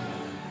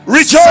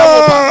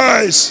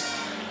 Rejoice.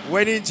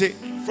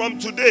 From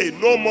today,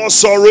 no more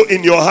sorrow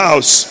in your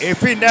house.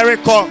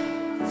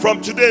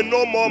 From today,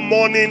 no more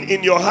mourning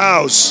in your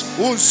house.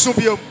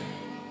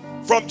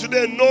 From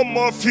today, no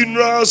more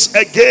funerals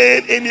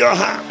again in your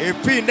house.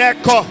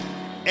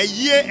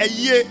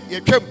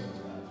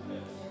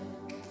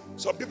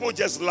 Some people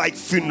just like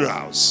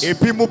funerals. So you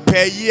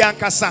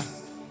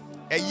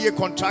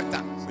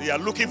are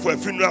looking for a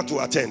funeral to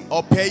attend.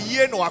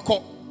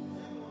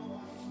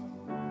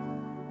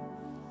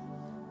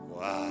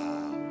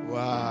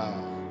 Wow.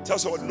 Tell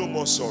someone no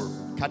more sorrow.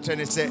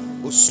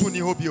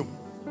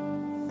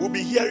 We'll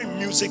be hearing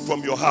music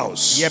from your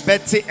house.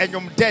 Bush,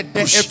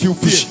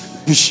 bush,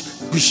 bush,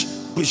 bush,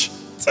 bush.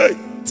 Hey.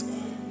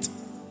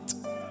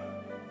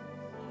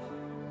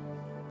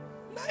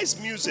 Nice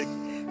music.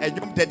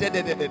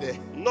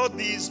 Not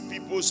these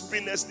people,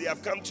 spinners, they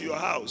have come to your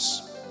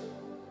house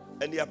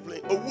and they are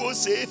playing. Oh, we'll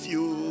save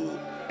you.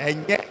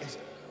 Yeah,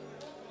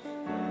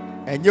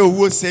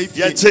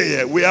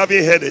 we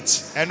haven't heard it.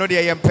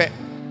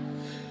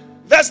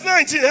 Verse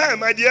 19, hey,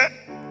 my dear.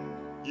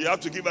 You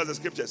have to give us the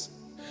scriptures.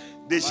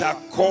 They shall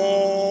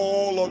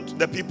call on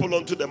the people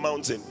onto the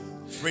mountain,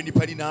 and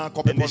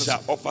they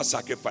shall offer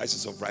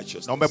sacrifices of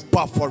righteousness. For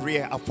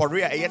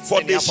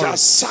they shall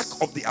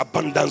suck of the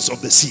abundance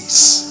of the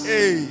seas.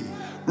 Hey.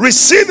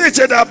 Receive it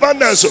in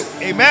abundance.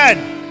 Amen.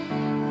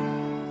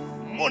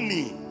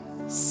 Money,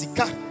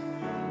 sika,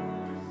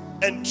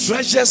 and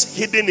treasures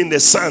hidden in the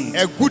sand.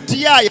 And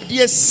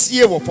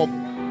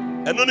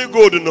only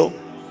gold, no,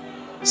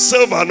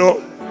 silver,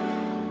 no,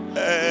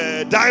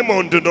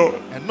 diamond, no,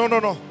 and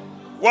no.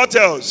 What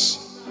else?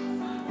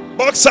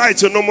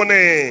 Bauxite, no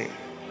money.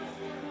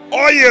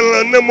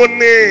 Oil, no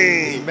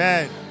money.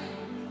 Amen.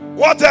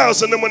 What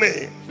else, no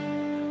money?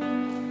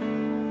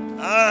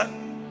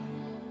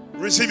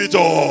 Receive it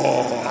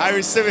all. I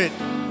receive it.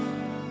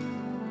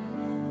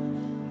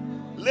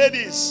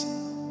 Ladies,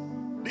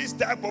 this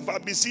type of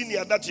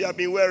Abyssinia that you have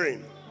been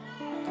wearing.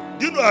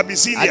 Do you know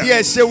Abyssinia?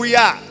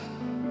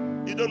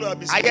 You don't know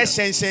Abyssinia?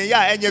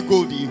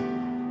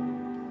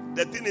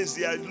 The thing is,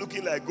 they are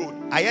looking like gold.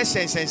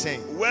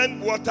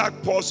 When water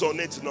pours on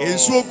it, no,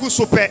 it's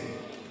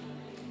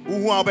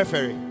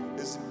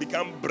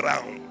become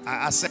brown.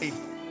 I say.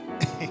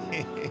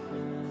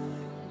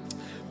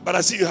 But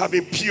I see you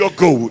having pure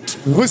gold.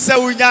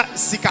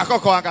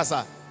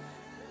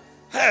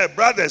 Hey,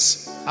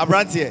 brothers,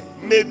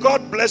 may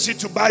God bless you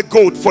to buy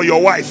gold for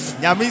your wife.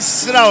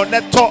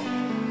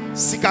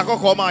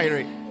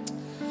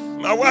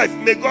 My wife,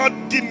 may God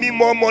give me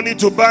more money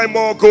to buy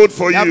more gold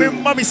for you.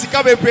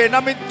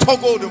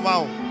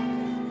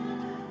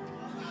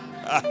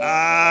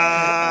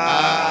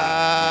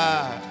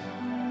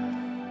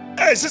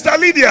 Hey, Sister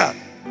Lydia,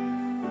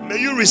 may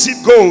you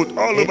receive gold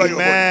all over your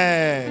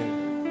body.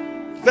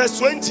 Verse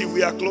 20,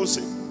 we are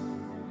closing.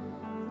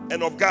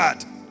 And of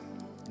God,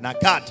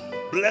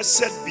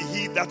 blessed be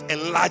he that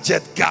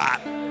enlargeth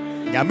God.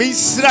 I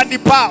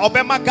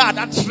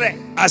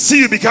see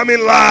you becoming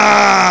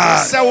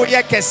large.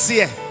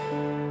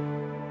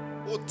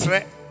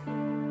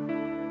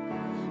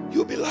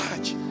 You'll be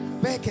large.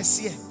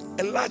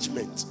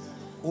 Enlargement.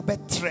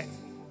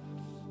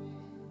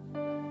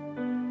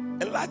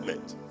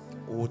 Enlargement.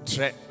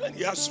 When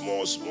you have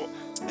small,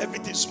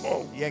 everything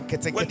small. When you are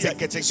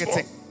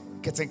small.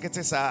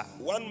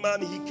 One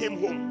man, he came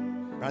home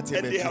and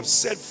they have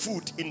set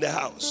food in the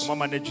house.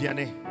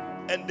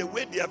 And the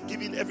way they have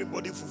given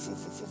everybody food.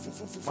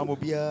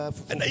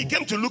 And then he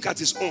came to look at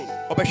his own.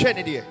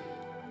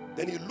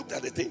 Then he looked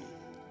at the thing.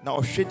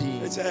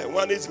 He said,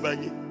 one is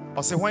banging.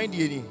 He said,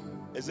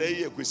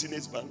 yeah, Kwesi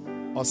is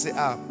banging.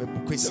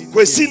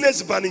 Kwesi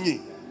is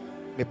banging.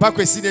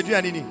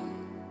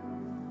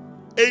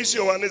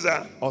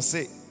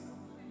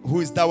 Who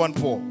is that one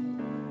for?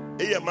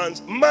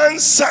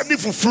 Mansa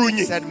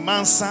said,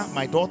 Mansa,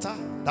 my daughter,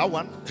 that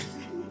one.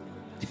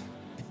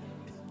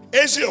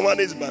 They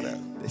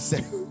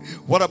said,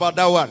 what about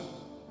that one?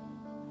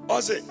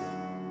 Said,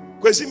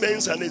 Kwesi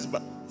Mensa,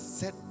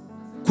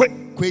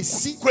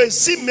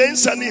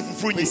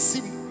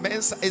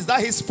 is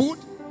that his food?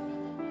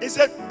 He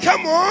said,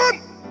 come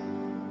on.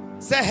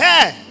 Say,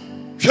 hey.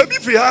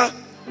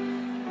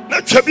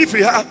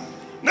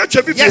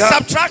 Yes,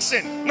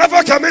 subtraction.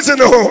 Never come in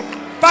the home.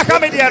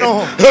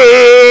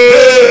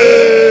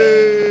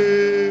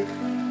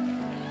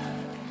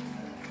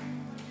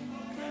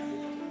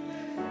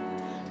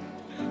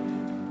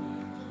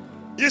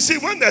 You see,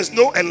 when there's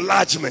no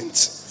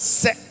enlargement,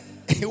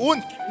 it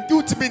won't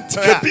do to be no.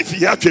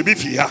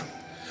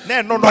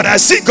 But I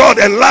see God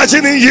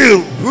enlarging in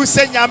you.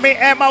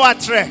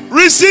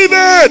 Receive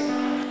it.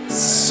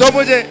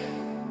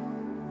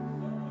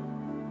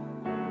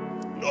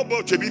 No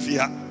more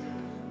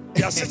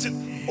you are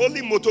sitting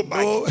only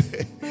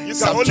motorbike.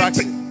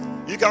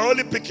 You can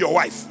only pick your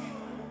wife.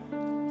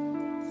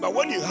 But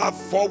when you have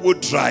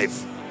forward drive,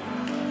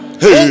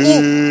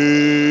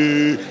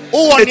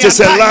 it is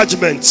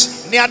enlargement.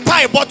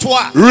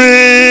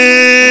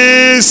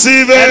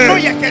 Receive it.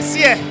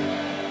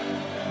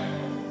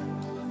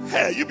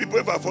 Hey, you people,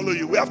 if I follow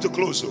you, we have to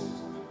close. So.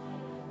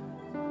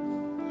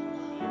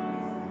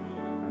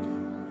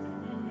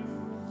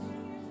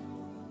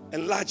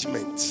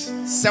 Enlargement.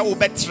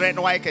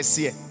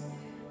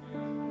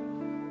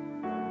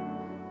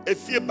 A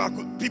few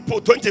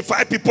people,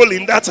 25 people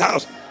in that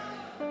house.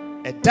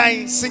 A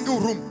dying single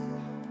room.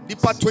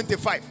 Nipa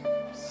 25.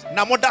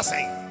 Namoda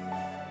saying.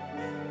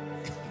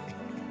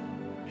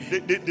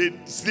 They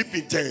sleep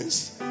in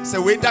tents.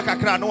 So we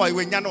dakakra no I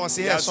when no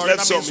say sorry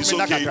na me it's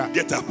okay.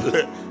 Get up.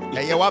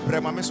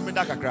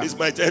 It's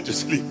my time to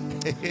sleep.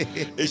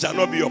 It shall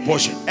not be your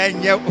portion. I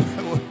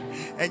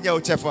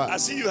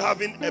see you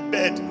having a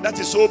bed that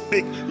is so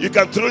big you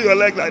can throw your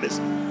leg like this.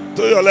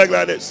 Throw your leg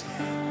like this.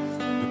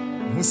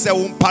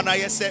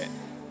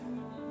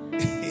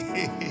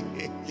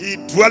 He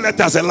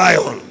dwelleth as a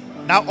lion.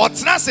 Now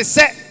Otna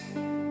say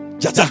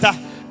Jata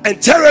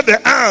and teareth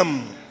the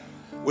arm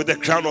with the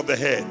crown of the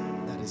head.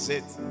 That is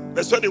it.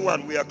 Verse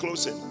 21, we are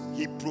closing.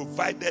 He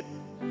provided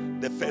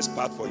the first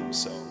part for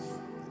himself.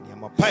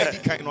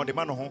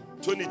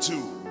 22.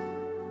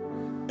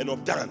 And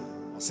of Dan.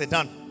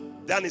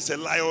 Dan is a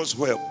lion's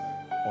whelp.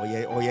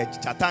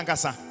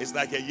 It's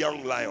like a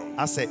young lion.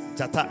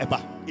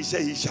 He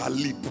said he shall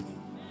leap.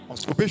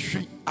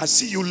 I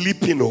see you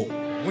leaping.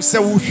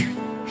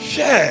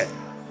 Share.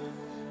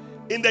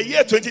 In the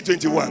year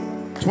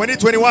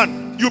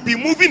 2021, you'll be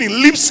moving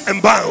in leaps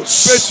and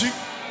bounds.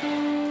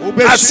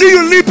 I see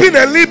you leaping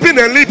and leaping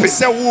and leaping.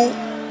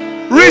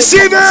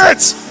 Receive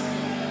it.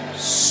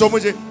 So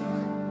much.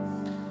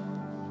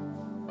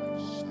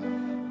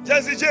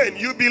 Jesse Jane,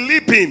 you'll be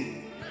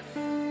leaping.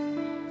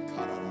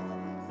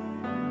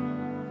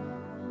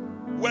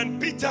 When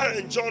Peter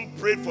and John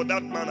prayed for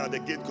that man at the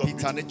gate,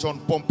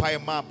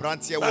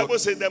 the Bible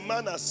says the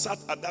man has sat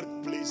at that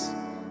place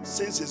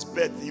since his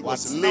birth. He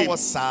was lame.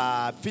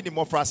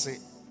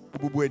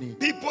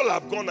 People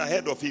have gone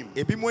ahead of him.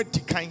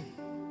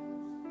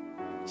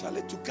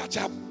 Charlie, to catch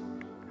up,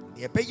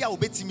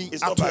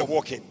 it's not by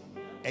walking,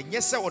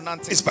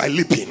 it's by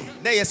leaping.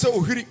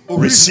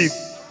 Receive.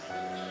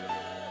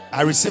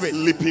 I receive it.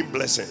 Leaping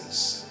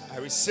blessings. I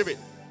receive it.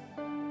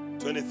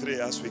 23,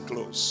 as we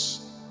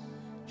close,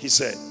 he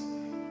said,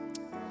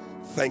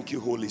 thank you,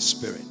 Holy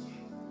Spirit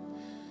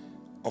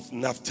of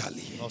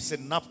Naphtali.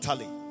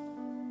 Naphtali.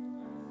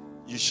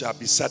 You shall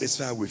be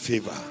satisfied with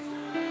favor.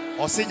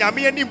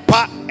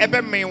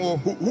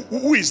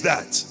 Who is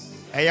that?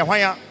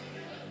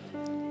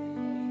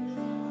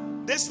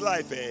 This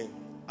life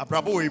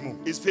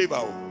is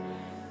favor.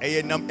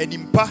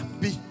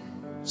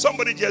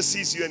 Somebody just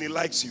sees you and he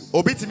likes you.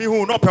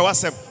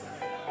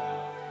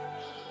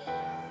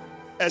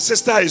 A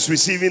sister is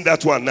receiving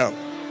that one now.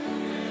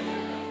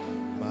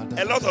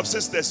 A lot of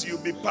sisters you'll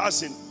be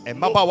passing.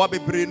 Nobody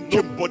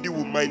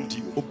will mind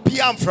you.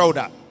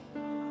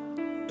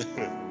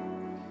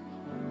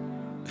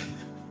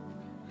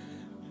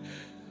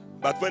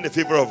 But when the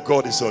favor of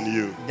God is on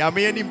you,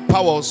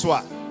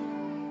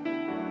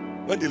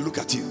 when they look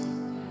at you,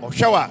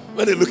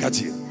 when they look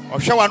at you,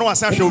 look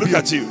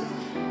at you,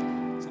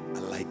 I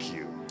like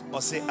you.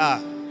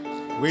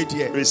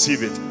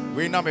 Receive it.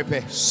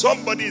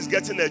 Somebody is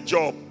getting a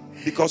job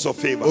because of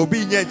favor.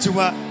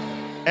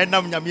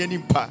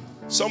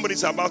 Somebody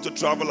is about to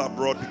travel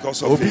abroad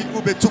because of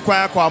favor.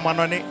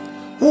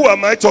 Who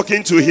am I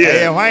talking to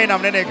here?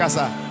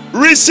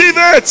 Receive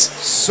it.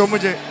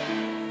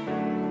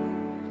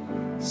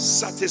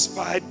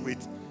 Satisfied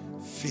with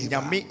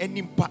favor.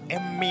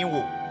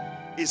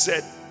 He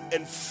said,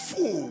 and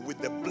full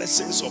with the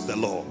blessings of the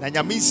Lord.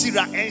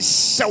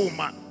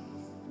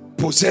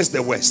 Possess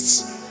the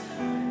west.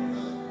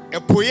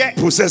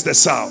 Possess the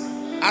south.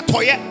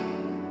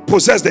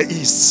 Possess the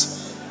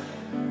east.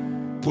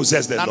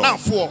 Possess the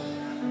north.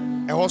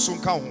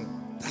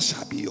 That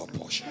shall be your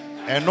portion.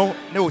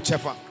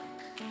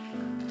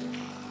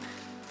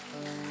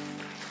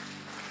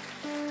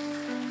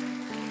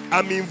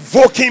 I'm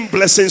invoking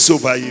blessings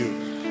over you.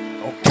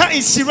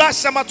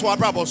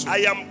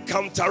 I am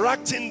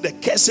counteracting the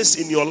curses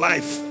in your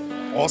life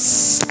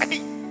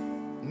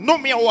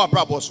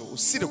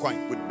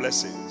with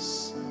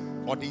blessings.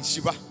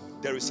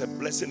 There is a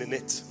blessing in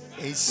it.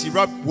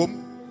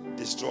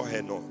 Destroy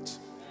her not.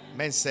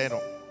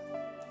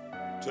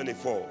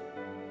 24.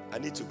 I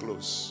need to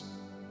close.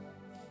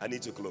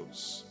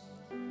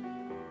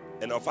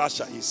 And of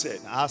Asha, he said,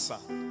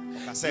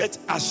 let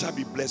Asha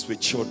be blessed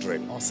with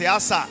children.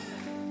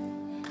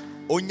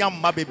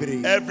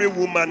 Every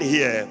woman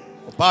here,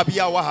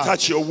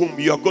 touch your womb.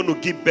 You are going to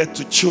give birth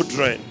to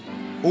children,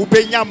 both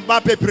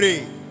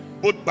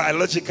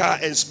biological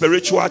and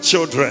spiritual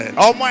children.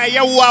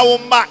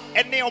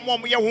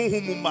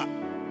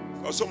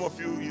 Because some of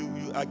you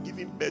are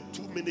giving birth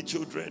too many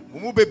children.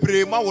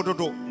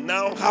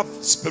 Now have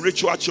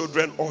spiritual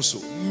children also.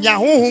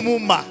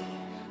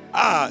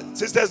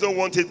 Sisters don't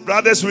want it.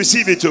 Brothers,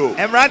 receive it too.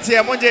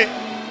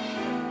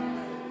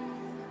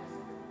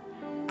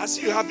 I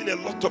see you having a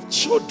lot of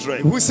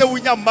children.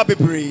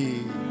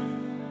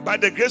 By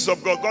the grace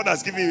of God, God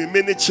has given me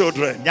many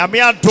children.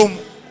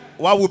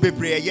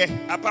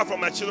 Apart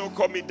from my children who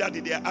call me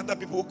daddy, there are other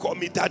people who call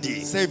me daddy.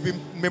 Receive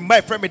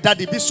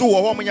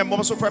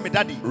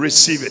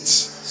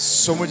it.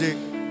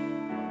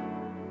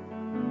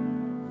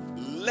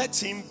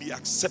 Let him be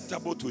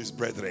acceptable to his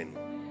brethren,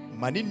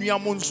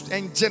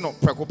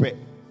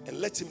 and and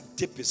let him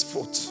dip his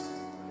foot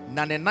in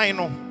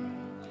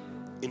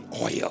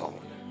oil.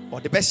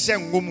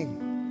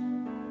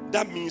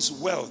 That means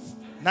wealth.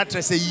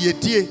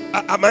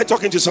 Am I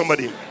talking to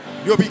somebody?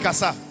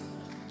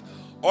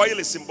 Oil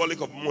is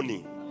symbolic of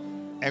money.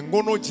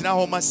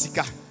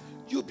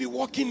 You'll be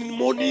walking in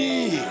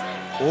money.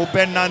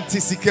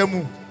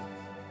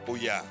 Oh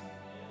yeah.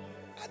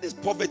 This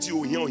poverty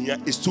here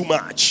is too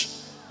much.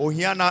 From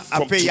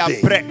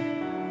today.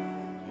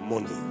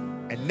 Money.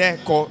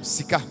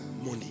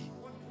 Money.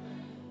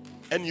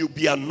 And you'll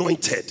be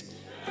anointed.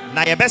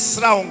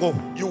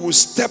 You will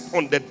step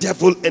on the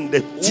devil and the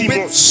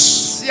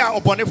demons.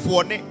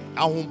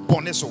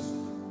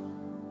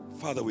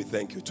 Father, we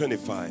thank you.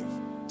 25.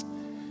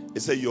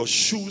 It said, your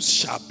shoes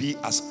shall be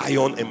as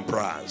iron and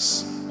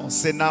brass.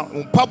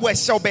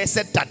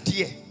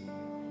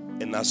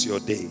 And as your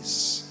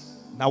days.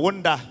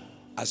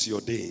 As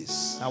your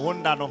days.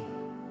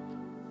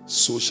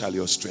 So shall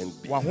your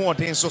strength be.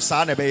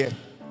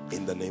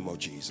 In the name of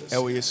Jesus.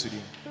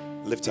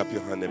 Lift up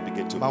your hand and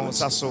begin to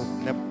bless.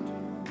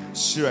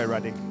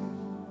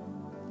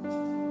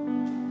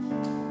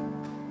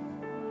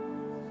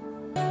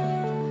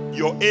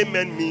 Your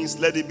amen means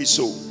let it be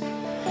so.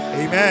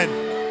 Amen.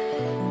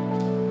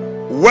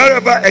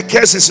 Wherever a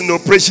curse is in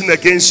operation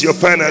against your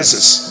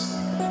finances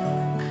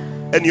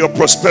and your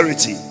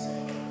prosperity,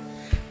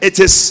 it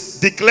is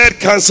declared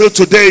cancelled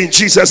today in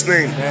Jesus'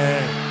 name.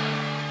 Amen.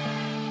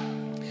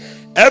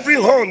 Every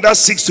horn that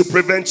seeks to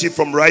prevent you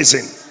from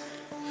rising,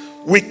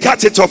 we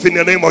cut it off in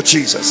the name of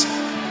Jesus.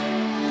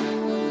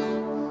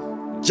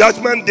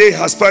 Judgment day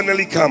has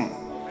finally come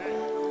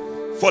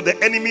for the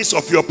enemies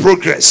of your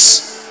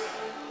progress.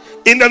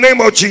 In the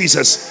name of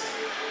Jesus.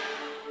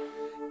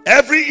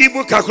 Every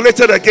evil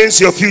calculated against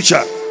your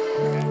future,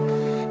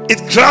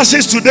 it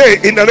crashes today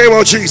in the name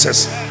of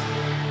Jesus.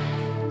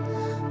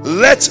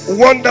 Let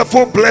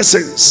wonderful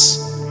blessings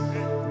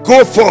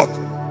go forth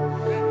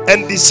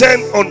and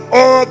descend on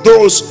all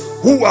those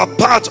who are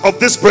part of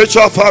this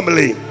spiritual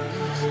family.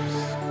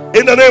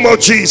 In the name of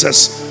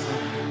Jesus.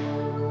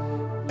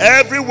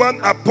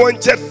 Everyone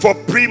appointed for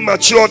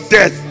premature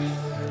death,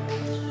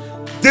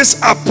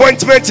 this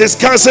appointment is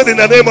cancelled in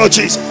the name of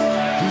Jesus.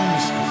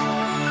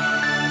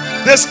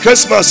 This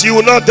Christmas you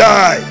will not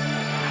die.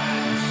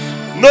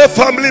 No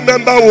family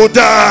member will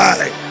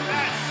die.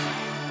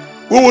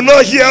 We will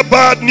not hear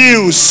bad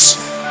news.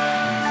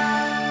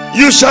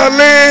 You shall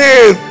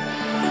live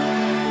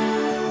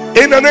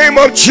in the name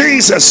of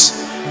Jesus.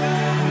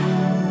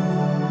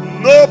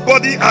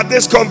 Nobody at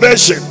this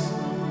convention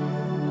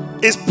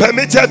is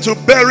permitted to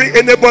bury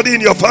anybody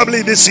in your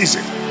family this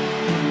season.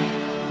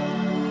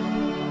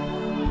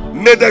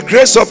 May the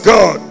grace of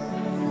God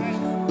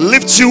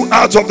lift you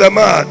out of the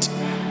mud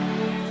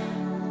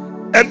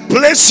and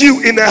place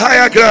you in a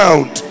higher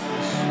ground.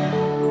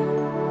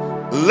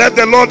 Let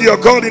the Lord your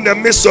God in the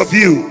midst of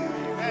you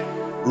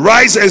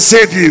rise and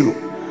save you.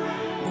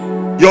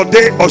 Your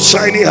day of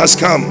shining has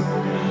come.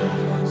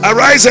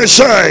 Arise and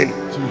shine.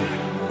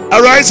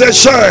 Arise and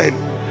shine,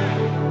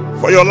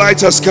 for your light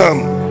has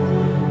come.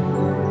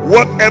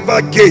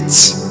 Whatever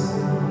gate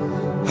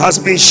has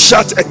been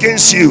shut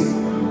against you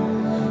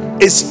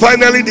is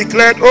finally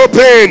declared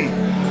open.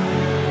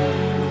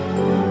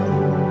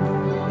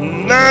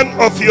 None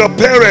of your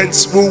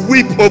parents will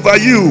weep over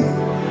you.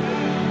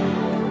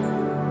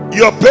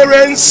 Your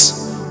parents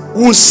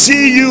will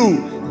see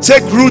you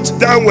take root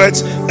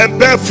downwards and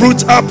bear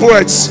fruit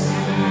upwards.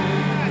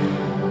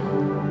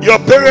 Your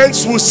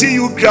parents will see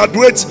you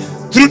graduate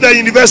through the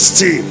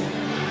university.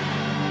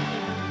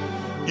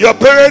 Your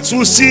parents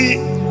will see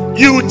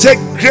you take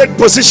great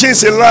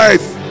positions in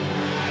life.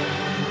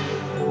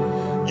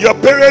 Your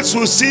parents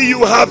will see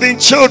you having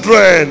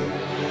children.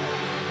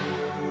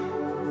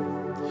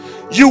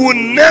 You will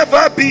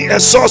never be a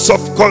source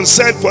of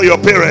concern for your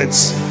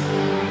parents.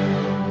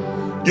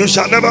 You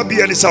shall never be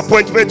a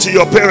disappointment to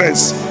your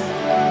parents.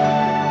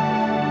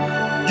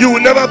 You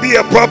will never be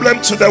a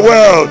problem to the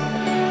world.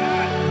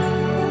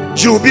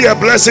 You will be a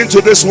blessing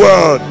to this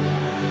world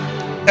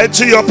and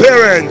to your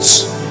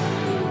parents.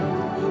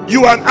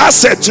 You are an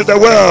asset to the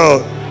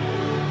world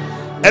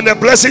and a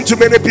blessing to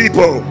many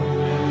people.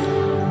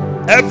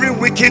 Every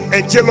wicked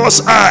and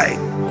jealous eye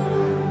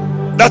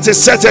that is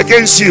set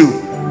against you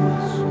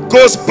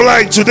goes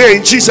blind today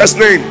in Jesus'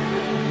 name.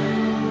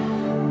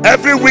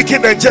 Every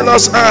wicked and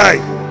jealous eye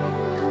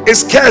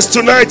is cursed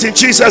tonight in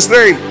Jesus'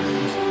 name.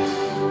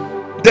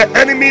 The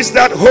enemies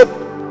that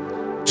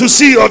hope to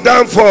see your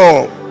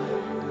downfall,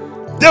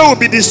 they will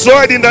be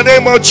destroyed in the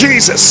name of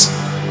Jesus.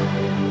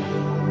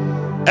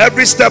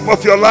 Every step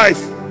of your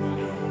life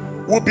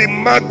will be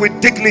marked with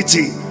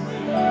dignity,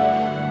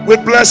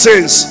 with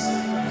blessings,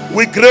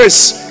 with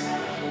grace.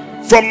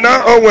 From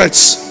now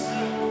onwards,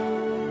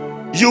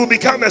 you will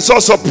become a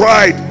source of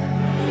pride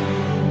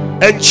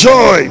and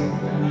joy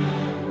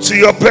to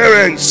your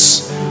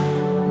parents.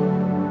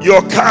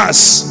 Your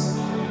cars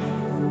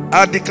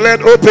are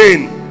declared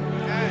open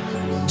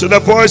to the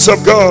voice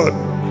of God.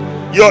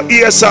 Your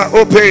ears are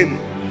open.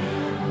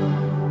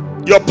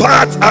 Your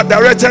paths are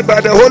directed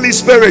by the Holy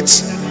Spirit.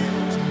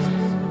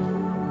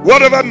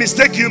 Whatever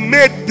mistake you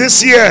made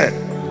this year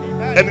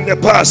and in the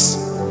past,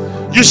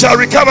 you shall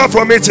recover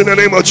from it in the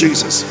name of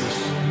Jesus.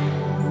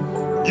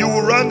 You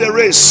will run the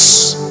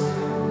race.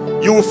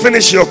 You will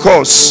finish your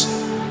course.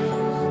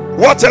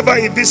 Whatever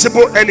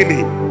invisible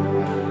enemy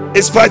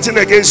is fighting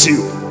against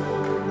you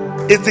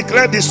is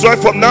declared destroyed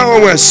from now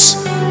onwards.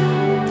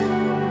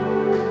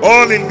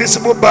 All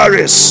invisible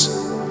barriers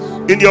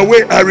in your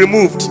way are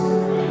removed.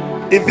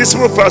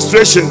 Invisible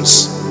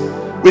frustrations,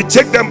 we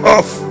take them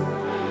off.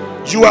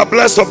 You are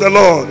blessed of the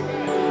Lord.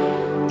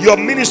 Your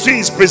ministry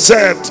is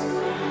preserved.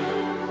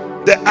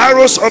 The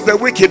arrows of the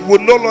wicked will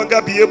no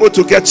longer be able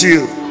to get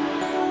you.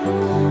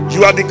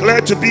 You are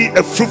declared to be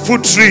a fruitful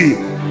tree.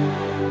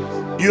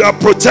 You are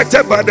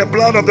protected by the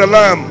blood of the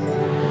Lamb.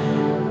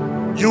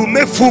 You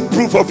make full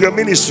proof of your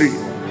ministry.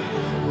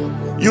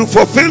 You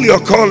fulfill your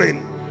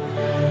calling.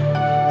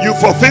 You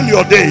fulfill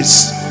your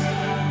days.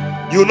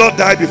 You will not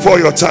die before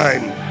your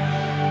time.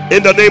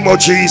 In the name of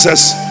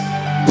Jesus,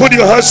 put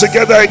your hands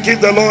together and give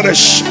the Lord a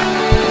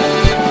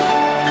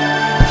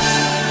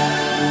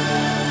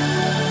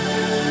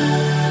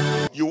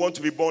You want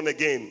to be born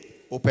again.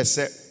 You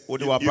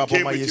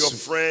came with your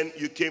friend,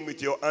 you came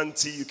with your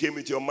auntie, you came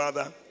with your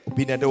mother.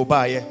 You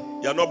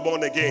are not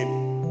born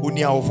again.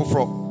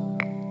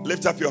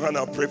 Lift up your hand,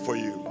 I'll pray for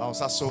you.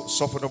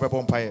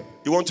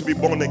 You want to be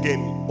born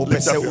again.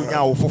 Lift up your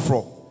hand.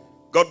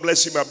 God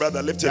bless you, my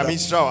brother. Lift it up.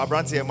 Lift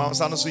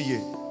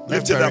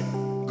it up.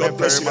 God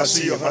bless you. I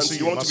see your hands.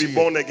 You want to be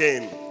born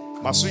again.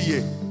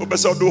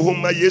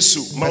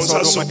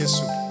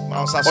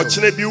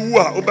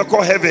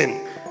 Heaven.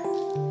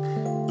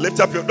 Lift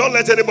up your. Don't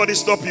let anybody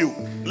stop you.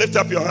 Lift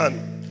up your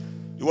hand.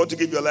 You want to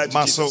give your life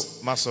to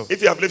Jesus.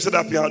 If you have lifted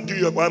up your hand, do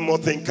your one more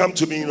thing. Come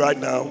to me right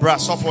now. Come.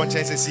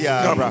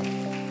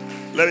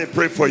 Let me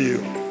pray for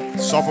you.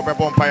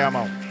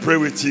 Pray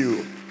with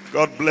you.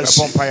 God bless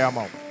you.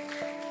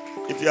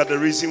 If you are the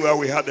reason why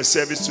we had the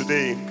service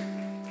today,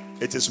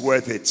 it is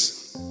worth it.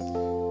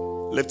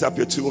 Lift up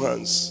your two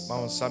hands. We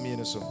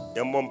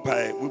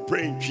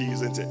pray in Chi,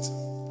 isn't it?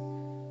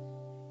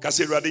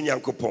 Kasi Radin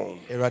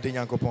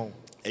Yankopon.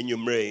 And you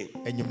may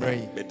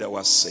that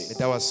was say.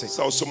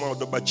 So some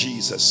of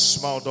Jesus.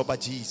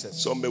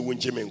 Some be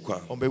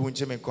winjimenkwa.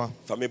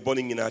 Fami born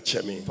in a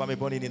chemi.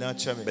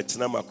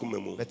 Betina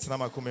makumemu.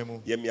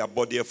 Yemi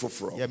abodi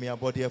efofro.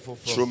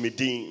 Show me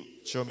din.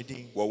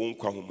 Wa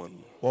wonkwa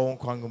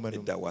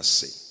humanu. That was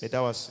say.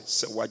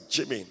 So what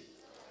Jimmy.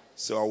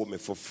 So I will me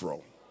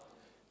fofro.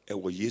 E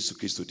wo Yesu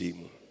Kristo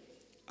dimu.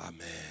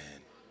 Amen.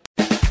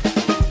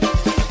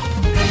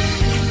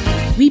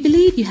 We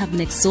believe you have been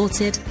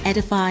exhorted,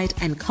 edified,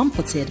 and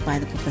comforted by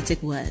the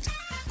prophetic word.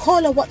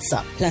 Call or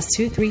WhatsApp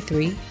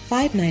 +233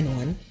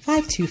 591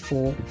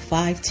 524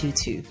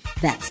 522.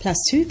 That's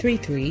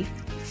 +233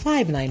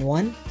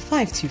 591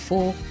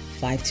 524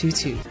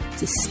 522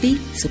 to speak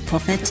to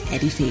Prophet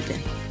Eddie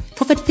Fabian.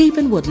 Prophet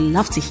Fabian would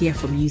love to hear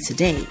from you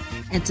today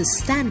and to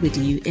stand with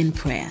you in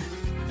prayer.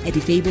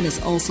 Eddie Fabian is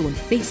also on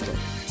Facebook,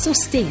 so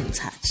stay in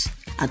touch.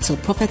 Until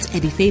Prophet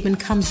Eddie Fabian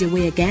comes your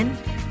way again,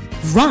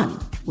 run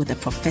with a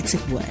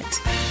prophetic word.